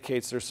that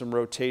indicates there's some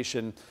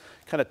rotation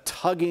kind of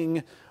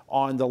tugging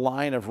on the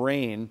line of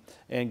rain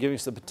and giving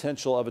us the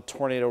potential of a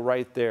tornado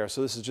right there.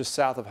 So this is just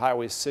south of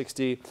Highway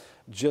 60,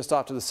 just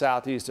off to the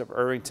southeast of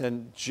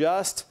Irvington,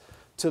 just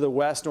to the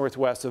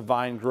west-northwest of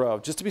Vine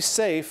Grove. Just to be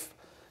safe,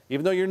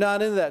 even though you're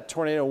not in that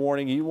tornado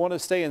warning, you want to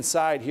stay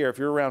inside here if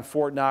you're around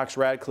Fort Knox,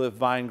 Radcliffe,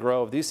 Vine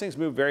Grove. These things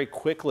move very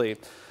quickly.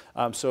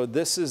 So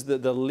this is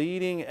the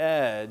leading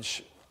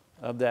edge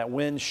of that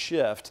wind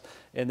shift.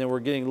 And then we're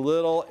getting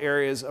little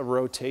areas of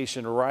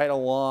rotation right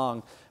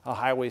along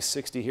Highway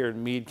 60 here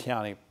in Meade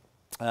County.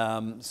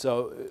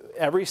 So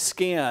every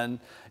scan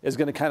is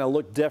going to kind of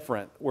look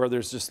different, where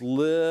there's just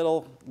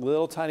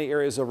little tiny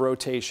areas of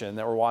rotation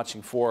that we're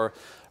watching for.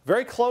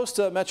 Very close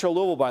to Metro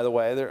Louisville, by the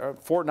way.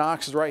 Fort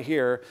Knox is right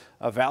here.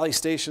 Valley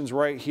Station's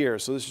right here.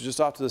 So this is just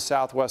off to the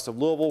southwest of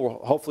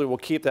Louisville. Hopefully we'll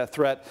keep that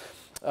threat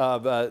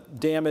of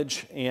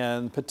damage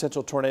and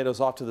potential tornadoes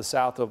off to the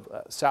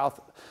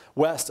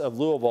southwest of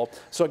Louisville.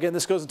 So again,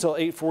 this goes until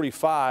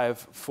 8:45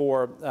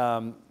 for,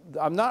 I'm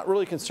not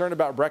really concerned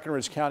about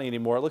Breckinridge County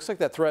anymore. It looks like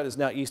that threat is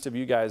now east of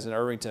you guys in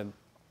Irvington.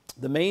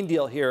 The main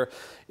deal here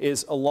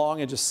is along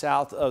and just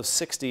south of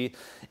 60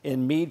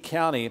 in Meade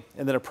County,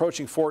 and then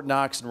approaching Fort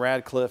Knox and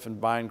Radcliffe and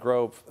Vine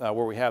Grove,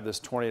 where we have this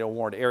tornado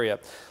warned area.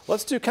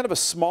 Let's do kind of a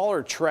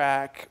smaller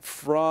track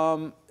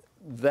from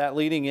that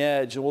leading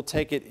edge, and we'll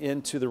take it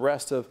into the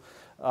rest of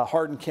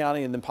Hardin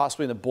County and then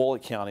possibly into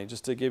Bullitt County,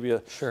 just to give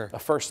you a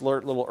first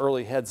alert, little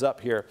early heads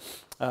up here.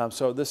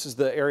 So this is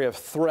the area of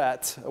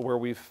threat where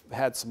we've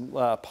had some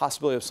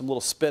possibility of some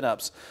little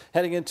spin-ups.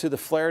 Heading into the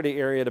Flaherty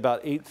area at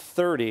about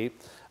 8:30.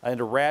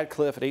 Into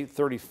Radcliffe at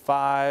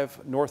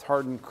 8:35, North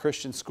Hardin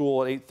Christian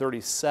School at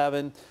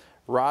 8:37,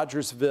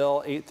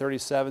 Rogersville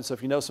 8:37. So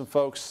if you know some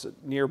folks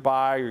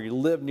nearby or you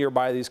live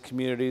nearby these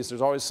communities,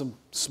 there's always some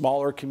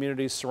smaller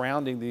communities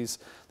surrounding these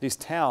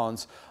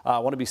towns.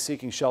 Want to be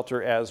seeking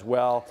shelter as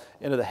well.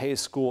 Into the Hayes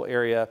School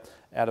area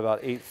at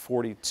about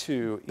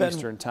 8:42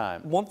 Eastern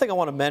Time. One thing I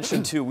want to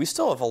mention too, we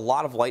still have a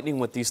lot of lightning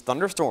with these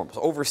thunderstorms.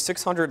 Over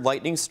 600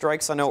 lightning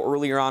strikes. I know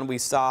earlier on we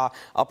saw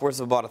upwards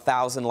of about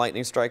 1,000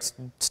 lightning strikes.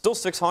 Still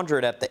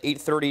 600 at the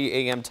 8:30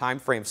 a.m. time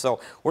frame.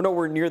 So we're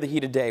nowhere near the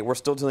heat of day. We're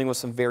still dealing with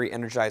some very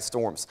energized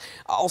storms.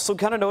 Also,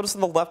 kind of notice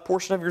in the left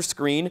portion of your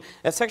screen,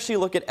 let's actually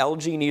look at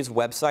LG&E's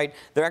website.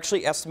 They're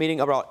actually estimating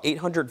about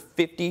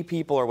 850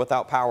 people are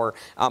without power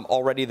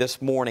already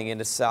this morning, and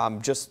it's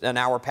just an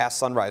hour past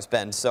sunrise,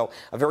 Ben. So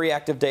a very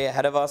active day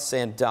ahead of us,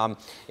 and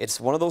it's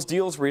one of those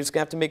deals where you're just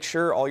going to have to make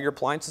sure all your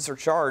appliances are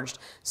charged,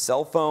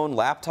 cell phone,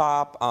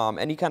 laptop,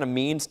 any kind of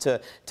means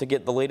to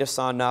get the latest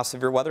on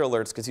severe weather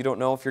alerts, because you don't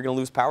know if you're going to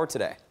lose power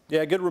today.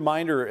 Yeah, good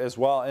reminder as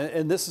well.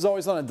 And this is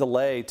always on a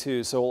delay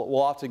too, so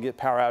we'll often get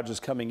power outages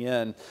coming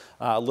in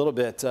a little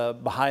bit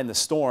behind the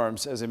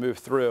storms as they move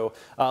through.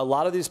 A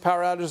lot of these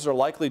power outages are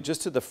likely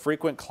just to the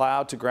frequent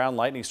cloud to ground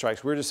lightning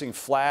strikes. We're just seeing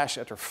flash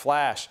after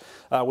flash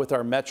with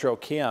our metro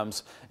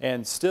cams.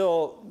 And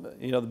still,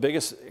 you know, the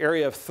biggest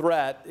area of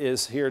threat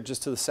is here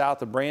just to the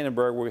south of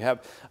Brandenburg, where we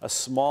have a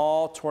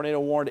small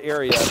tornado warned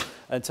area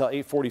until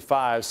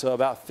 8:45, so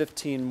about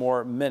 15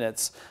 more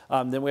minutes.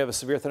 Then we have a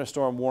severe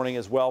thunderstorm warning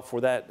as well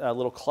for that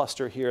little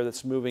cluster here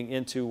that's moving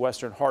into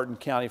western Hardin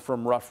County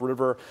from Rough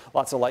River.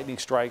 Lots of lightning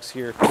strikes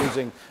here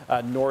cruising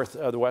north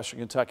of the Western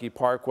Kentucky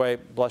Parkway.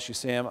 Bless you,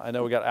 Sam. I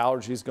know we got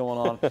allergies going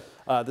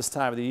on this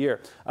time of the year.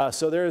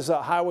 So there's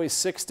Highway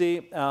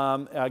 60,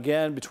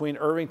 again, between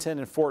Irvington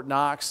and Fort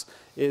Knox.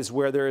 is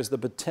where there is the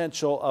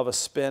potential of a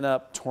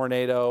spin-up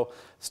tornado.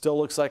 Still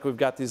looks like we've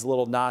got these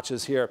little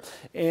notches here.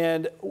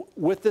 And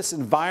with this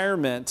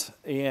environment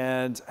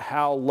and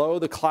how low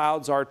the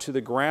clouds are to the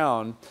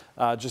ground,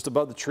 just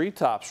above the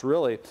treetops,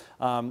 really,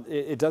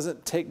 it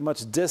doesn't take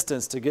much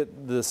distance to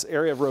get this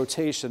area of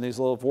rotation, these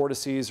little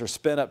vortices or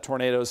spin-up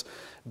tornadoes,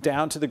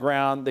 down to the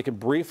ground. They can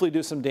briefly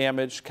do some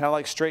damage, kind of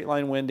like straight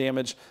line wind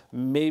damage,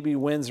 maybe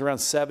winds around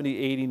 70,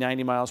 80,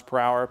 90 miles per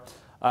hour.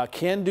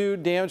 Can do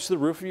damage to the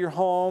roof of your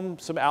home,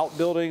 some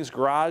outbuildings,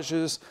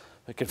 garages.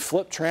 It can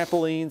flip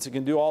trampolines. It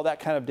can do all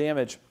that kind of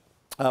damage.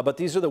 But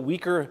these are the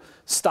weaker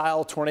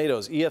style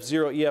tornadoes,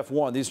 EF0,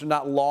 EF1. These are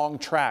not long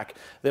track.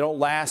 They don't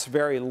last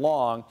very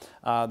long.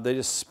 They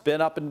just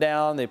spin up and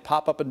down. They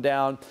pop up and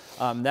down.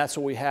 That's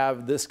what we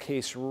have this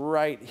case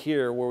right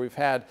here, where we've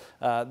had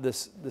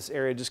this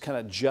area just kind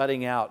of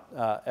jutting out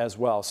as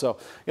well. So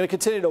I'm going to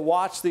continue to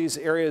watch these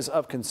areas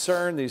of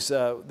concern,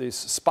 these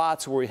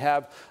spots where we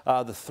have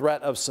the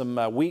threat of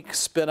some weak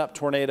spin-up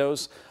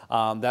tornadoes.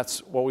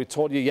 That's what we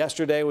told you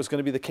yesterday was going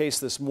to be the case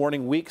this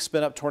morning. Weak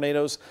spin-up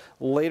tornadoes.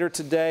 Later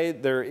today,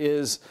 there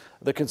is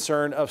the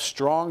concern of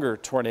stronger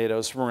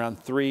tornadoes from around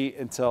 3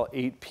 until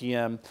 8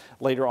 p.m.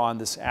 later on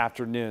this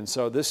afternoon.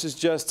 So this is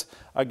just,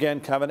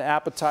 again, kind of an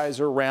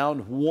appetizer,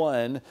 round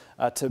one,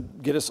 to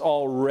get us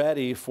all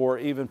ready for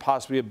even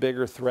possibly a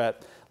bigger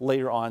threat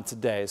later on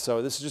today.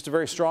 So this is just a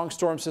very strong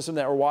storm system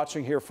that we're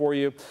watching here for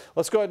you.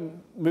 Let's go ahead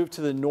and move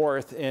to the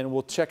north, and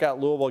we'll check out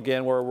Louisville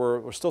again, where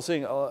we're still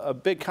seeing a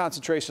big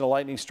concentration of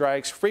lightning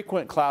strikes,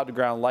 frequent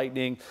cloud-to-ground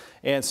lightning,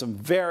 and some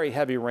very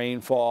heavy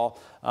rainfall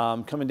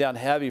coming down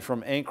heavy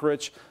from Anchorage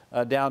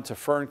down to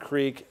Fern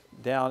Creek,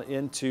 down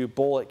into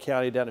Bullitt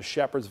County, down to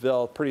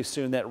Shepherdsville. Pretty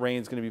soon that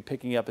rain is going to be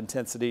picking up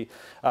intensity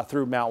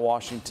through Mount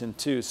Washington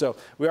too. So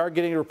we are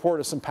getting a report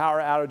of some power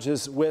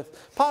outages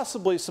with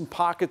possibly some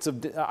pockets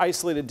of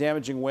isolated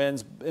damaging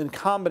winds in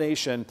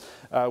combination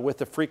with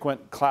the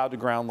frequent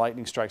cloud-to-ground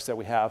lightning strikes that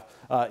we have,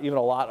 even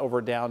a lot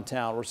over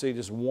downtown. We're seeing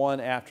just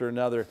one after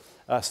another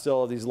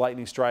still of these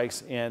lightning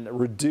strikes and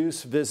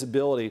reduced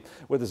visibility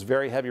with this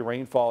very heavy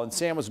rainfall. And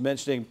Sam was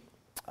mentioning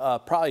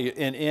probably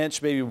an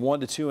inch, maybe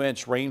 1 to 2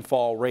 inch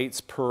rainfall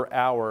rates per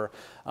hour.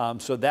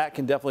 So that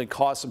can definitely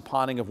cause some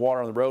ponding of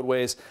water on the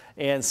roadways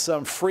and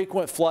some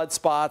frequent flood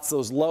spots,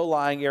 those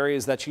low-lying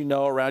areas that you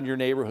know around your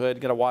neighborhood.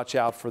 Got to watch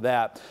out for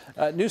that.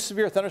 New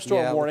severe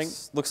thunderstorm warning.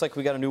 Looks like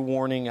we got a new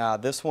warning.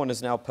 This one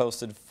is now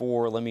posted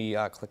for, let me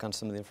click on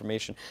some of the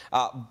information,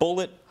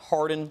 Bullitt,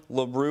 Hardin,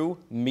 LaRue,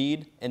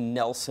 Meade, and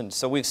Nelson.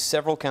 So we have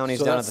several counties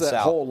down at the south. So that's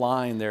that whole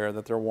line there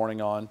that they're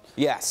warning on.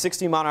 Yeah,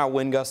 60-mile-an-hour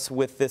wind gusts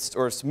with this,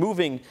 or it's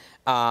moving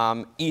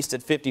east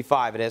at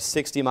 55. It has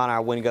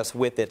 60-mile-an-hour wind gusts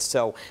with it.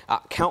 So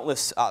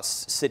countless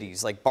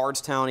cities like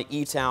Bardstown,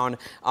 E-Town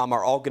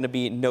are all going to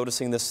be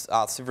noticing this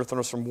severe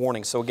thunderstorm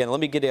warning. So again, let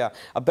me get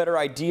a better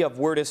idea of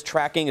where it is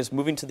tracking. Is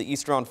moving to the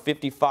east around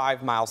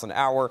 55 miles an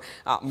hour,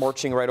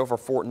 marching right over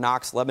Fort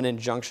Knox, Lebanon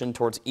Junction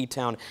towards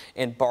E-Town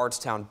and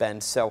Bardstown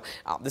Bend. So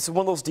this is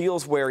one of those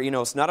deals where, you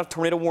know, it's not a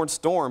tornado-warned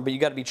storm, but you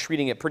got to be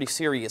treating it pretty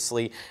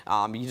seriously.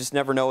 You just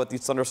never know what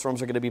these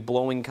thunderstorms are going to be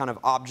blowing kind of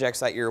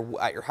objects at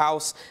your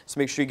house. So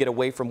make sure you get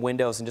away from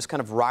windows and just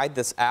kind of ride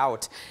this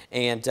out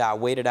and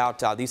wait it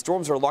out. These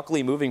storms are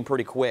luckily moving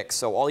pretty quick,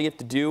 so all you have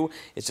to do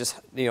is just,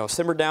 you know,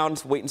 simmer down,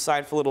 wait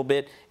inside for a little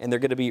bit, and they're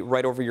going to be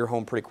right over your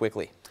home pretty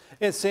quickly.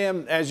 And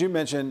Sam, as you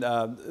mentioned,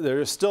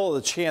 there's still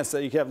the chance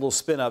that you can have little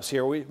spin-ups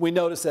here. We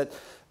noticed that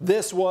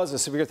this was a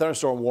severe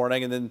thunderstorm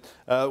warning, and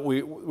then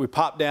we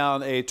popped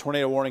down a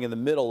tornado warning in the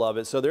middle of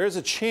it. So there is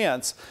a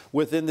chance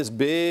within this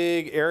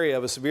big area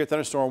of a severe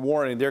thunderstorm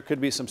warning, there could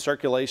be some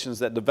circulations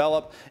that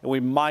develop, and we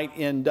might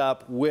end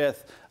up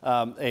with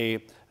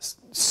a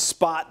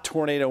spot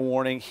tornado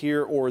warning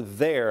here or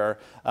there,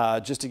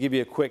 just to give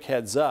you a quick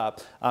heads up.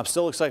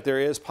 Still looks like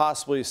there is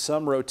possibly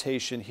some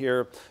rotation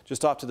here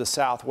just off to the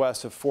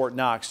southwest of Fort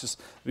Knox.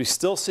 Just be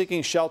still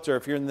seeking shelter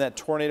if you're in that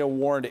tornado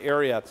warned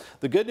area.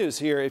 The good news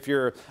here, if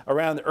you're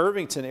around the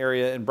Irvington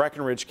area in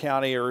Breckinridge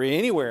County or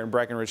anywhere in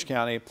Breckinridge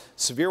County,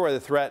 severe weather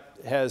threat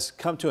has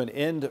come to an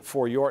end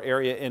for your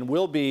area and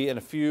will be in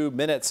a few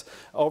minutes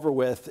over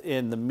with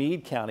in the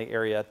Meade County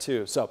area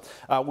too. So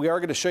we are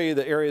going to show you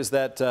the areas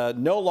that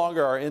no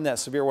longer are in that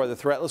severe weather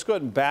threat. Let's go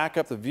ahead and back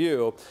up the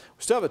view.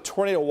 We still have a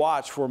tornado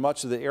watch for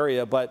much of the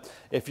area, but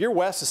if you're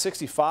west of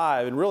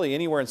 65 and really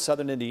anywhere in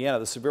southern Indiana,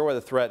 the severe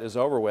weather threat is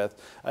over with.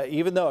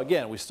 Even though,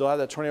 again, we still have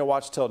that tornado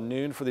watch till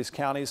noon for these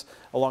counties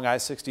along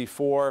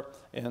I-64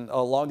 and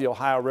along the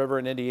Ohio River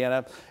in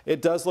Indiana.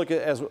 It does look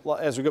at,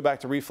 as we go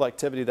back to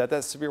reflectivity,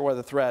 that severe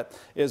weather threat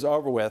is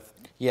over with.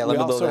 Yeah, we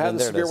also have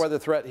the severe weather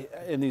threat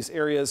in these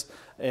areas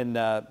in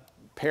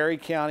Perry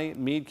County,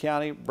 Meade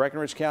County,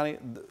 Breckinridge County.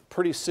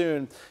 Pretty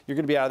soon, you're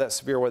going to be out of that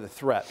severe weather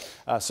threat.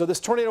 So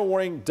this tornado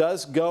warning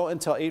does go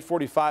until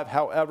 8:45.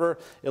 However,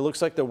 it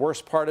looks like the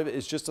worst part of it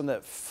is just on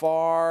that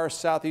far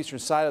southeastern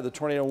side of the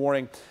tornado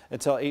warning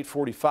until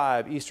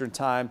 8:45 Eastern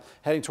time,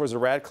 heading towards the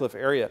Radcliffe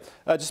area.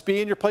 Just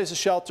be in your place of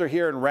shelter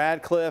here in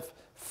Radcliffe,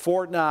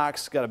 Fort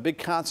Knox. Got a big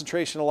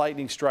concentration of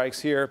lightning strikes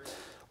here.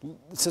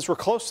 Since we're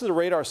close to the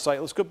radar site,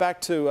 let's go back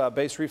to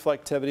base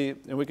reflectivity,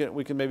 and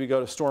we can maybe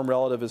go to storm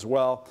relative as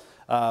well.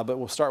 But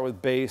we'll start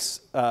with base.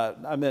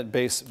 I meant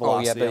base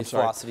velocity. Oh yeah, base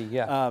velocity.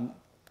 Yeah.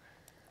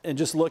 And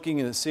just looking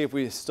to see if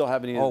we still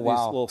have any of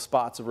these little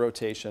spots of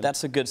rotation.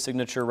 That's a good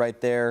signature right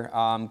there.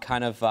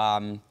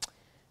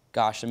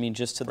 Gosh, I mean,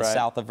 just to the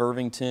south of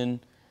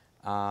Irvington.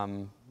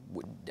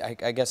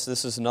 I guess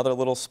this is another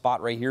little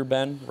spot right here,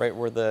 Ben, right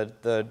where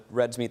the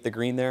reds meet the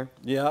green there.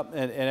 Yep,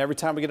 and every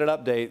time we get an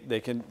update, they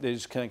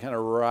just kind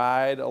of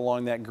ride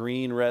along that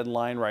green-red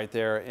line right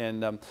there,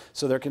 and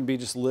so there can be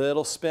just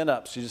little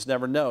spin-ups. You just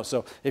never know.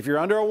 So if you're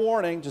under a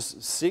warning,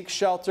 just seek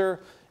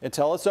shelter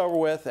until it's over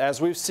with.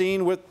 As we've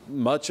seen with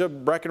much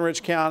of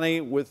Breckinridge County,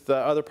 with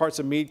other parts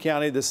of Meade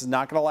County, this is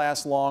not going to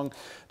last long.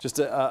 Just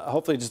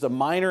hopefully just a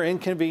minor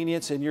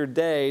inconvenience in your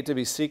day to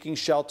be seeking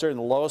shelter in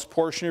the lowest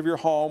portion of your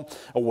home,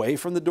 away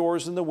from the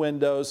doors and the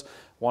windows.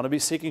 Want to be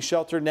seeking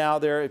shelter now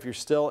there if you're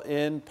still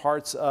in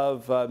parts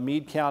of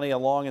Meade County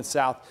along and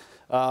south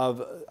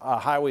of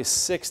Highway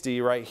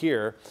 60 right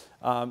here.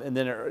 And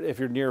then if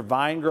you're near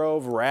Vine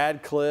Grove,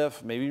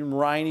 Radcliffe, maybe even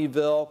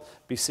Rineyville,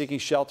 be seeking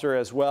shelter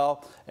as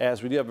well,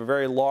 as we do have a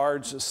very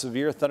large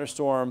severe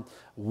thunderstorm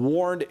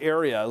warned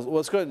area.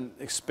 Let's go ahead and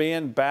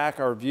expand back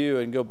our view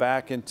and go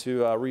back into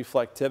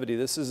reflectivity.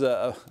 This is,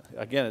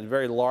 again, a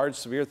very large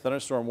severe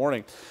thunderstorm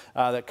warning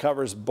that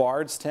covers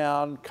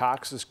Bardstown,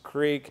 Cox's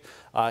Creek.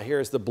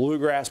 Here's the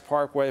Bluegrass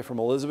Parkway from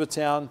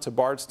Elizabethtown to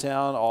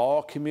Bardstown.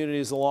 All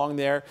communities along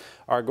there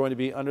are going to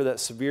be under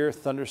that severe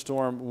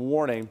thunderstorm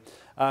warning.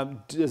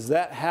 Does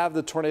that have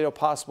the tornado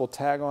possible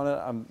tag on it?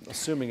 I'm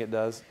assuming it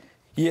does.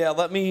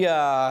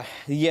 Yeah,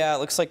 yeah, it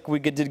looks like we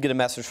did get a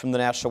message from the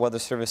National Weather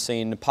Service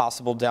saying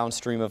possible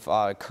downstream of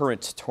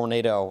current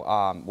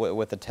tornado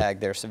with a tag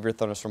there, severe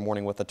thunderstorm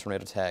warning with a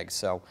tornado tag.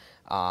 So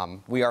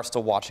we are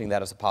still watching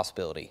that as a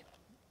possibility.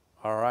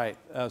 All right.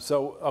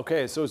 So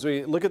as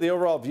we look at the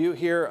overall view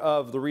here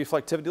of the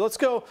reflectivity, let's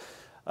go.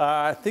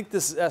 I think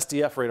this is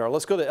SDF radar.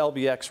 Let's go to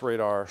LBX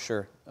radar.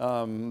 Sure.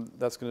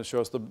 That's going to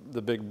show us the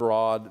big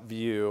broad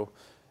view.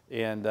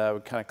 And we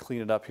kind of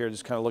clean it up here,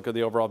 just kind of look at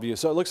the overall view.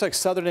 So it looks like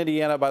southern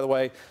Indiana, by the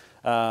way,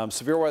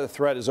 severe weather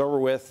threat is over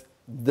with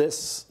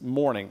this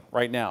morning,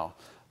 right now.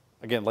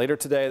 Again, later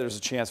today, there's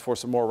a chance for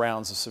some more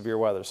rounds of severe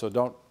weather. So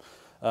don't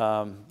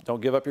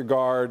give up your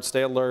guard,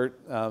 stay alert,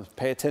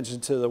 pay attention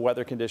to the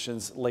weather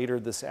conditions later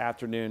this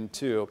afternoon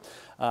too.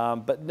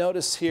 But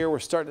notice here, we're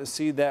starting to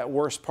see that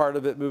worst part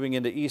of it moving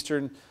into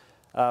eastern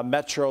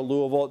Metro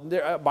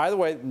Louisville. By the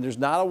way, there's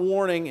not a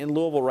warning in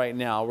Louisville right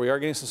now. We are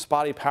getting some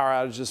spotty power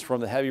outages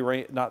from the heavy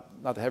rain, not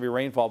the heavy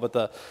rainfall, but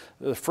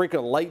the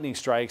frequent lightning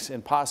strikes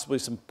and possibly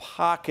some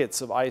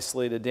pockets of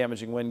isolated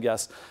damaging wind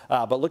gusts.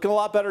 But looking a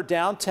lot better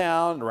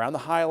downtown, around the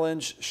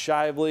Highlands,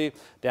 Shively,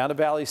 down to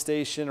Valley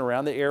Station,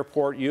 around the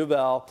airport, U of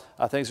L.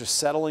 Things are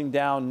settling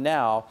down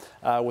now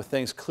with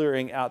things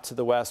clearing out to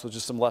the west with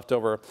just some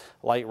leftover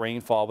light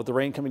rainfall. But the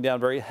rain coming down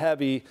very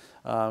heavy.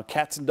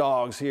 Cats and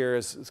dogs here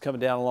is coming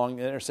down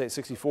along Interstate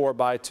 64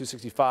 by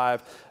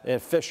 265 in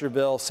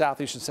Fisherville,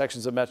 southeastern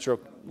sections of Metro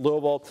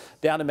Louisville,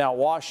 down to Mount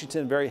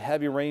Washington, very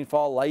heavy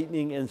rainfall,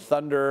 lightning and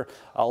thunder,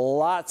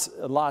 lots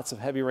of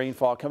heavy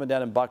rainfall coming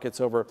down in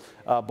buckets over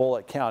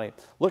Bullitt County.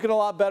 Looking a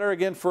lot better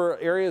again for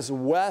areas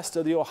west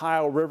of the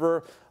Ohio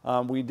River.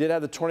 We did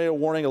have the tornado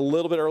warning a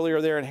little bit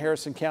earlier there in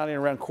Harrison County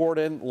and around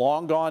Corden,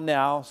 long gone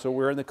now, so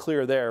we're in the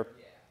clear there.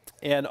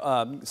 And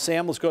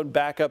Sam, let's go ahead and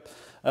back up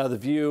the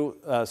view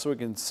so we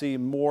can see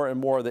more and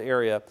more of the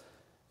area.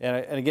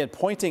 And again,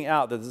 pointing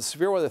out that the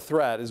severe weather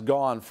threat is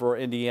gone for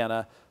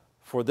Indiana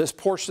for this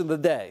portion of the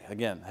day.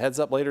 Again, heads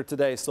up later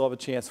today, still have a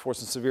chance for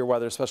some severe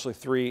weather, especially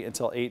 3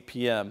 until 8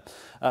 p.m.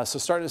 So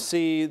starting to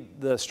see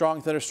the strong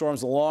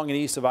thunderstorms along and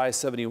east of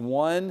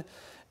I-71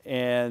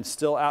 and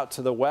still out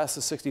to the west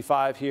of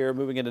 65 here,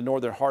 moving into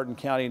northern Hardin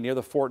County near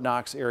the Fort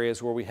Knox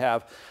areas where we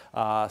have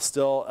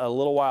still a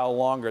little while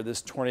longer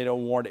this tornado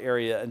warned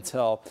area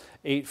until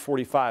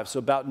 8:45. So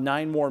about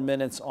 9 more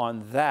minutes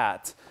on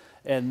that.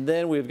 And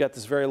then we've got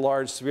this very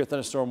large severe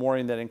thunderstorm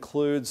warning that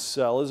includes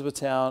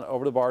Elizabethtown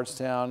over to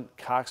Bardstown,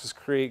 Cox's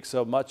Creek,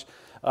 so much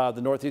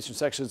the northeastern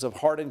sections of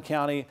Hardin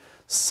County,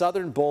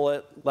 southern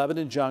Bullitt,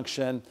 Lebanon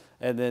Junction,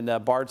 and then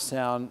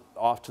Bardstown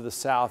off to the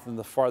south and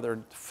the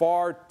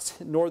far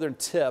northern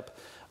tip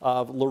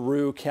of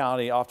LaRue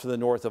County off to the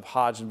north of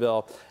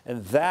Hodgenville.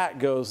 And that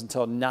goes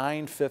until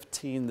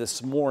 9:15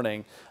 this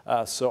morning,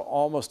 so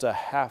almost a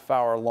half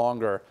hour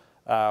longer.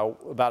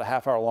 About a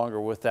half hour longer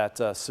with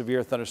that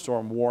severe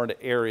thunderstorm warned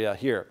area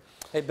here.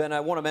 Hey, Ben, I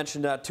want to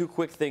mention 2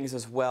 quick things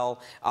as well.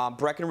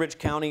 Breckinridge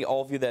County,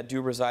 all of you that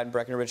do reside in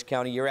Breckinridge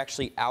County, you're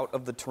actually out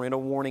of the tornado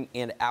warning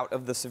and out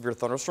of the severe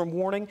thunderstorm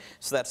warning,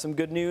 so that's some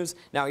good news.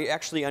 Now, you're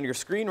actually on your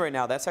screen right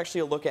now, that's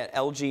actually a look at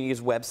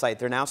LG&E's website.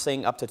 They're now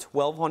saying up to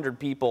 1,200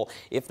 people,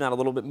 if not a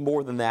little bit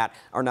more than that,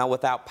 are now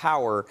without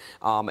power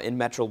in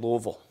Metro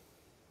Louisville.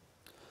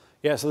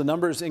 Yeah, so the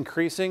number's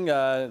increasing.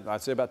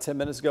 I'd say about 10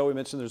 minutes ago we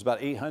mentioned there's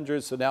about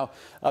 800, so now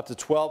up to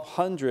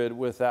 1,200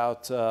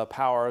 without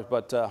power.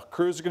 But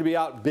crews are going to be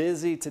out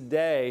busy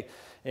today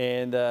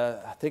and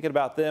thinking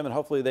about them, and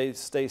hopefully they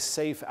stay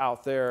safe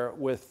out there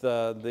with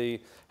the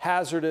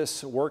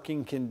hazardous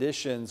working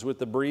conditions with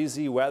the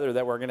breezy weather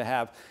that we're going to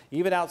have.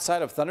 Even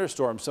outside of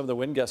thunderstorms, some of the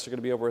wind gusts are going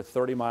to be over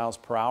 30 miles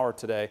per hour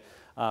today.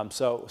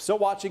 So still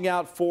watching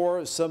out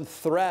for some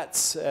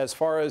threats as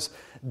far as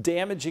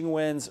damaging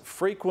winds,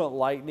 frequent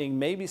lightning,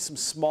 maybe some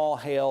small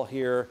hail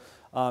here,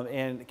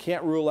 and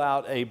can't rule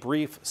out a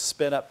brief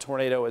spin-up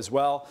tornado as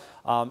well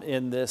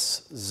in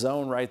this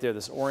zone right there,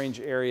 this orange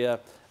area.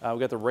 We've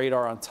got the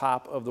radar on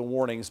top of the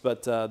warnings,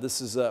 but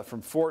this is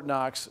from Fort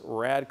Knox,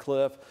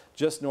 Radcliffe,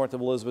 just north of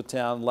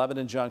Elizabethtown,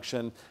 Lebanon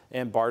Junction,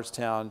 and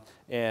Bardstown,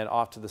 and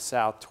off to the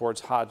south towards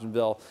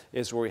Hodgenville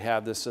is where we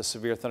have this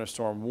severe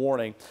thunderstorm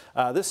warning.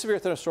 This severe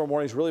thunderstorm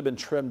warning has really been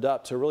trimmed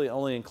up to really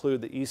only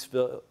include the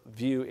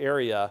Eastview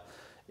area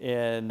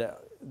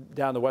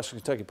down the Western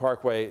Kentucky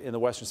Parkway in the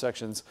western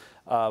sections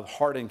of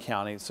Hardin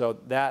County. So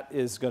that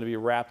is going to be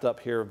wrapped up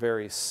here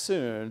very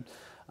soon.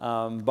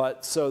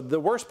 So the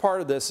worst part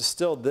of this is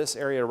still this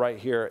area right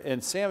here.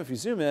 And Sam, if you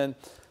zoom in,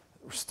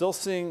 we're still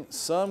seeing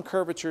some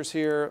curvatures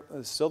here.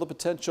 There's still the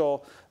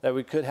potential that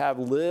we could have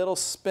little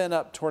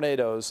spin-up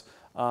tornadoes,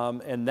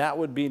 and that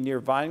would be near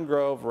Vine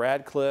Grove,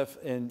 Radcliffe,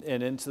 and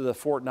into the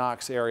Fort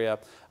Knox area.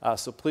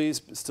 So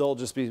please still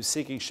just be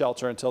seeking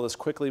shelter until this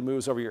quickly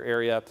moves over your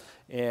area,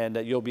 and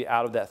you'll be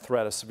out of that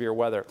threat of severe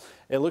weather.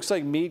 It looks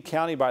like Meade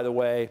County, by the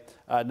way,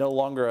 no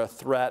longer a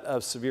threat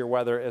of severe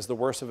weather, as the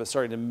worst of it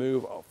starting to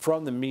move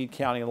from the Meade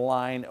County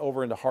line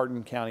over into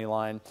Hardin County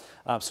line.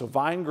 So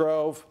Vine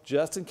Grove,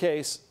 just in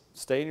case,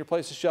 stay in your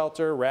place of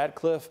shelter.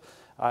 Radcliffe,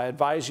 I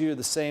advise you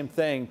the same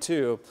thing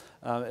too,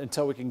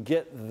 until we can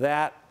get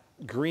that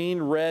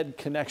green-red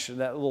connection,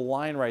 that little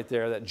line right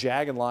there, that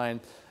jagged line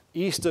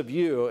east of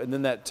you, and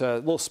then that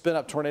little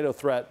spin-up tornado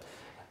threat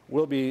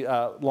will be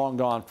long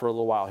gone for a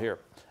little while here.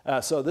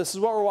 So this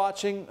is what we're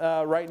watching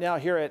right now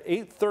here at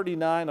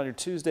 8:39 on your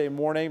Tuesday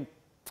morning.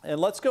 And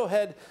let's go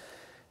ahead,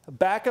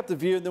 back up the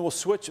view, and then we'll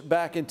switch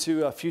back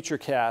into a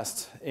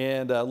Futurecast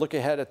and look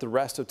ahead at the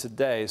rest of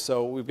today.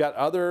 So we've got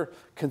other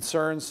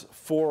concerns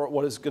for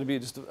what is going to be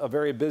just a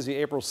very busy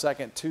April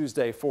 2nd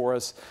Tuesday for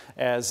us,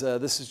 as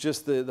this is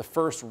just the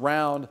first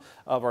round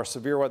of our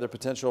severe weather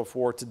potential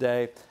for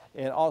today,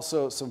 and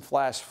also some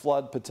flash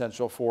flood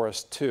potential for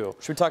us too.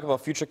 Should we talk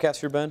about Futurecast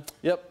here, Ben?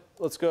 Yep.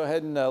 Let's go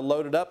ahead and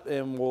load it up,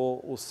 and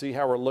we'll see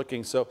how we're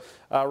looking. So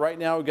right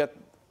now we've got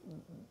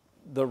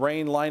the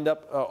rain lined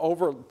up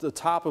over the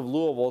top of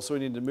Louisville, so we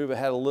need to move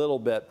ahead a little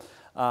bit.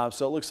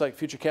 So it looks like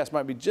Futurecast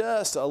might be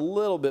just a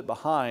little bit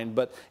behind,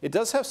 but it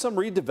does have some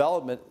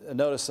redevelopment.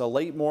 Notice a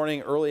late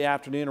morning, early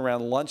afternoon,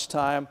 around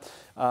lunchtime,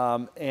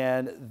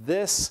 and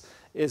this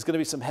is going to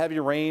be some heavy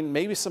rain,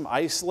 maybe some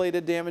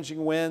isolated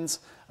damaging winds,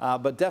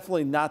 but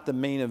definitely not the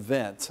main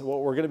event.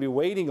 What we're going to be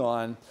waiting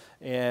on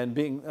and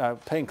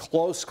paying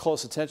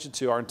close attention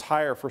to, our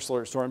entire First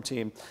Alert Storm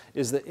team,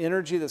 is the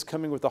energy that's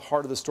coming with the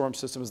heart of the storm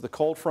system as the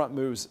cold front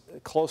moves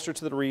closer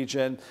to the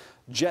region.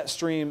 Jet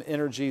stream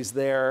energies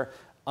there,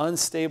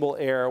 unstable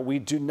air. We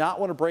do not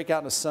want to break out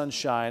into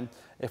sunshine.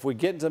 If we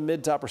get into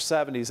mid to upper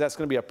 70s, that's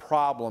going to be a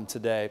problem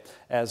today,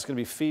 as it's going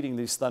to be feeding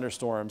these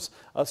thunderstorms.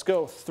 Let's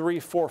go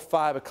 3, 4,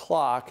 5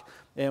 o'clock,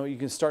 and you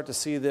can start to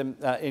see them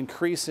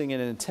increasing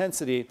in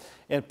intensity,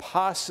 and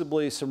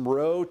possibly some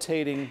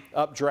rotating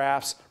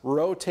updrafts,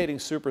 rotating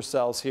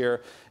supercells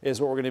here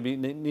is what we're going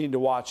to need to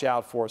watch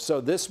out for.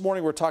 So this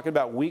morning we're talking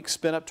about weak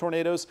spin-up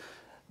tornadoes.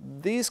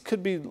 These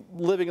could be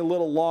living a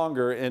little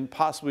longer and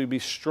possibly be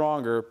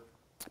stronger,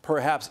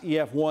 perhaps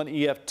EF1,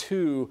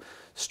 EF2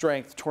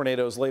 strength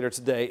tornadoes later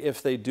today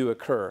if they do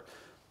occur.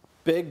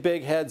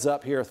 Big heads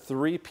up here,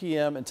 3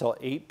 p.m. until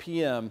 8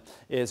 p.m.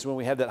 is when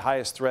we have that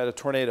highest threat of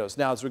tornadoes.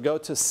 Now, as we go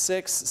to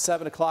 6,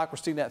 7 o'clock, we're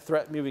seeing that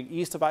threat moving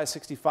east of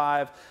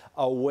I-65,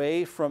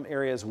 away from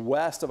areas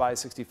west of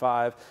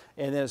I-65.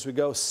 And then as we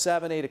go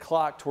 7, 8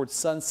 o'clock towards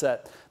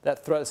sunset,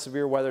 that threat of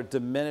severe weather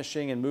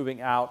diminishing and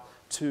moving out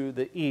to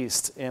the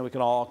east. And we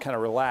can all kind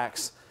of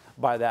relax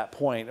by that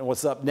point. And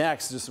what's up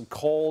next is just some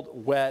cold,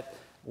 wet,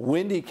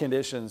 windy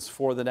conditions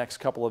for the next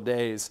couple of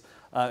days.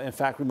 In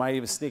fact, we might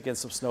even sneak in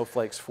some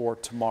snowflakes for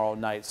tomorrow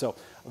night. So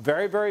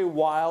very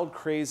wild,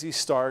 crazy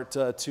start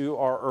to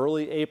our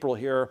early April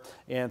here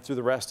and through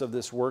the rest of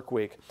this work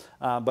week.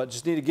 But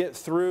just need to get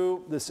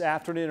through this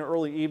afternoon and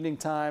early evening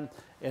time,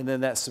 and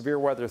then that severe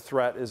weather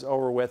threat is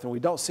over with, and we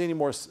don't see any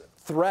more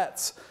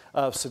threats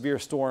of severe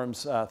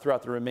storms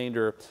throughout the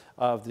remainder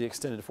of the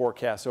extended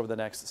forecast over the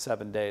next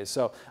 7 days.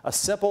 So a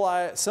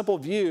simple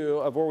view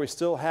of where we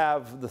still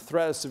have the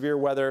threat of severe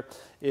weather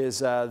is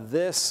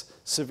this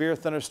severe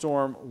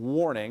thunderstorm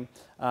warning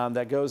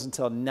that goes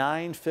until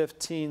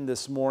 9:15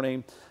 this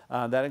morning.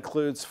 That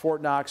includes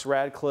Fort Knox,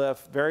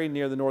 Radcliffe, very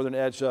near the northern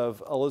edge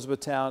of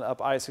Elizabethtown,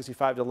 up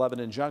I-65 to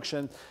Lebanon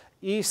Junction,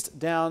 east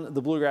down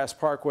the Bluegrass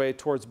Parkway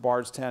towards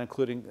Bardstown,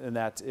 included in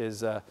that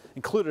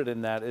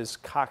is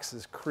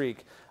Cox's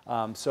Creek.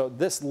 So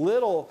this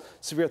little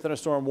severe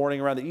thunderstorm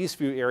warning around the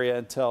Eastview area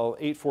until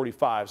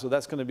 8:45. So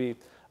that's going to be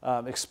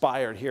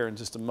expired here in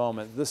just a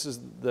moment. This is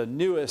the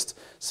newest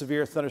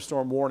severe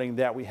thunderstorm warning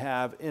that we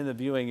have in the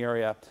viewing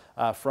area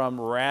from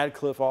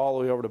Radcliffe all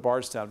the way over to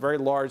Bardstown. Very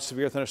large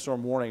severe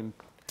thunderstorm warning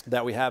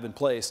that we have in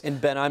place.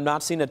 And Ben, I'm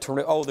not seeing a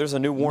tornado. Oh, there's a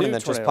new warning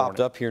that just popped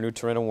up here, new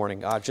tornado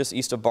warning, just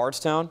east of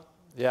Bardstown.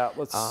 Yeah,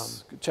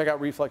 let's check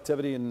out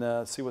reflectivity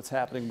and see what's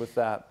happening with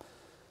that.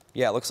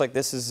 Yeah, it looks like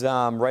this is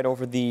right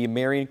over the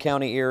Marion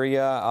County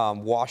area,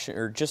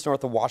 or just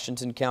north of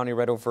Washington County,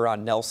 right over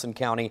Nelson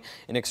County,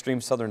 and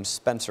extreme southern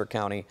Spencer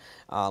County.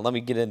 Let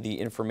me get in the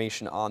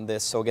information on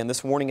this. So again,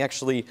 this warning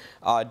actually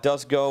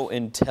does go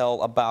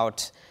until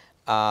about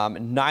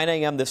 9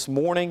 a.m. this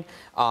morning.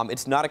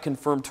 It's not a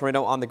confirmed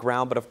tornado on the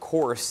ground, but of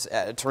course,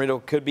 a tornado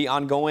could be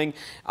ongoing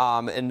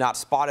and not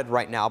spotted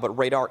right now, but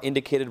radar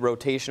indicated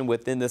rotation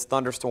within this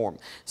thunderstorm.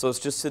 So it's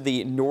just to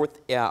the north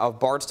of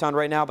Bardstown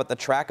right now, but the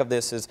track of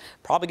this is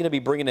probably going to be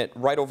bringing it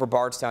right over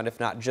Bardstown, if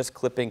not just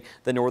clipping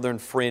the northern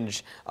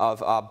fringe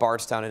of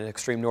Bardstown and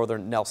extreme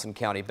northern Nelson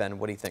County. Ben,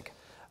 what do you think?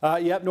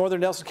 Yep,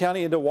 northern Nelson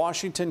County into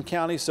Washington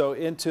County, so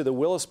into the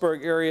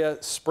Willisburg area,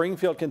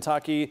 Springfield,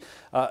 Kentucky,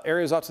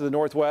 areas off to the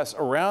northwest,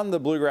 around the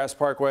Bluegrass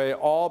Parkway,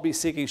 all be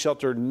seeking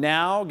shelter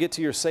now. Get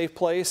to your safe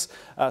place.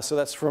 So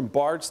that's from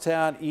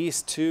Bardstown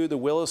east to the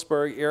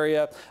Willisburg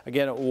area.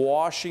 Again,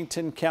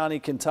 Washington County,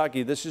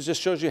 Kentucky. This just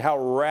shows you how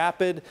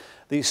rapid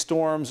these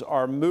storms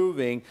are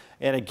moving.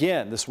 And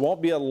again, this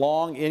won't be a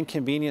long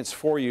inconvenience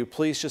for you.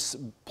 Please just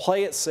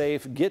play it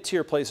safe. Get to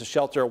your place of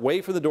shelter,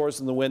 away from the doors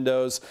and the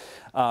windows,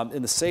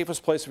 in the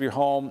safest place of your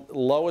home,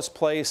 lowest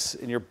place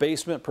in your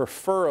basement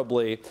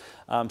preferably.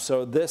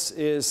 So this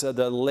is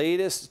the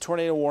latest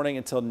tornado warning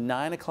until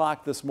 9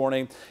 o'clock this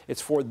morning.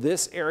 It's for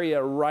this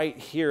area right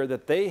here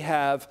that they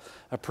have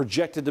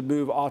projected to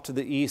move off to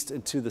the east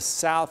and to the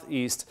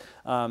southeast.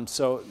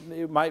 So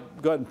it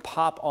might go ahead and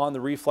pop on the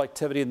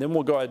reflectivity, and then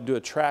we'll go ahead and do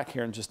a track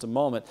here in just a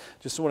moment.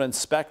 Just want to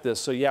inspect this.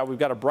 So yeah, we've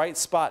got a bright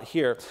spot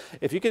here.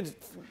 If you could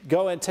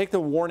go and take the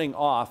warning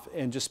off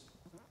and just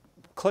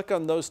click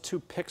on those 2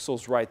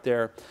 pixels right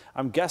there,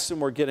 I'm guessing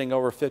we're getting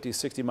over 50,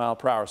 60 mile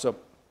per hour. So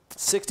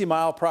 60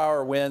 mile per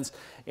hour winds,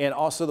 and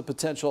also the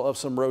potential of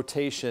some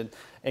rotation.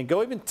 And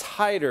go even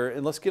tighter,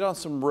 and let's get on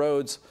some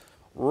roads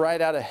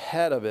right out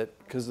ahead of it,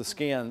 because the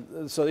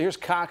scan. So here's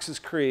Cox's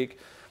Creek.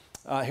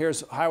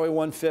 Here's Highway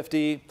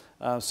 150.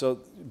 So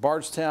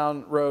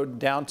Bardstown Road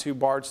down to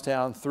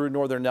Bardstown through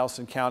northern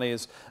Nelson County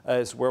is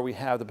where we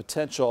have the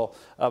potential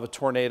of a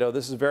tornado.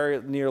 This is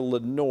very near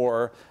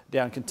Lenoir,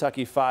 down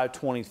Kentucky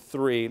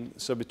 523.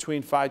 So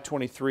between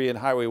 523 and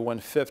Highway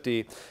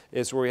 150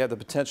 is where we have the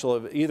potential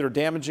of either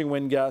damaging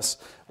wind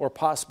gusts or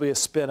possibly a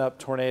spin-up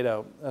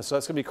tornado. So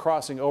that's going to be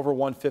crossing over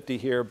 150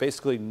 here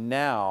basically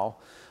now.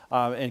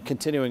 And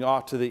continuing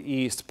off to the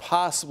east,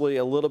 possibly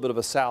a little bit of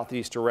a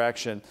southeast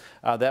direction.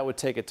 That would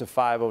take it to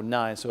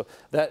 509. So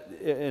that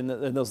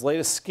in those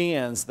latest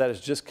scans, that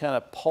is just kind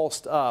of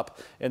pulsed up,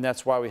 and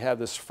that's why we have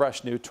this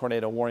fresh new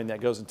tornado warning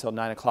that goes until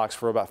 9 o'clock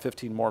for about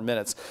 15 more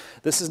minutes.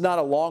 This is not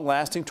a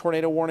long-lasting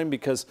tornado warning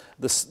because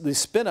these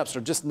spin-ups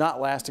are just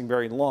not lasting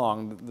very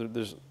long.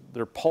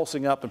 They're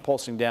pulsing up and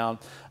pulsing down.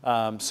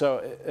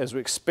 So as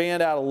we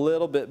expand out a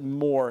little bit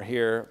more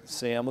here,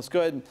 Sam, let's go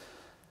ahead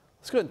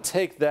and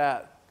take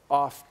that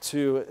off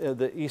to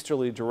the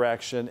easterly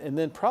direction, and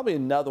then probably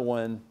another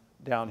one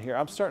down here.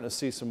 I'm starting to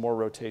see some more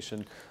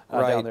rotation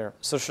down there.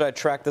 So should I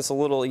track this a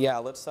little? Yeah,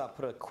 let's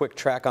put a quick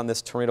track on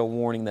this tornado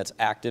warning that's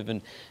active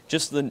and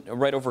just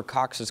right over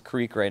Cox's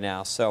Creek right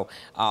now. So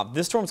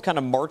this storm's kind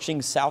of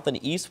marching south and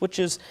east, which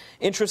is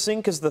interesting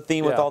because the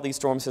theme with all these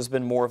storms has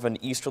been more of an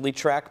easterly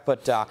track.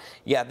 But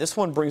yeah, this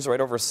one brings right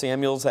over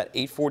Samuels at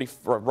 840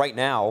 right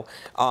now.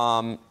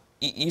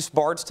 East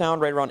Bardstown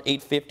right around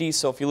 850.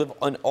 So if you live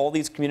in all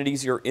these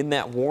communities, you're in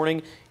that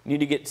warning. You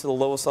need to get to the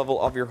lowest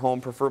level of your home,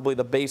 preferably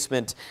the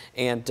basement,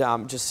 and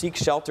just seek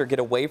shelter. Get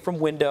away from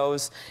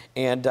windows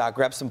and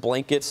grab some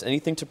blankets,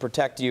 anything to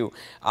protect you.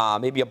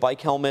 Maybe a bike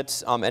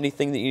helmet,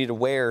 anything that you need to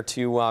wear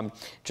to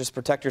just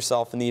protect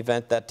yourself in the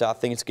event that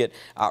things get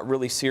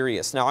really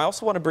serious. Now, I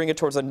also want to bring it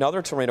towards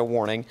another tornado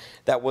warning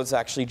that was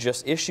actually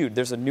just issued.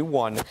 There's a new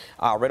one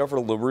right over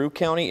LaRue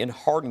County and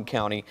Hardin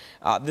County.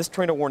 This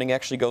tornado warning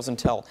actually goes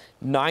until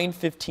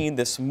 9:15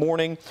 this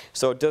morning,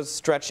 so it does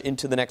stretch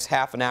into the next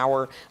half an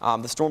hour.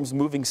 The storm's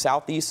moving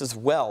southeast as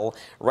well,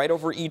 right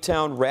over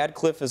E-Town,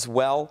 Radcliffe as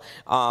well.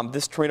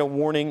 This tornado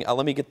warning,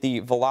 let me get the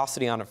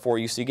velocity on it for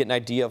you so you get an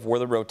idea of where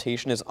the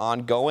rotation is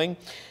ongoing.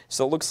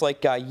 So it looks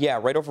like, yeah,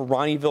 right over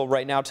Ronnieville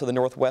right now to the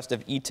northwest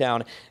of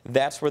E-Town.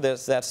 That's where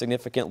that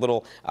significant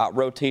little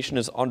rotation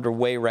is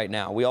underway right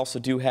now. We also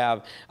do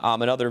have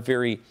another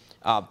very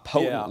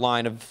potent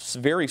line of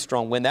very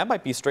strong wind. That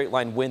might be straight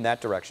line wind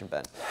that direction,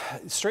 Ben.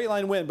 Straight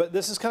line wind, but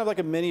this is kind of like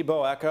a mini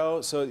bow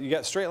echo. So you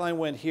got straight line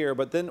wind here,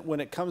 but then when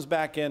it comes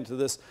back into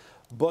this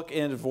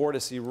bookend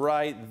vortice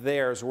right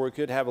there is where we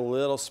could have a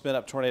little spin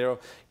up tornado.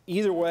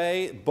 Either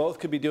way, both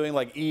could be doing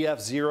like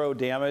EF0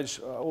 damage,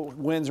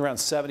 winds around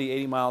 70,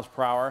 80 miles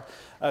per hour.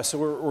 So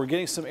we're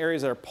getting some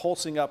areas that are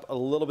pulsing up a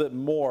little bit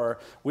more.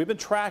 We've been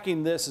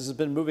tracking this as it's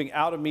been moving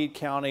out of Meade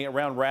County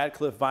around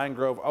Radcliffe, Vine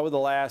Grove over the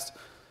last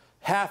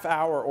half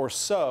hour or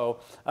so.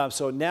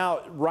 So now,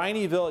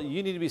 Rineyville,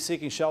 you need to be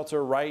seeking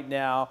shelter right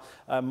now.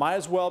 Might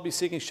as well be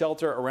seeking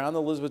shelter around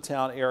the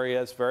Elizabethtown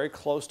area. It's very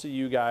close to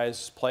you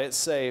guys. Play it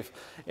safe.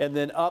 And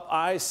then up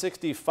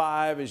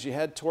I-65 as you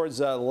head towards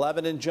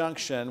Lebanon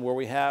Junction, where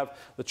we have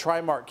the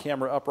Trimark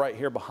camera up right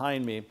here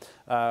behind me.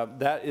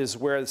 That is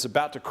where it's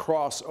about to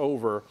cross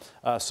over.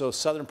 So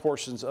southern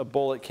portions of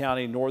Bullitt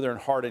County, northern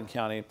Hardin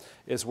County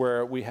is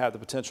where we have the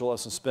potential of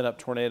some spin-up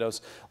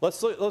tornadoes.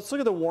 Let's look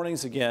at the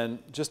warnings again,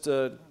 just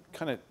to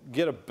kind of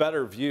get a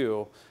better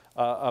view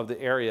of the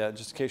area,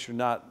 just in case you're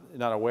not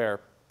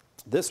aware.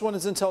 This one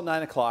is until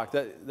 9 o'clock.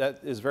 That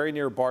is very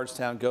near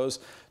Bardstown, goes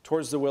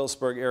towards the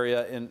Willisburg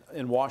area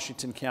in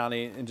Washington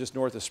County and just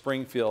north of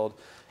Springfield.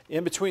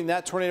 In between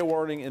that tornado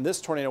warning and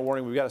this tornado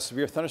warning, we've got a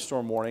severe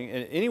thunderstorm warning.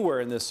 And anywhere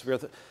in this severe,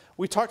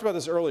 we talked about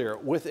this earlier.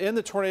 Within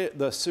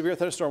the severe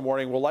thunderstorm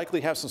warning, we'll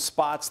likely have some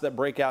spots that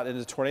break out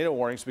into tornado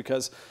warnings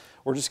because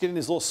we're just getting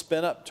these little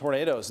spin-up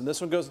tornadoes. And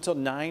this one goes until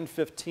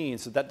 9:15,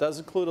 so that does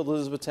include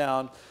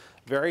Elizabethtown,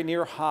 very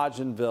near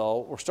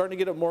Hodgenville. We're starting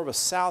to get more of a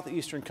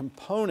southeastern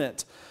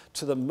component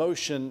to the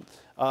motion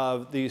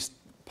of these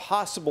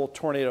possible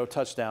tornado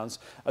touchdowns.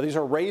 These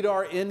are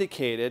radar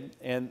indicated,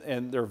 and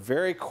they're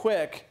very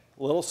quick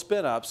little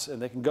spin-ups, and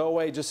they can go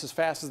away just as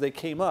fast as they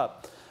came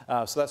up.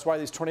 So that's why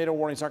these tornado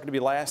warnings aren't going to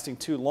be lasting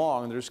too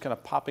long. They're just kind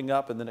of popping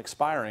up and then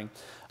expiring.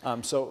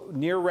 So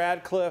near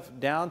Radcliffe,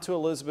 down to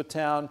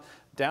Elizabethtown,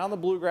 down the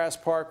Bluegrass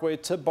Parkway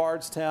to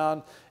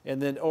Bardstown,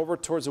 and then over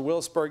towards the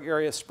Willisburg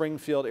area,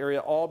 Springfield area,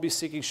 all be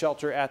seeking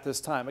shelter at this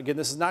time. Again,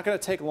 this is not going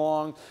to take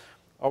long.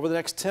 Over the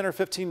next 10 or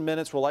 15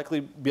 minutes, we'll likely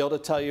be able to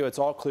tell you it's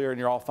all clear and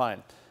you're all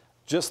fine.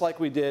 Just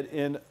like we did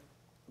in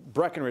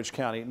Breckinridge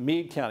County,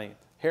 Meade County,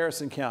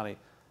 Harrison County,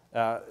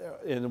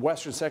 in the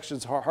western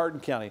sections, Hardin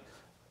County.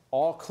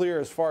 All clear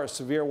as far as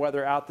severe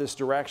weather out this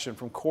direction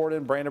from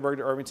Corden, Brandenburg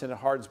to Irvington and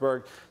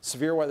Hardsburg.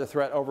 Severe weather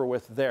threat over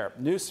with there.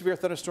 New severe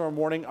thunderstorm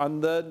warning on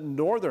the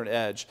northern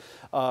edge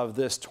of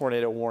this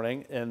tornado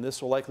warning, and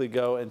this will likely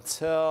go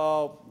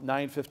until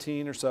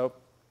 9:15 or so.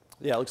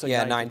 Yeah, it looks like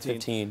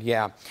 9:15.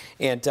 Yeah.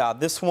 And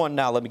this one,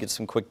 now let me get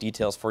some quick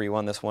details for you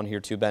on this one here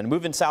too, Ben.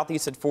 Moving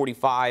southeast at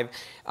 45.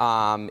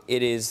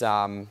 It is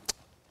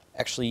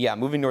actually, yeah,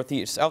 moving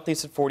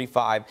southeast at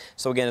 45.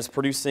 So again, it's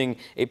producing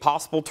a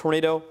possible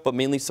tornado, but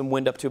mainly some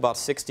wind up to about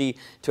 60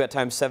 to at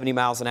times 70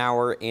 miles an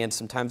hour and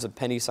sometimes a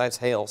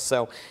penny-sized hail.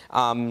 So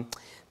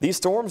these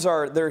storms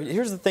are,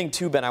 here's the thing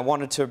too, Ben, I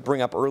wanted to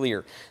bring up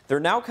earlier. They're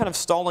now kind of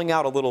stalling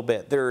out a little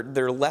bit.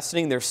 They're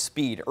lessening their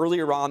speed.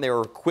 Earlier on, they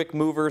were quick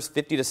movers,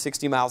 50 to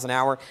 60 miles an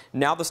hour.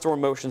 Now the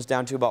storm motion's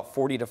down to about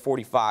 40 to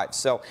 45.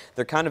 So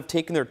they're kind of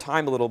taking their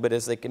time a little bit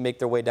as they can make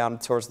their way down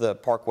towards the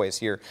parkways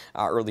here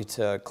early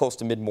to close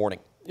to mid-morning.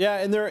 Yeah,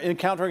 and they're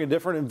encountering a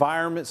different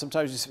environment.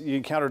 Sometimes you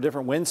encounter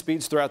different wind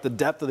speeds throughout the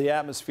depth of the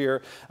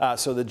atmosphere.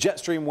 So the jet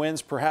stream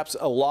winds perhaps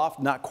aloft,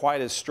 not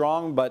quite as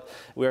strong, but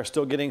we are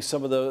still getting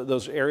some of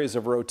those areas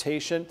of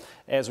rotation.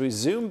 As we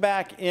zoom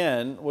back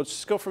in, we'll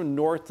just go from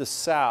north to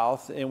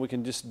south, and we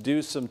can just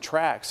do some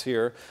tracks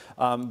here.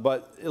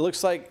 But it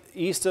looks like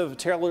east of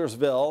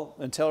Taylorsville,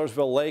 and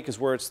Taylorsville Lake is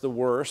where it's the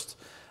worst.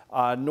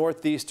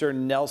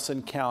 Northeastern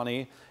Nelson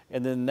County.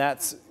 And then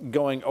that's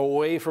going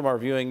away from our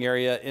viewing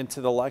area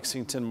into the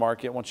Lexington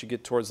market once you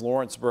get towards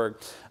Lawrenceburg.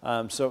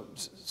 So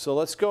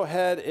let's go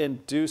ahead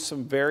and do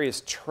some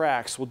various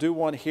tracks. We'll do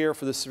one here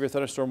for the severe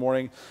thunderstorm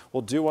warning.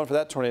 We'll do one for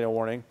that tornado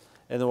warning.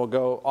 And then we'll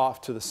go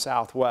off to the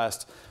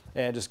southwest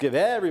and just give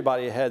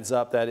everybody a heads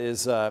up that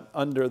is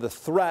under the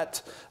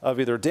threat of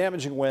either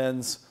damaging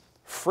winds,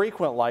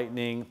 frequent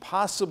lightning,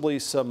 possibly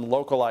some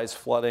localized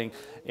flooding,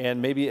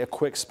 and maybe a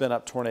quick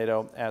spin-up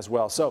tornado as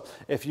well. So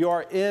if you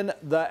are in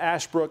the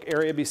Ashbrook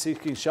area, be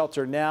seeking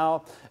shelter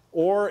now,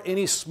 or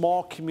any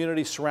small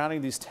community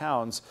surrounding these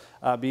towns,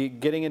 be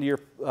getting into your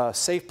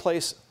safe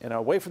place and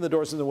away from the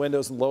doors and the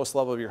windows and lowest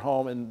level of your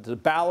home. And to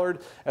Ballard,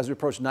 as we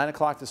approach 9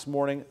 o'clock this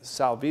morning,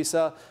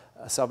 Salvisa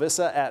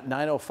at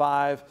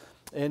 9:05,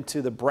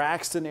 into the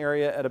Braxton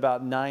area at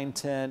about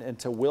 9:10, and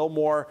to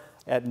Wilmore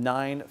at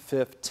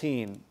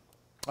 9:15.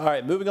 All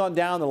right, moving on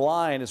down the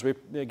line as we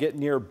get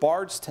near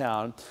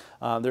Bardstown,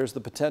 there's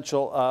the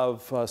potential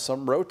of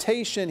some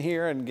rotation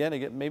here, and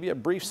again, maybe a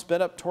brief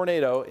spin-up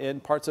tornado in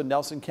parts of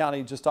Nelson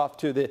County just off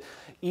to the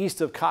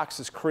east of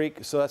Cox's Creek.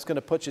 So that's going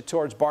to put you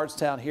towards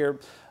Bardstown here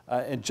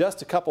in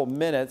just a couple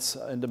minutes,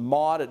 into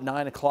Maud at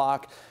 9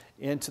 o'clock,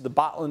 into the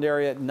Botland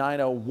area at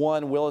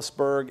 9:01,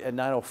 Willisburg at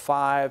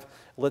 9:05,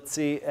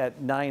 Litzy at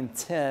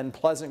 9:10,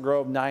 Pleasant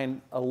Grove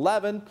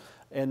 9:11,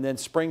 and then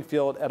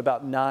Springfield at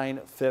about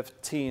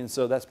 9:15.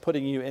 So that's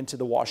putting you into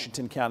the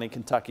Washington County,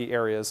 Kentucky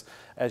areas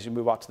as you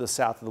move off to the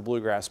south of the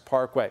Bluegrass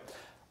Parkway.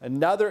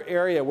 Another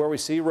area where we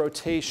see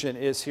rotation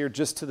is here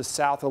just to the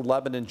south of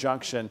Lebanon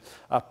Junction.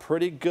 A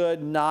pretty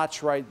good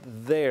notch right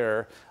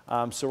there.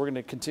 So we're going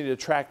to continue to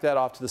track that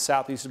off to the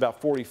southeast about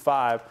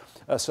 45.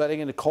 So heading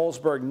into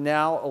Colesburg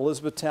now,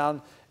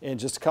 Elizabethtown in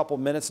just a couple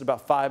minutes, in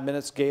about 5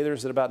 minutes.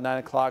 Gaithers at about 9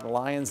 o'clock.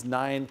 Lyons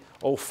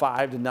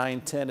 9:05 to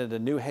 9:10, and to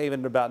New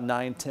Haven at about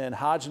 9:10.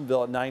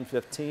 Hodgenville at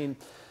 9:15.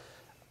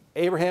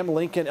 Abraham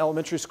Lincoln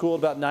Elementary School at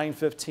about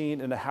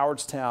 9:15, and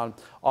Howardstown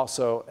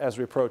also as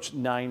we approach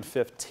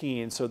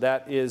 9:15. So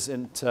that is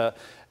into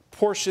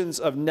portions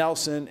of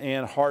Nelson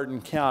and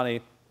Hardin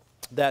County.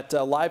 That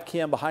live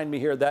cam behind me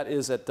here, that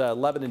is at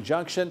Lebanon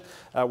Junction,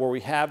 where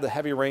we have the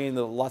heavy rain,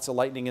 lots of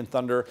lightning and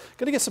thunder.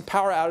 Going to get some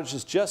power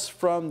outages just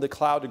from the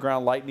cloud to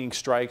ground lightning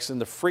strikes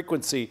and the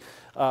frequency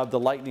of the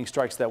lightning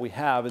strikes that we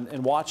have,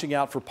 and watching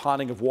out for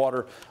ponding of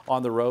water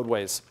on the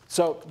roadways.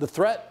 So the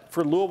threat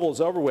for Louisville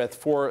is over with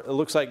for, it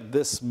looks like,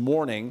 this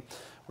morning.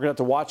 We're going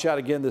to have to watch out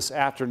again this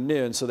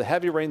afternoon. So the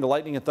heavy rain, the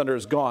lightning and thunder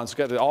is gone. So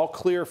we've got it all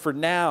clear for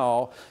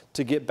now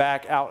to get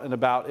back out and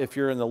about if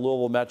you're in the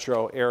Louisville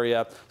metro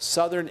area.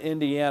 Southern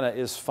Indiana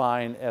is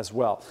fine as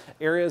well.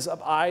 Areas of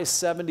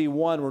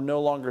I-71, we're no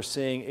longer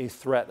seeing a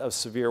threat of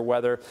severe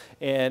weather.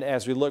 And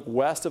as we look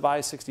west of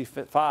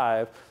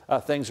I-65,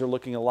 things are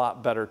looking a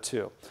lot better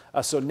too.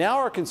 So now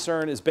our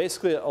concern is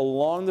basically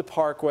along the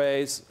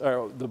parkways,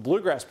 or the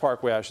Bluegrass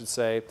Parkway, I should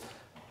say,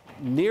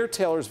 near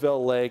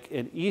Taylorsville Lake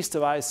and east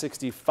of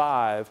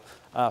I-65,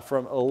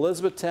 from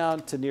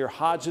Elizabethtown to near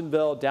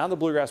Hodgenville, down the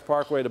Bluegrass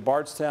Parkway to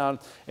Bardstown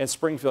and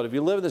Springfield. If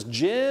you live in this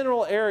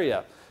general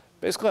area,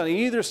 basically on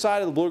either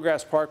side of the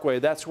Bluegrass Parkway,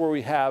 that's where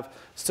we have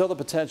still the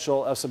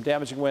potential of some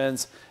damaging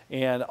winds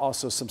and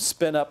also some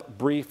spin-up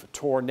brief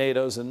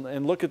tornadoes.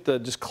 And look at the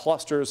just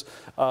clusters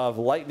of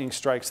lightning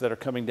strikes that are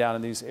coming down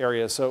in these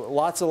areas. So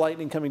lots of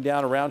lightning coming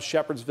down around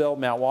Shepherdsville,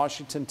 Mount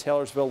Washington,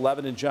 Taylorsville,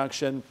 Lebanon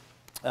Junction,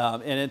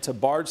 and into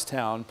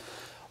Bardstown.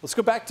 Let's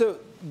go back to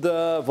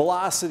the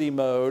velocity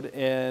mode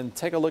and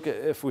take a look at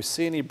if we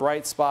see any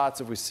bright spots,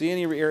 if we see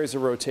any areas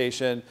of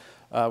rotation.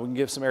 We can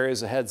give some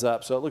areas a heads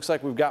up. So it looks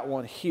like we've got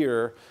one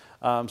here.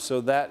 So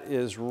that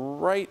is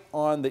right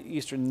on the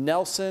eastern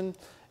Nelson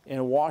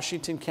and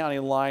Washington County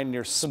line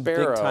near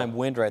Sparrow. Some big time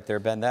wind right there,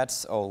 Ben.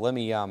 That's, oh, let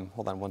me,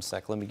 hold on one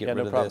sec. Let me get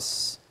rid of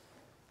this.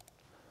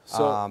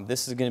 So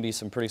this is going to be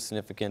some pretty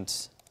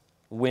significant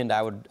wind,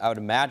 I would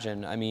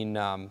imagine. I mean,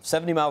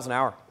 70 miles an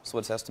hour is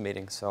what it's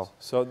estimating. So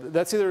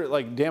that's either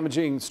like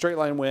damaging straight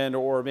line wind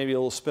or maybe a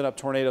little spin up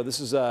tornado. This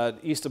is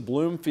east of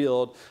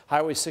Bloomfield,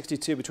 Highway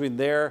 62 between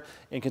there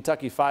and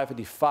Kentucky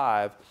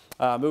 555.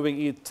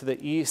 Moving to the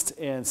east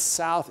and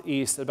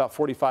southeast at about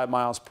 45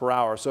 miles per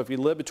hour. So if you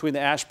live between the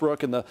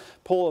Ashbrook and the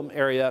Pullum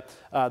area,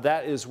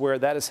 that is where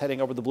that is heading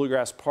over the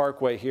Bluegrass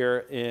Parkway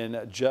here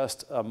in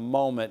just a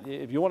moment.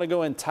 If you want to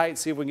go in tight,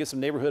 see if we can get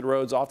some neighborhood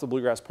roads off the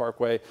Bluegrass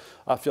Parkway,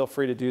 feel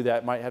free to do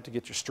that. Might have to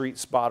get your street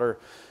spotter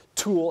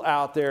tool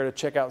out there to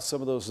check out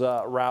some of those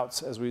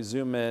routes as we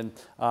zoom in.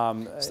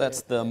 So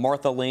that's the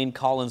Martha Lane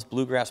Collins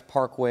Bluegrass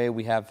Parkway.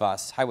 We have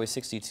Highway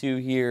 62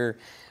 here,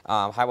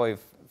 Highway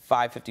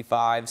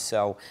 555.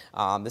 So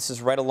this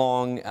is right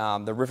along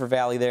the river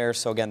valley there.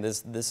 So again,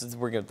 this is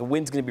where the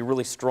wind's going to be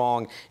really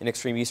strong in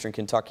extreme eastern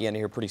Kentucky and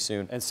here pretty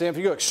soon. And Sam, if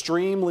you go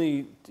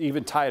extremely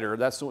even tighter,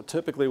 that's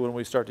typically when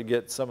we start to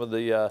get some of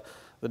the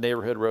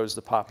neighborhood roads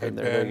to pop in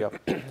there. There you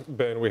go.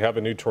 Ben, we have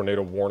a new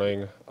tornado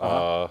warning.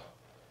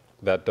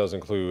 That does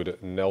include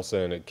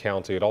Nelson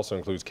County. It also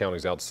includes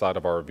counties outside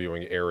of our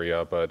viewing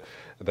area, but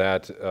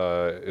that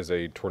is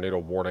a tornado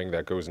warning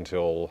that goes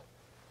until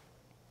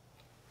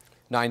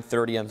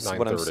 9:30 is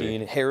what I'm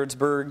seeing.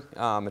 Harrodsburg,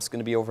 it's going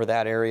to be over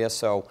that area.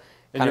 So,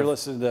 and you're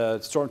listening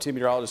to Storm Team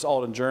Meteorologist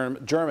Alden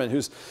German,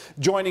 who's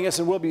joining us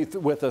and will be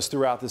with us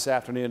throughout this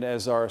afternoon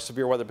as our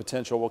severe weather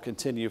potential will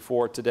continue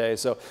for today.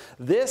 So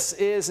this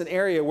is an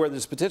area where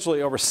there's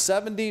potentially over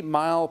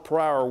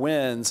 70-mile-per-hour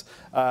winds.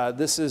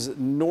 This is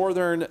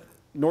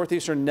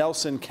northeastern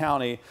Nelson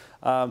County.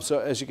 So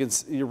as you can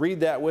see, you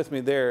read that with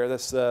me there.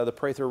 That's the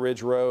Prather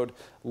Ridge Road,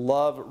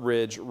 Love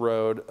Ridge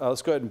Road.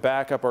 Let's go ahead and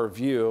back up our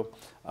view.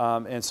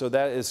 And so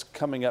that is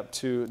coming up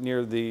to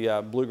near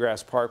the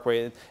Bluegrass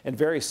Parkway. And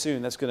very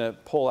soon that's going to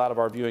pull out of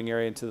our viewing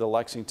area into the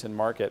Lexington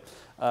market.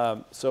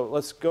 So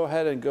let's go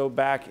ahead and go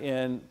back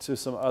into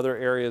some other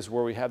areas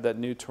where we have that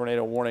new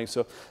tornado warning.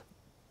 So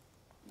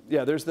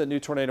yeah, there's the new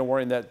tornado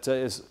warning that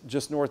is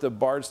just north of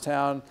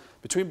Bardstown,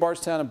 between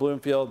Bardstown and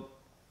Bloomfield,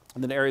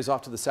 and then areas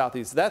off to the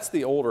southeast. That's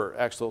the older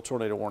actual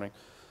tornado warning.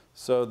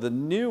 So the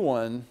new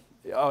one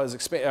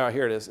is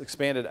here it is,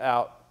 expanded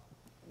out,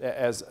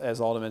 as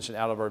Alden mentioned,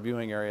 out of our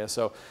viewing area.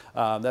 So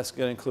that's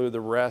going to include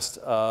the rest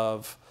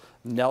of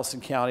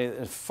Nelson County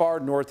and far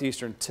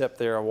northeastern tip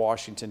there of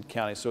Washington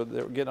County. So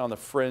they're getting on the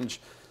fringe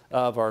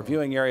of our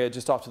viewing area,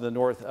 just off to the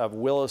north of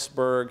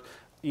Willisburg,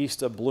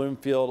 east of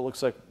Bloomfield. It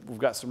looks like we've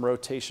got some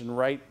rotation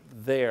right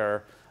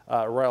there.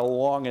 Right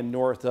along and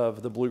north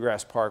of the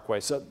Bluegrass Parkway.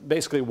 So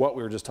basically what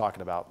we were just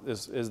talking about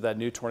is that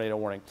new tornado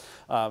warning.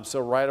 So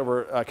right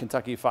over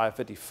Kentucky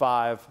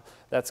 555,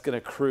 that's going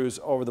to cruise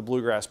over the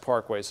Bluegrass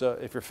Parkway. So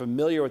if you're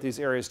familiar with these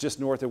areas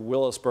just north of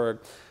Willisburg,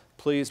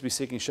 please be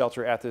seeking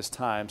shelter at this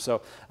time.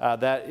 So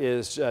that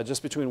is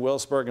just between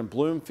Willisburg and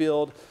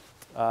Bloomfield,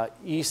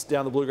 east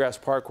down the Bluegrass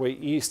Parkway,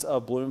 east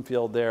of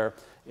Bloomfield there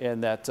in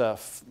that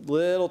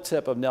little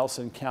tip of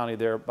Nelson County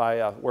there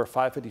by where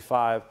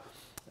 555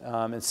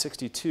 and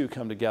 62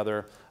 come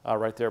together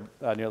right there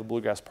near the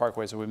Bluegrass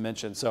Parkway, as we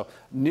mentioned. So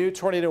new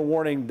tornado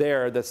warning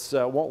there. That's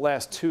won't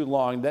last too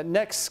long. That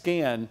next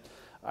scan,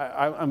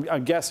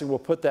 I'm guessing we'll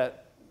put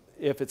that,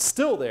 if it's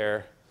still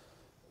there,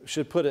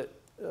 should put it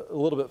a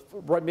little bit,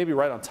 right, maybe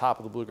right on top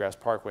of the Bluegrass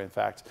Parkway, in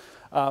fact.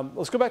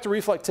 Let's go back to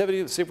reflectivity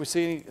and see if we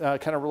see any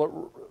kind of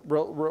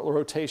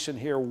rotation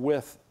here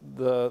with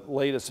the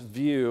latest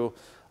view.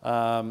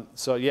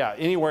 So yeah,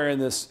 anywhere in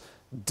this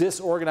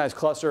disorganized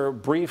cluster,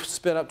 brief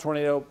spin-up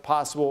tornado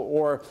possible,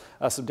 or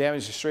some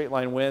damage to straight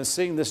line winds.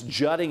 Seeing this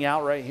jutting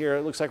out right here,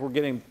 it looks like we're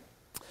getting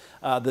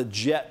the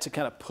jet to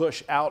kind of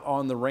push out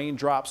on the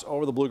raindrops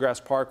over the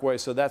Bluegrass Parkway.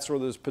 So that's where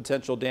there's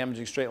potential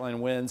damaging straight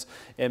line winds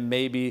and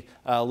maybe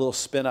a little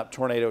spin-up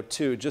tornado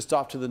too, just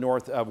off to the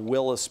north of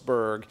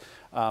Willisburg.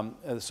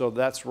 And so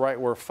that's right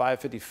where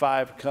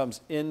 555 comes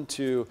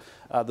into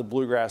the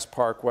Bluegrass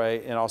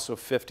Parkway, and also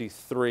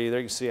 53. There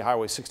you can see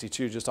Highway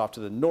 62 just off to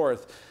the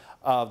north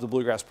of the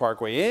Bluegrass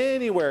Parkway.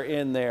 Anywhere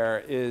in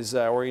there is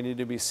where you need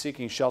to be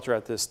seeking shelter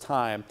at this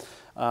time.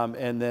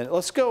 And then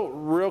let's go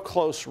real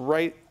close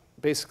right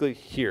basically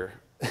here.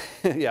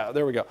 Yeah,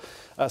 there we go.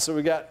 So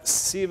we got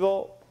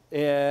Seville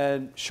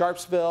and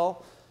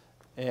Sharpsville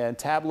and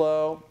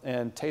Tableau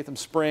and Tatham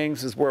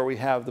Springs is where we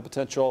have the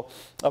potential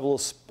of a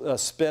little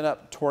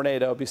spin-up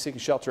tornado. Be seeking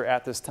shelter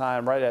at this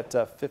time right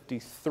at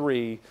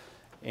 53.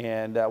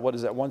 And what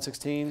is that,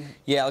 116?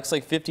 Yeah, it looks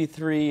like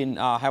 53 and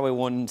Highway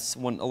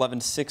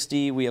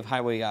 1160. We have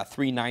Highway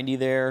 390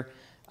 there.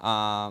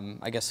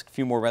 I guess a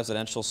few more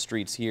residential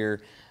streets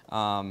here.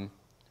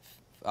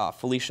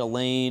 Felicia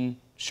Lane,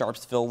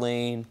 Sharpsville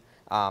Lane,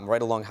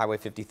 right along Highway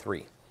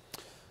 53.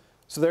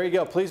 So there you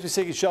go. Please be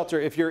seeking shelter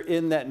if you're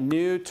in that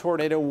new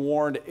tornado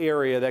warned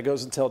area. That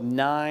goes until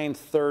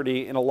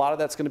 9:30, and a lot of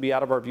that's going to be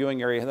out of our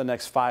viewing area in the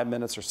next 5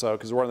 minutes or so,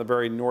 because we're on the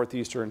very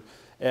northeastern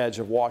edge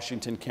of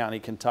Washington County,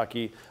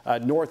 Kentucky,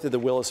 north of the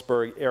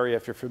Willisburg area,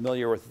 if you're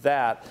familiar with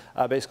that.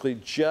 Basically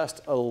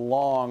just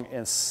along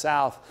and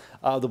south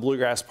of the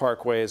Bluegrass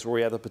Parkway is where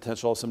we have the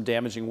potential of some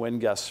damaging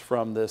wind gusts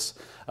from this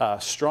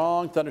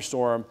strong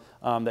thunderstorm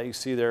that you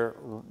see there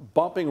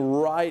bumping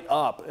right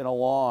up and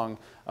along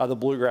the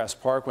Bluegrass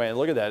Parkway. And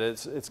look at that,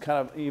 it's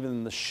kind of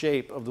even the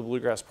shape of the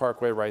Bluegrass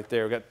Parkway right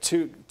there. We've got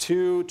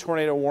two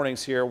tornado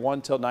warnings here,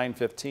 one till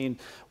 9:15,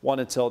 one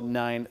until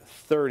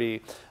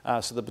 9:30.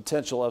 So the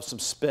potential of some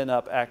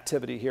spin-up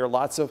activity here.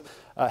 Lots of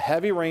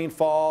heavy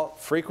rainfall,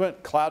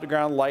 frequent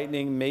cloud-to-ground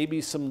lightning,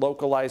 maybe some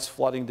localized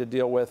flooding to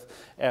deal with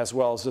as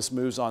well as this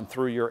moves on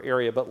through your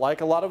area. But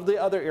like a lot of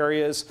the other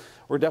areas,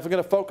 we're definitely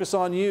going to focus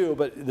on you,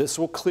 but this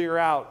will clear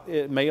out.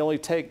 It may only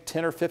take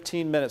 10 or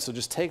 15 minutes, so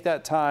just take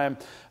that time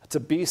to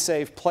be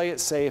safe, play it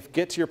safe,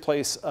 get to your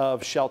place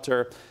of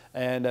shelter,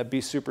 and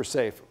be super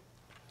safe.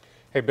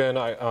 Hey, Ben,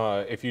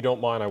 if you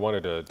don't mind, I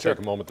wanted to Sure.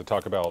 take a moment to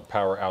talk about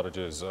power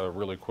outages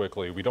really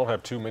quickly. We don't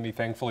have too many,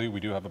 thankfully. We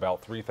do have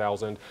about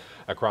 3,000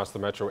 across the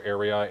metro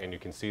area, and you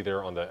can see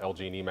there on the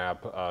LG&E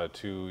map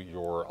to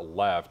your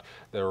left.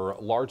 They're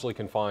largely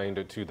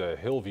confined to the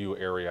Hillview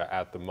area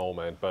at the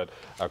moment, but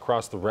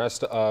across the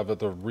rest of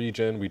the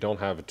region, we don't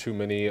have too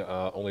many,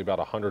 only about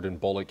 100 in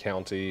Bullitt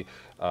County.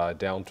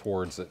 Down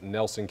towards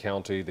Nelson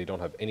County, they don't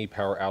have any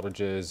power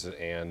outages,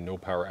 and no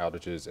power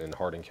outages in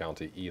Hardin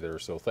County either.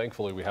 So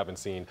thankfully, we haven't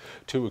seen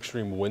too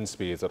extreme wind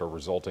speeds that are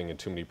resulting in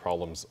too many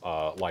problems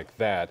like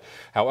that.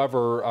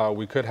 However,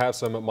 we could have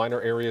some minor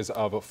areas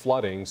of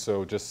flooding,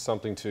 so just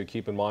something to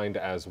keep in mind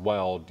as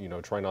well. You know,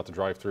 try not to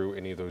drive through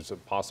any of those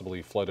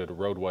possibly flooded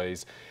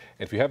roadways.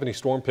 And if you have any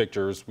storm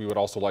pictures, we would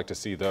also like to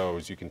see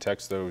those. You can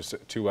text those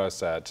to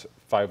us at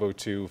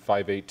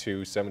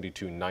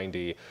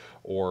 502-582-7290,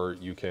 or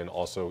you can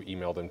also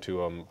email them to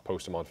them,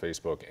 post them on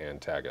Facebook, and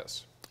tag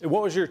us.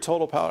 What was your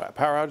total power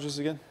outages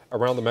again?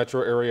 Around the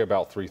metro area,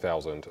 about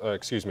 3,000.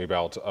 Excuse me,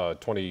 about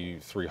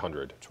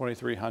 2,300.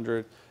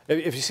 2,300.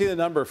 If you see the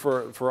number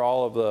for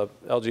all of the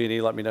LG&E,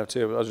 let me know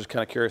too. I was just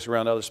kind of curious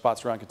around other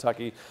spots around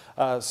Kentucky.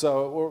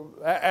 So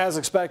as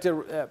expected,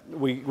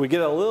 we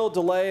get a little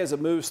delay as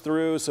it moves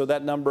through. So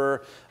that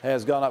number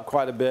has gone up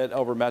quite a bit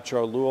over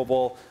Metro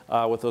Louisville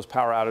with those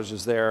power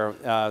outages there.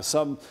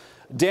 Some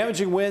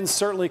damaging winds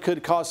certainly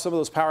could cause some of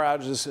those power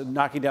outages,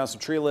 knocking down some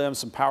tree limbs,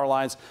 some power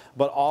lines,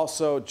 but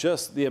also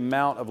just the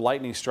amount of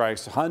lightning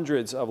strikes,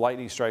 hundreds of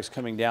lightning strikes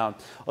coming down.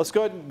 Let's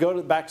go ahead and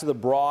go back to the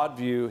broad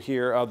view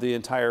here of the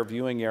entire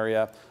viewing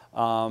area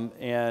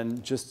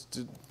and just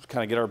to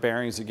kind of get our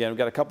bearings again. We've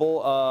got a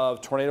couple of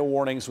tornado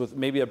warnings with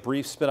maybe a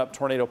brief spin-up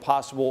tornado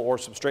possible, or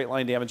some straight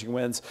line damaging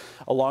winds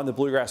along the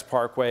Bluegrass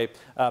Parkway,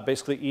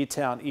 basically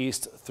E-Town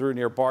east through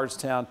near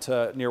Bardstown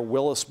to near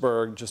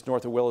Willisburg, just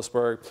north of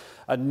Willisburg.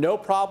 No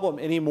problem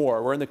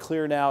anymore. We're in the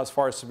clear now as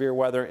far as severe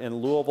weather in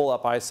Louisville,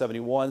 up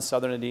I-71,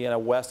 southern Indiana,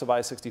 west of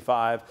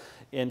I-65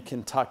 in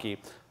Kentucky.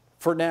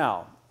 For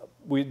now,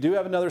 we do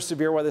have another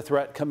severe weather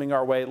threat coming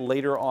our way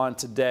later on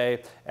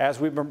today. As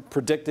we've been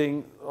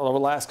predicting over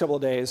the last couple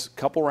of days, a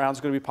couple rounds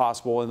are going to be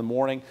possible in the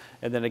morning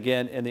and then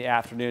again in the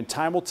afternoon.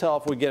 Time will tell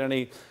if we get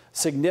any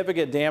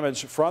significant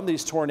damage from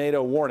these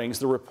tornado warnings.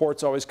 The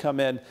reports always come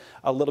in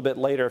a little bit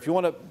later. If you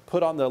want to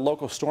put on the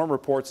local storm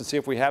reports and see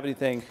if we have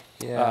anything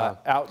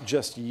out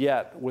just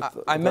yet.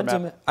 I meant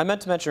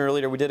to mention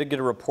earlier, we did get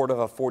a report of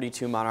a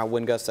 42-mile-an-hour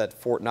wind gust at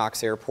Fort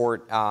Knox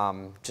Airport.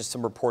 Just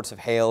some reports of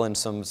hail and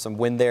some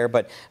wind there,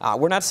 but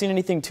we're not seeing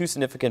anything too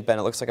significant, Ben.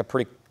 It looks like a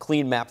pretty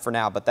clean map for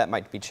now, but that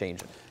might be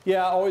changing.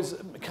 Yeah, always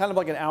kind of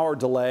like an hour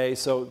delay.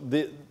 So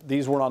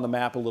these weren't on the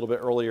map a little bit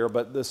earlier,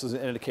 but this is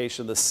an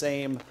indication of the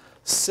same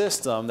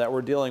system that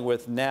we're dealing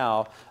with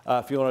now.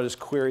 If you want to just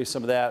query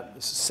some of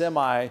that,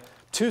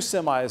 two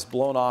semis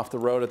blown off the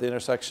road at the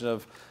intersection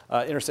of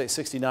Interstate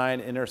 69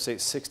 and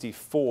Interstate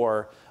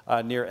 64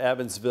 near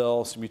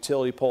Evansville. Some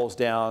utility poles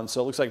down.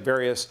 So it looks like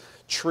various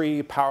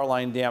tree power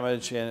line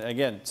damage, and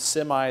again,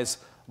 semis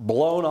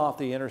blown off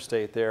the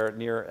interstate there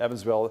near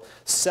Evansville.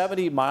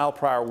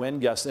 70-mile-per-hour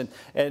wind gusts,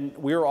 and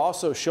we were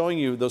also showing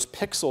you those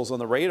pixels on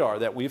the radar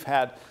that we've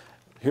had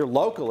here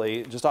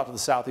locally, just off to the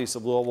southeast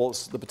of Louisville,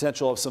 the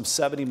potential of some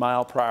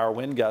 70-mile-per-hour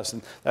wind gusts,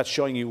 and that's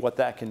showing you what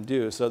that can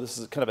do. So this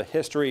is kind of a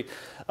history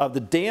of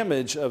the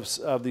damage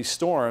of these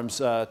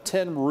storms.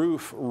 Tin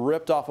roof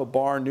ripped off a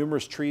barn,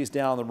 numerous trees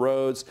down the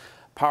roads,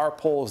 power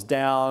poles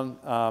down.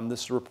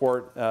 This is a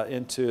report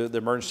into the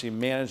emergency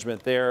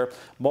management there.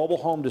 Mobile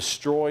home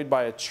destroyed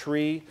by a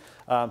tree.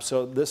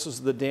 So this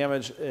was the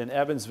damage in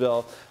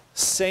Evansville.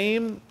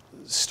 Same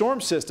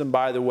storm system,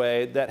 by the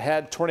way, that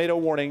had tornado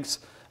warnings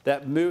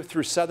that moved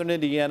through southern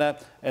Indiana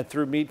and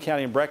through Meade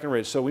County and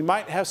Breckenridge. So we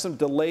might have some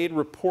delayed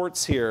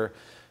reports here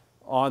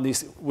on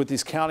with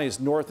these counties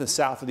north and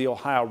south of the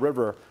Ohio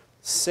River.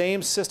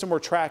 Same system we're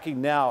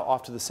tracking now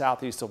off to the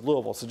southeast of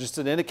Louisville. So just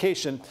an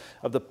indication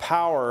of the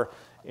power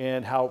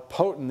and how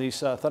potent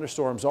these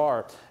thunderstorms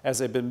are as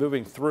they've been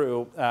moving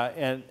through.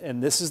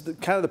 And this is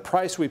kind of the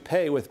price we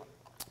pay with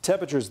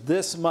temperatures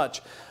this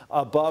much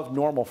above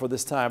normal for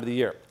this time of the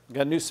year. We've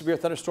got a new severe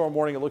thunderstorm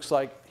warning, it looks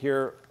like,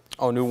 here.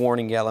 Oh, new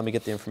warning. Yeah, let me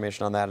get the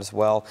information on that as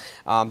well.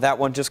 That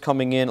one just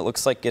coming in. It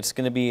looks like it's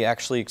going to be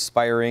actually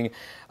expiring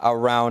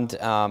around,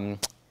 let's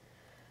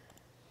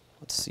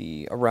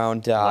see,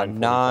 around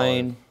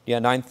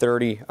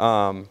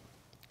 9:30.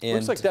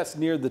 Looks like that's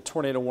near the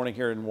tornado warning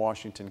here in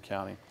Washington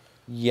County.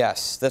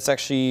 Yes, that's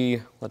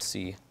actually, let's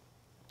see.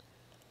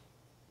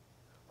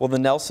 Well, the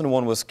Nelson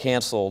one was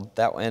canceled.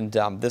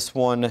 This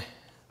one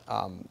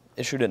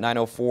issued at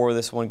 9:04.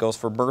 This one goes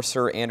for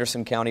Mercer,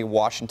 Anderson County,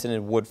 Washington,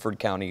 and Woodford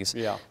counties.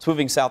 Yeah. It's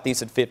moving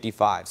southeast at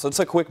 55. So it's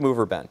a quick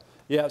mover, Ben.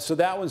 Yeah, so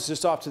that one's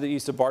just off to the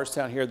east of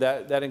Bardstown here.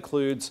 That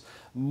includes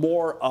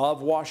more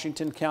of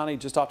Washington County,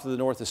 just off to the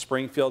north of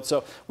Springfield.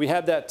 So we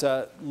have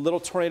that little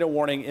tornado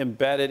warning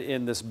embedded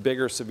in this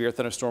bigger severe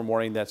thunderstorm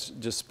warning that's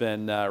just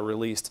been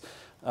released.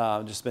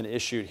 Just been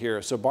issued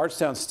here. So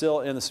Bardstown's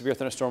still in the severe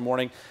thunderstorm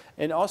warning.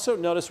 And also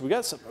notice we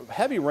got some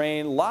heavy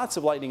rain, lots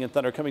of lightning and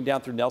thunder coming down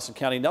through Nelson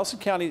County. Nelson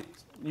County,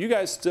 you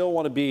guys still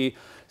want to be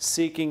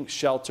seeking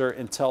shelter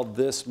until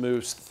this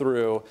moves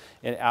through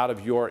and out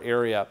of your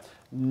area.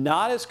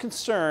 Not as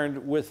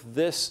concerned with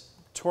this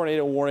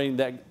tornado warning.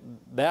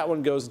 That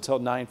one goes until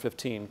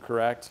 9:15,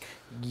 correct?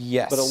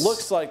 Yes. But it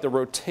looks like the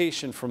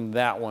rotation from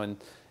that one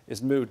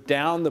is moved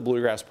down the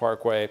Bluegrass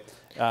Parkway.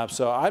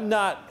 So I'm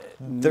not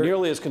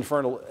nearly as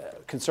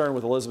concerned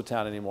with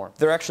Elizabethtown anymore.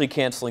 They're actually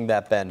canceling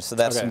that, Ben, so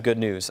that's some good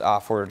news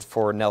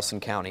for Nelson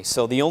County.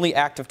 So the only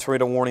active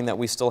tornado warning that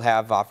we still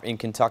have in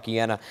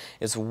Kentuckiana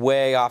is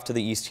way off to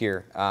the east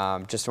here,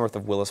 just north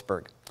of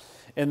Willisburg.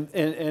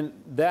 And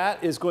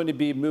that is going to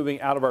be moving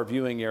out of our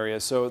viewing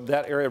area. So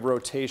that area of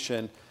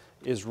rotation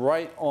is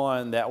right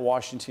on that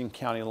Washington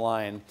County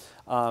line.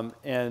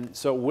 And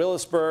so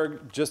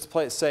Willisburg, just to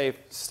play it safe,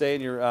 stay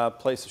in your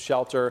place of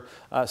shelter.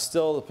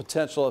 Still the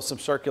potential of some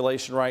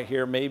circulation right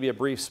here, maybe a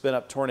brief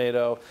spin-up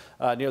tornado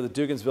near the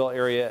Dugansville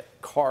area,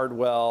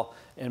 Cardwell,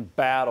 and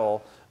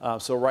Battle.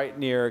 So right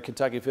near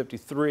Kentucky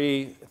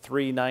 53,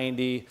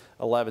 390,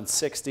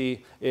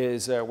 1160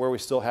 is where we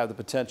still have the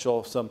potential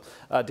of some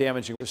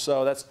damaging.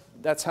 So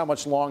that's how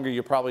much longer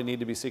you probably need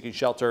to be seeking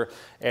shelter,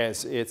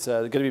 as it's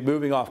going to be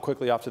moving off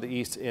quickly off to the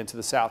east and to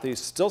the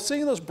southeast. Still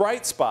seeing those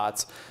bright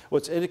spots,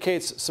 which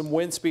indicates some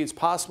wind speeds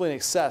possibly in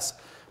excess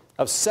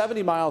of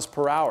 70 miles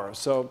per hour.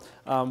 So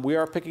we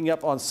are picking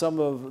up on some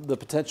of the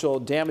potential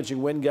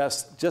damaging wind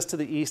gusts just to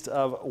the east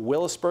of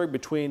Willisburg,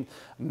 between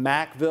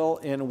Mackville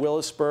and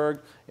Willisburg,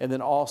 and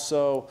then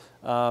also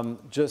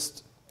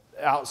just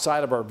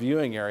outside of our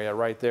viewing area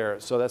right there.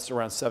 So that's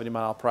around 70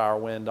 mile per hour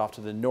wind off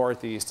to the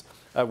northeast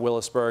of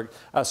Willisburg.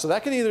 So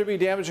that can either be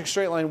damaging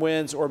straight line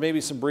winds or maybe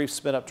some brief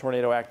spin up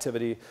tornado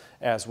activity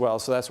as well.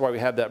 So that's why we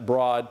have that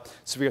broad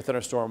severe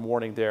thunderstorm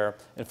warning there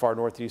in far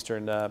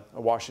northeastern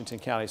Washington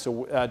County.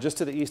 So just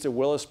to the east of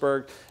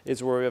Willisburg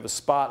is where we have a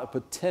spot of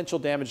potential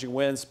damaging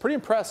winds. Pretty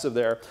impressive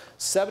there.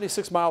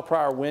 76 mile per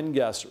hour wind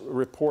gusts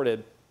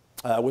reported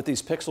with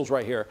these pixels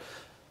right here.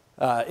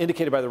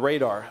 indicated by the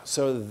radar.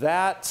 So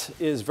that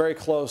is very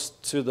close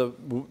to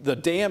the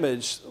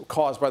damage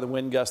caused by the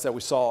wind gusts that we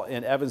saw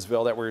in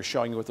Evansville that we were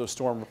showing you with those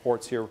storm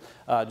reports here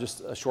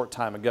just a short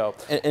time ago.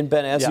 And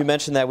Ben, as you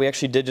mentioned that, we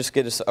actually did just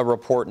get a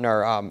report in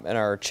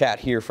our chat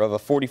here of a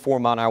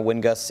 44-mile-an-hour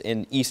wind gusts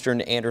in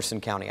eastern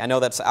Anderson County. I know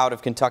that's out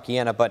of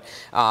Kentuckiana, but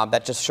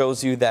that just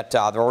shows you that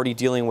they're already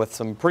dealing with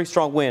some pretty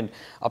strong wind,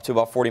 up to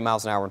about 40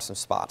 miles an hour in some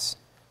spots.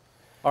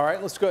 All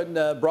right, let's go ahead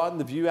and broaden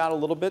the view out a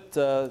little bit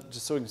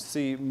just so we can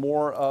see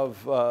more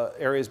of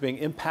areas being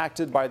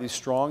impacted by these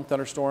strong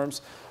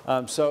thunderstorms.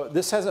 So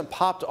this hasn't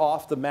popped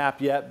off the map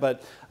yet,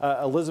 but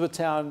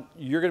Elizabethtown,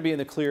 you're going to be in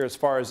the clear as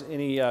far as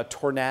any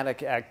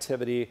tornadic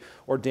activity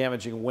or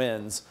damaging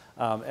winds,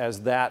 as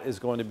that is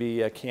going to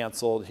be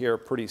canceled here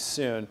pretty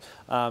soon.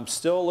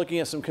 Still looking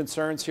at some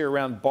concerns here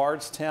aroard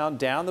Bardstown,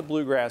 down the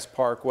Bluegrass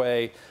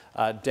Parkway,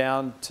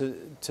 down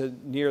to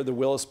near the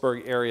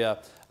Willisburg area.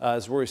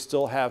 Is where we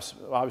still have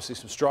obviously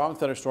some strong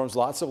thunderstorms,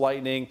 lots of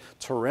lightning,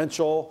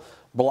 torrential,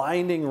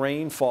 blinding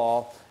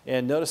rainfall.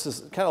 And notice this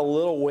kind of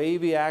little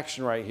wavy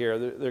action right here.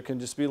 There can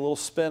just be little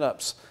spin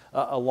ups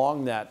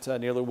along that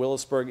near the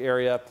Willisburg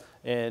area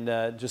and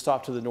just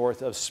off to the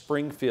north of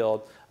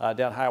Springfield,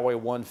 down Highway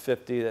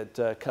 150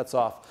 that cuts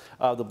off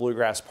the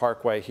Bluegrass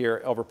Parkway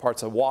here over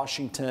parts of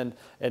Washington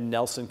and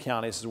Nelson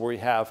counties is where we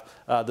have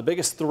the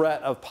biggest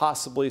threat of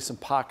possibly some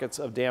pockets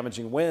of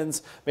damaging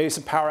winds, maybe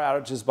some power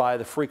outages by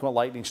the frequent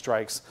lightning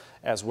strikes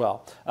as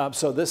well.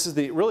 So this is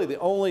really the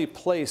only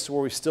place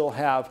where we still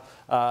have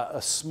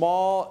a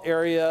small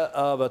area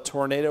of a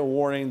tornado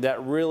warning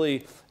that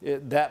really,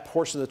 that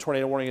portion of the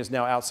tornado warning is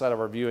now outside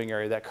of our viewing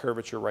area, that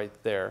curvature right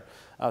there.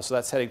 So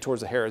that's heading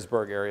towards the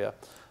Harrisburg area.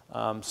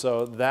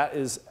 So that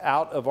is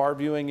out of our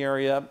viewing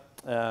area,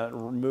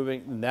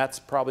 moving, and that's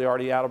probably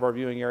already out of our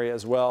viewing area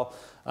as well.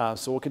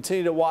 So we'll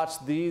continue to watch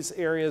these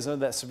areas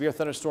under that severe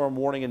thunderstorm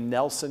warning in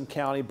Nelson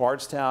County,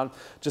 Bardstown.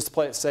 Just to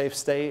play it safe,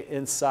 stay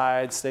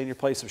inside, stay in your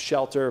place of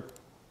shelter.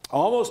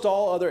 Almost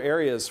all other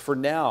areas for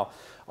now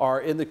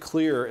are in the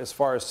clear as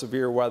far as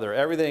severe weather.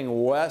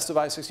 Everything west of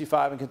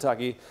I-65 in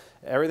Kentucky,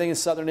 everything in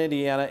southern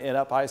Indiana and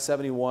up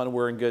I-71,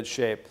 we're in good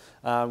shape.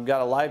 Got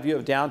a live view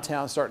of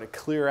downtown starting to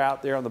clear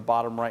out there on the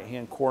bottom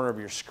right-hand corner of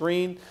your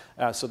screen.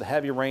 So the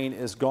heavy rain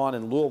is gone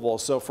in Louisville.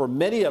 So for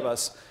many of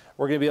us,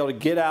 we're going to be able to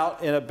get out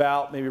and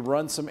about, maybe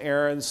run some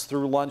errands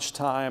through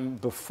lunchtime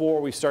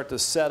before we start to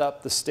set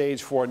up the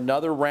stage for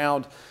another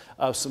round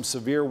of some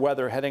severe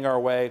weather heading our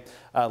way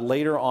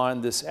later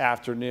on this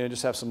afternoon.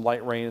 Just have some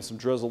light rain and some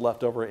drizzle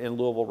left over in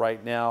Louisville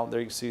right now. There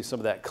you can see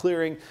some of that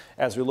clearing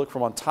as we look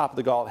from on top of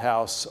the Galt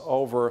House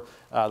over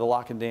the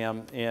Lock and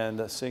Dam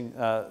and seeing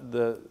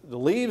the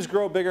leaves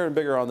grow bigger and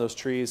bigger on those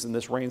trees, and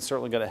this rain's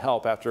certainly going to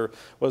help after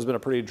what has been a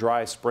pretty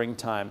dry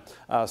springtime.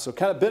 So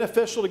kind of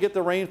beneficial to get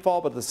the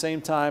rainfall, but at the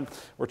same time,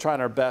 we're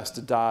trying our best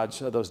to dodge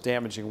those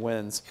damaging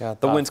winds. Yeah,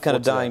 the wind's kind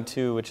of dying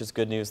too, which is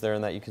good news there,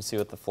 and that you can see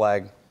with the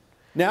flag.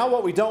 Now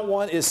what we don't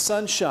want is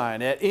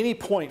sunshine at any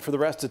point for the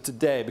rest of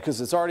today,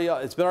 because it's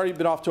already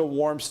been off to a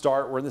warm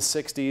start. We're in the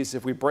 60s.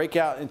 If we break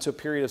out into a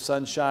period of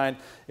sunshine,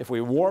 if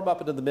we warm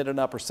up into the mid and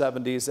upper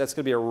 70s, that's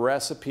going to be a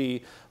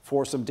recipe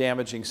for some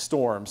damaging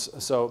storms.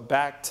 So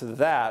back to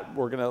that,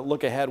 we're going to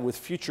look ahead with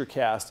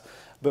Futurecast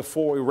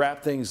before we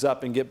wrap things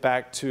up and get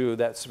back to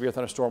that severe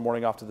thunderstorm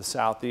warning off to the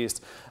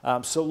southeast.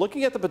 So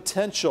looking at the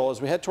potential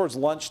as we head towards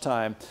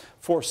lunchtime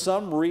for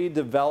some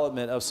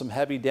redevelopment of some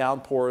heavy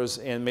downpours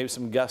and maybe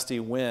some gusty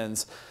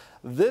winds.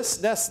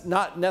 This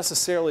not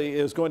necessarily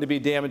is going to be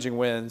damaging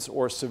winds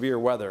or severe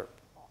weather.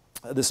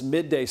 This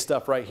midday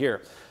stuff right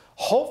here.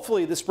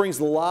 Hopefully this brings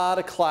a lot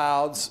of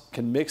clouds,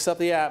 can mix up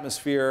the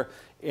atmosphere,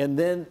 and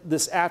then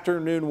this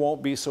afternoon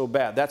won't be so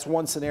bad. That's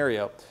one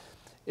scenario.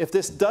 If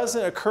this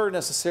doesn't occur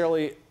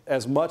necessarily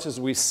as much as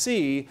we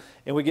see,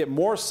 and we get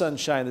more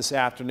sunshine this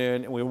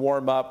afternoon and we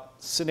warm up,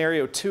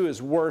 scenario 2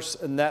 is worse,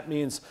 and that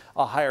means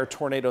a higher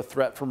tornado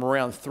threat from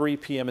around 3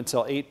 p.m.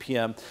 until 8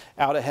 p.m.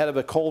 out ahead of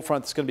a cold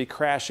front that's going to be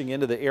crashing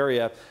into the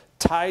area,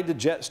 tied to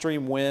jet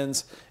stream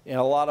winds and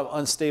a lot of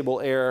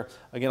unstable air.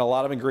 Again, a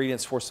lot of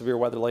ingredients for severe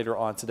weather later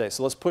on today.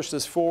 So let's push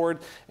this forward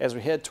as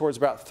we head towards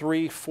about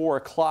 3, 4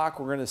 o'clock.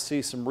 We're going to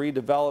see some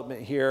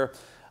redevelopment here.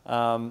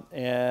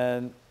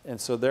 And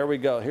so there we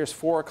go. Here's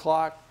 4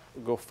 o'clock.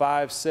 We'll go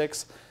 5,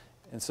 6.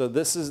 And so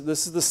this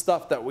is the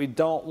stuff that we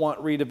don't want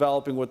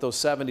redeveloping with those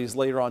 70s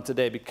later on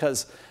today,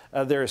 because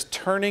there is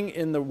turning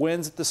in the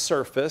winds at the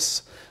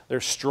surface.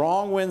 There's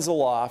strong winds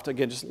aloft.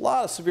 Again, just a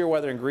lot of severe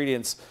weather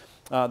ingredients.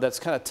 That's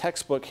kind of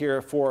textbook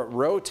here for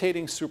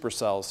rotating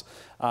supercells.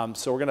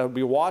 So we're going to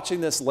be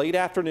watching this late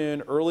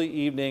afternoon, early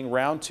evening.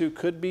 Round 2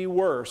 could be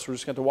worse. We're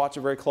just going to watch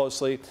it very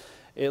closely.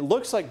 It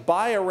looks like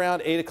by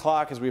around 8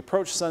 o'clock as we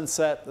approach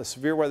sunset, the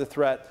severe weather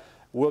threat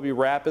will be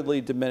rapidly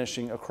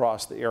diminishing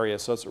across the area.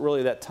 So it's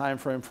really that time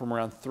frame from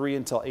around 3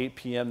 until 8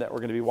 p.m. that we're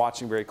going to be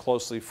watching very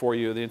closely for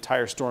you. The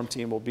entire storm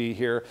team will be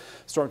here.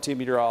 Storm team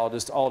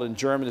meteorologist Alden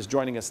German is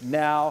joining us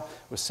now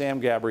with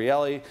Sam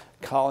Gabrielli.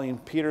 Colleen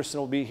Peterson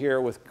will be here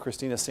with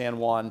Christina San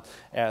Juan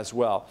as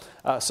well.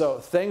 So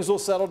things will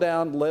settle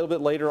down a little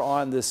bit later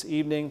on this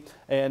evening.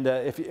 And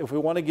if we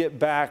want to get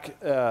back,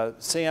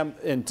 Sam,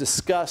 and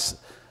discuss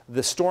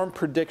the Storm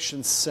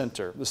Prediction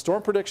Center. The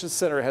Storm Prediction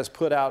Center has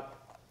put out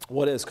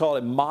what is called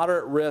a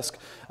moderate risk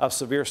of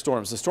severe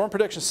storms. The Storm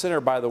Prediction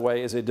Center, by the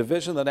way, is a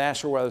division of the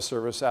National Weather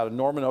Service out of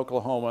Norman,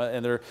 Oklahoma,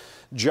 and their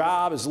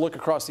job is to look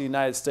across the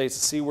United States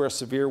to see where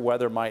severe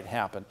weather might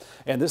happen.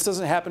 And this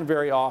doesn't happen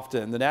very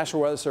often. The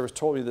National Weather Service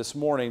told me this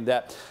morning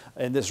that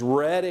in this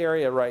red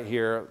area right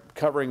here,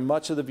 covering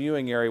much of the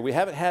viewing area, we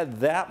haven't had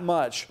that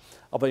much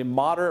of a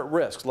moderate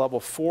risk, level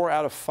 4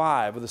 out of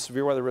 5 of the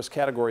severe weather risk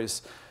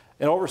categories,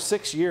 in over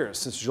 6 years,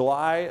 since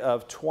July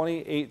of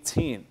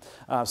 2018.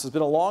 So it's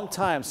been a long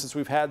time since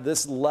we've had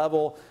this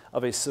level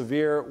of a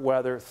severe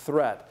weather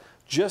threat.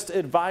 Just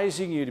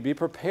advising you to be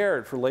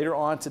prepared for later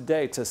on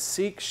today to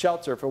seek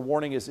shelter if a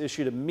warning is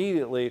issued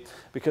immediately,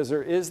 because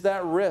there is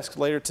that risk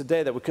later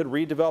today that we could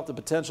redevelop the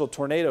potential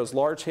tornadoes,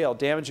 large hail,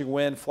 damaging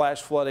wind,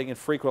 flash flooding, and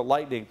frequent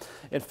lightning.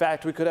 In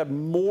fact, we could have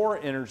more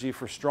energy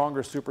for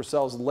stronger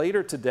supercells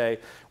later today,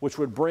 which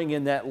would bring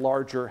in that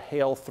larger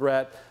hail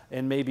threat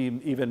and maybe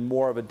even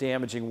more of a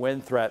damaging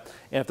wind threat.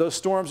 And if those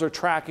storms are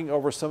tracking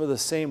over some of the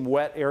same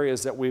wet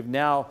areas that we've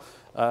now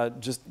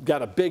just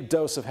got a big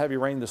dose of heavy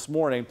rain this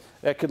morning,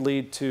 that could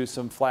lead to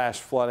some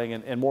flash flooding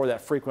and more of that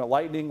frequent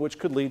lightning, which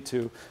could lead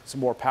to some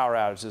more power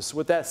outages. So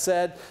with that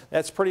said,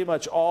 that's pretty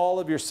much all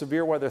of your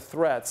severe weather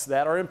threats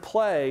that are in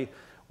play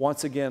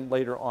once again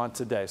later on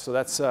today. So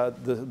that's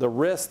the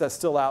risk that's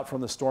still out from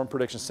the Storm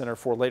Prediction Center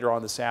for later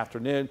on this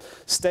afternoon.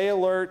 Stay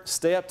alert,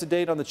 stay up to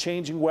date on the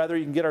changing weather.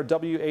 You can get our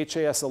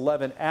WHAS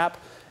 11 app,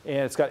 and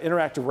it's got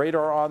interactive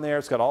radar on there.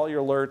 It's got all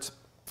your alerts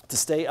to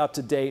stay up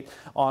to date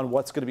on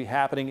what's going to be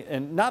happening.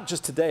 And not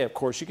just today, of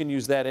course. You can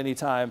use that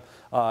anytime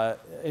of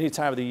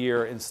the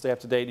year and stay up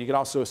to date. You can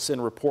also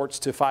send reports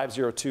to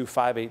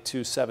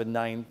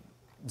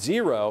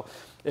 502-582-790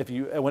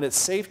 when it's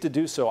safe to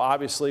do so.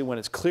 Obviously, when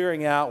it's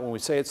clearing out, when we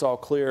say it's all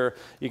clear,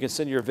 you can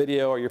send your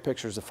video or your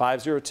pictures to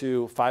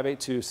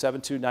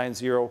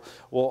 502-582-7290.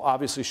 We'll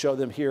obviously show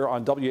them here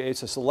on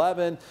WHS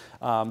 11,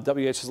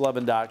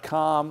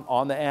 WHS11.com,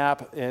 on the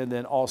app, and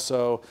then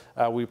also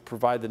we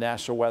provide the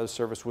National Weather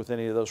Service with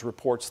any of those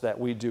reports that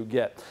we do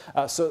get.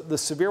 So the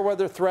severe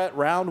weather threat,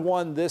 round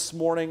one this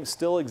morning,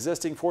 still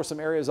existing for some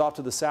areas off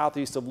to the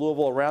southeast of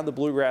Louisville, around the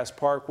Bluegrass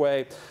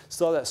Parkway.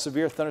 Still that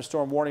severe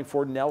thunderstorm warning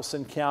for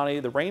Nelson County.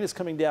 The rain is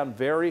coming down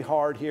very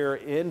hard here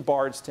in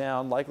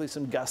Bardstown, likely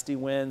some gusty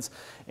winds,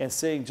 and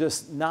seeing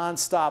just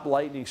nonstop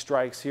lightning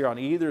strikes here on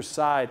either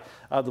side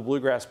of the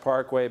Bluegrass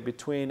Parkway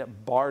between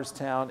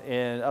Bardstown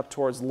and up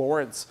towards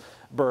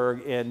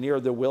Lawrenceburg and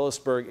near the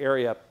Willisburg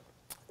area.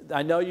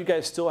 I know you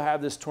guys still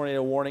have this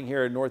tornado warning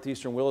here in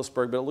northeastern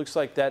Willisburg, but it looks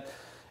like that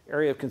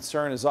area of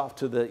concern is off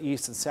to the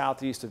east and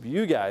southeast of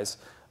you guys.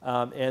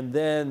 And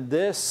then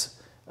this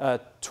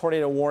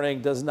tornado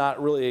warning does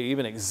not really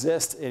even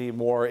exist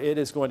anymore. It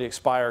is going to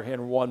expire here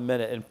in 1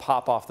 minute and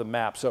pop off the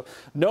map. So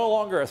no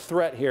longer a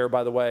threat here,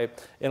 by the way,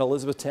 in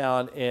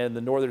Elizabethtown and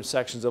the northern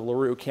sections of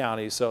LaRue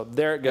County. So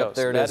there it goes. Yep,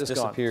 there it is,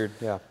 disappeared.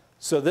 Yeah.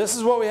 So this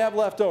is what we have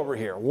left over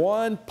here.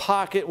 One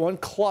pocket, one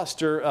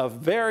cluster of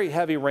very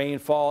heavy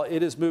rainfall.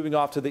 It is moving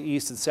off to the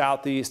east and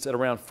southeast at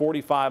around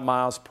 45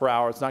 miles per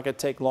hour. It's not going to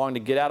take long to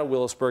get out of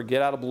Willisburg,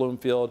 get out of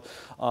Bloomfield,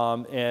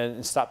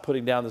 and stop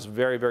putting down this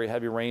very, very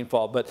heavy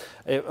rainfall. But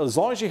as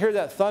long as you hear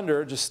that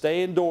thunder, just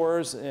stay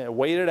indoors and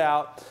wait it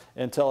out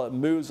until it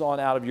moves on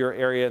out of your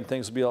area, and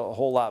things will be a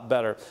whole lot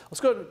better.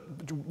 Let's go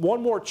to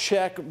one more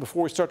check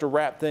before we start to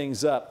wrap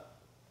things up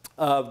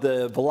of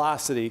the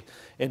velocity,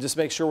 and just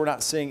make sure we're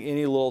not seeing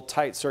any little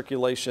tight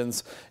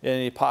circulations,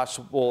 any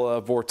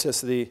possible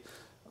vorticity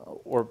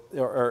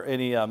or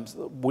any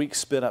weak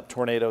spin-up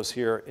tornadoes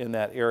here in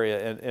that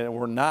area, and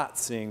we're not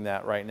seeing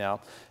that right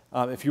now.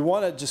 If you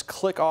want to just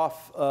click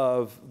off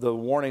of the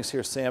warnings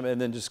here, Sam,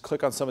 and then just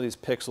click on some of these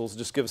pixels,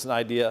 just give us an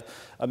idea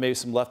of maybe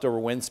some leftover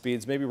wind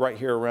speeds, maybe right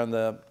here around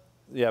the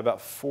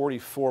about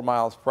 44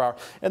 miles per hour.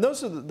 And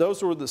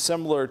those were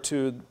similar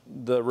to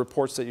the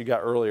reports that you got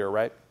earlier,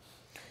 right?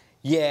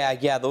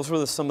 Yeah, those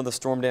were some of the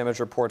storm damage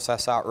reports I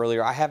saw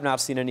earlier. I have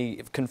not seen any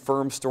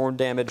confirmed storm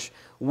damage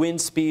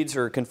wind speeds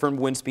or confirmed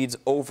wind speeds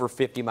over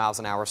 50 miles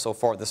an hour so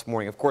far this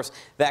morning. Of course,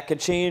 that could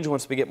change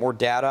once we get more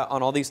data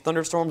on all these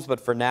thunderstorms, but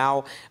for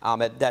now,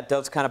 that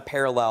does kind of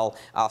parallel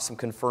some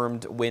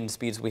confirmed wind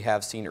speeds we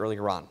have seen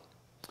earlier on.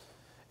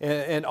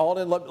 And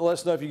Alden, let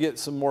us know if you get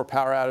some more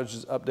power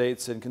outages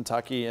updates in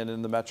Kentucky and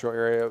in the metro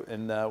area,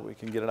 and we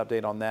can get an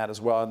update on that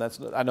as well. And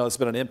I know it's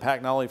been an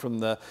impact not only from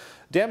the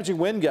damaging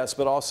wind gusts,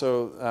 but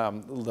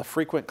also the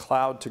frequent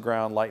cloud to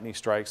ground lightning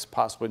strikes,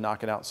 possibly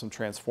knocking out some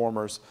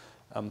transformers,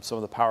 some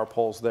of the power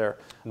poles there.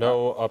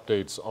 No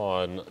updates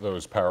on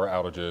those power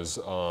outages.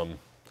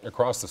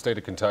 Across the state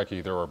of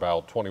Kentucky, there are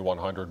about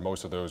 2,100.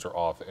 Most of those are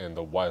off in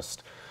the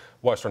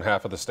western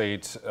half of the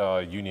state,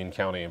 Union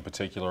County in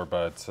particular,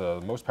 but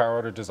most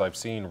power outages I've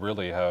seen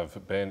really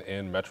have been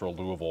in Metro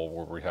Louisville,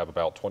 where we have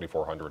about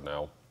 2,400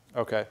 now.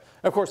 Okay.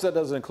 Of course, that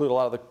doesn't include a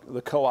lot of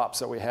the co-ops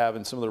that we have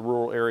in some of the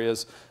rural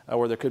areas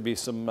where there could be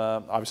some,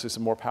 obviously,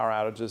 some more power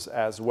outages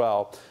as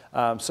well.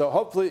 So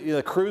hopefully,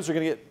 the crews are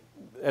going to get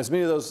as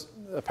many of those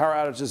power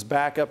outages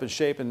back up in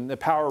shape and the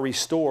power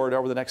restored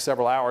over the next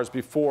several hours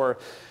before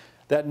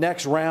that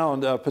next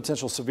round of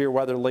potential severe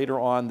weather later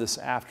on this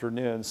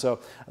afternoon.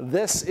 So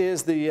this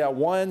is the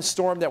one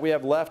storm that we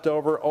have left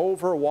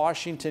over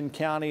Washington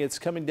County. It's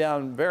coming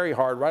down very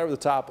hard right over the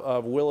top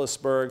of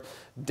Willisburg,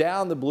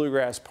 down the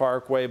Bluegrass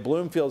Parkway.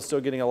 Bloomfield's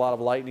still getting a lot of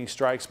lightning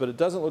strikes, but it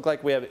doesn't look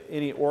like we have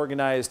any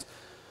organized,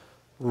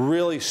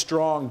 really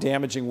strong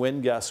damaging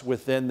wind gusts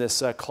within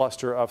this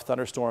cluster of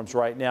thunderstorms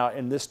right now.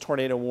 And this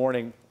tornado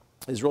warning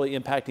is really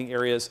impacting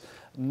areas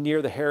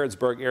near the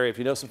Harrodsburg area. If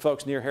you know some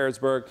folks near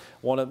Harrodsburg,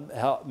 want to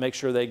help make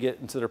sure they get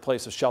into their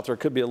place of shelter. It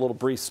could be a little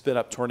brief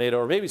spin-up tornado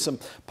or maybe some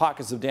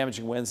pockets of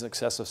damaging winds in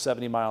excess of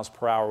 70 miles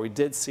per hour. We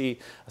did see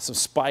some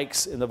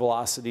spikes in the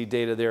velocity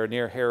data there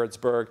near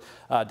Harrodsburg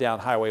down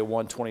Highway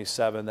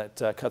 127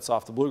 that cuts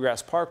off the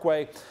Bluegrass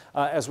Parkway.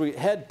 As we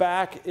head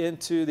back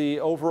into the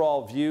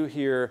overall view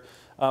here,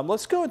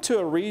 let's go into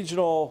a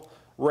regional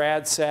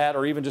RadSat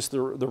or even just the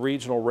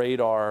regional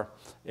radar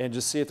and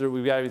just see if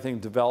we've got anything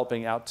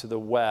developing out to the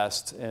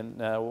west. And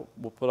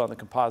we'll put on the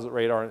composite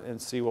radar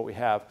and see what we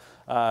have.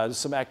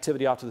 Just some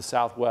activity off to the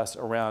southwest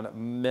around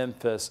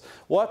Memphis.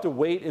 We'll have to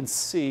wait and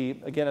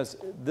see. Again, as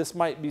this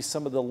might be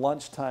some of the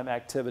lunchtime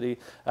activity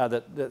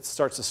that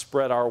starts to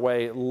spread our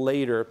way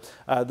later.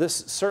 This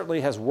certainly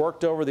has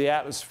worked over the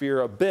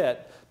atmosphere a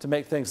bit to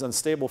make things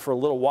unstable for a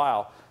little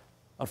while.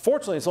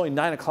 Unfortunately, it's only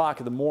 9 o'clock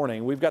in the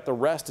morning. We've got the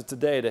rest of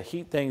today to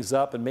heat things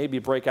up and maybe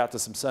break out to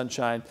some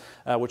sunshine,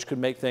 which could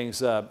make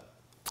things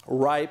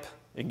ripe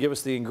and give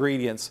us the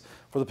ingredients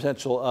for the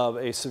potential of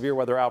a severe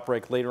weather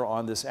outbreak later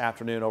on this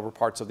afternoon over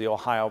parts of the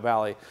Ohio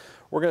Valley.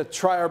 We're going to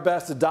try our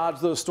best to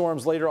dodge those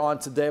storms later on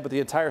today, but the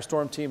entire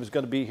storm team is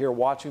going to be here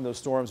watching those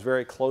storms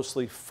very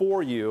closely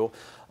for you.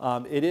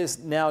 It is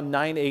now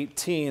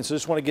 9:18, so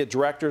just want to get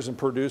directors and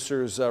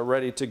producers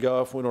ready to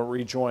go if we don't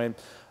rejoin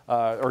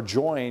or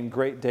join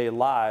Great Day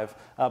Live.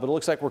 But it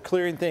looks like we're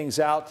clearing things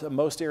out.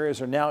 Most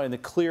areas are now in the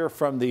clear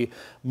from the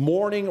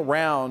morning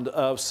round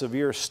of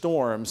severe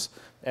storms,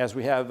 as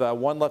we have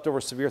one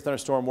leftover severe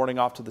thunderstorm warning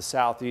off to the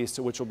southeast,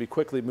 which will be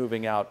quickly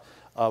moving out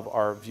of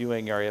our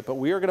viewing area. But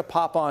we are going to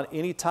pop on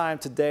anytime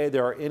today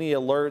there are any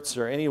alerts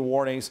or any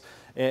warnings.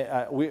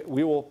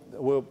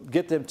 We'll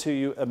get them to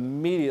you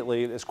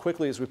immediately as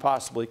quickly as we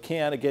possibly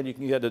can. Again, you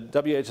can go to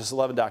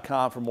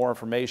WHS11.com for more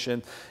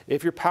information.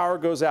 If your power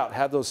goes out,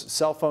 have those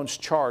cell phones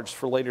charged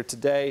for later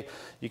today.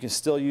 You can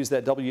still use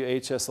that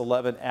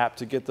WHS11 app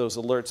to get those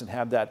alerts and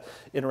have that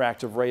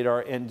interactive radar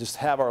and just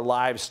have our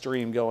live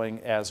stream going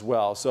as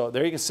well. So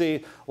there you can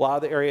see a lot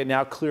of the area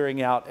now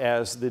clearing out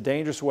as the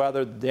dangerous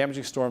weather, the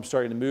damaging storms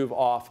starting to move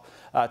off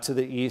to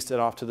the east and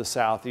off to the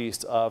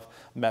southeast of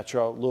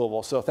Metro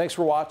Louisville. So thanks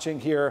for watching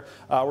here.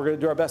 We're going to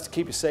do our best to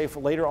keep you safe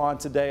later on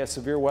today. As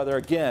severe weather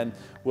again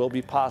will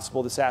be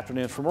possible this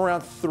afternoon from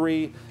around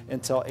 3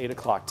 until 8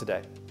 o'clock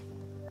today.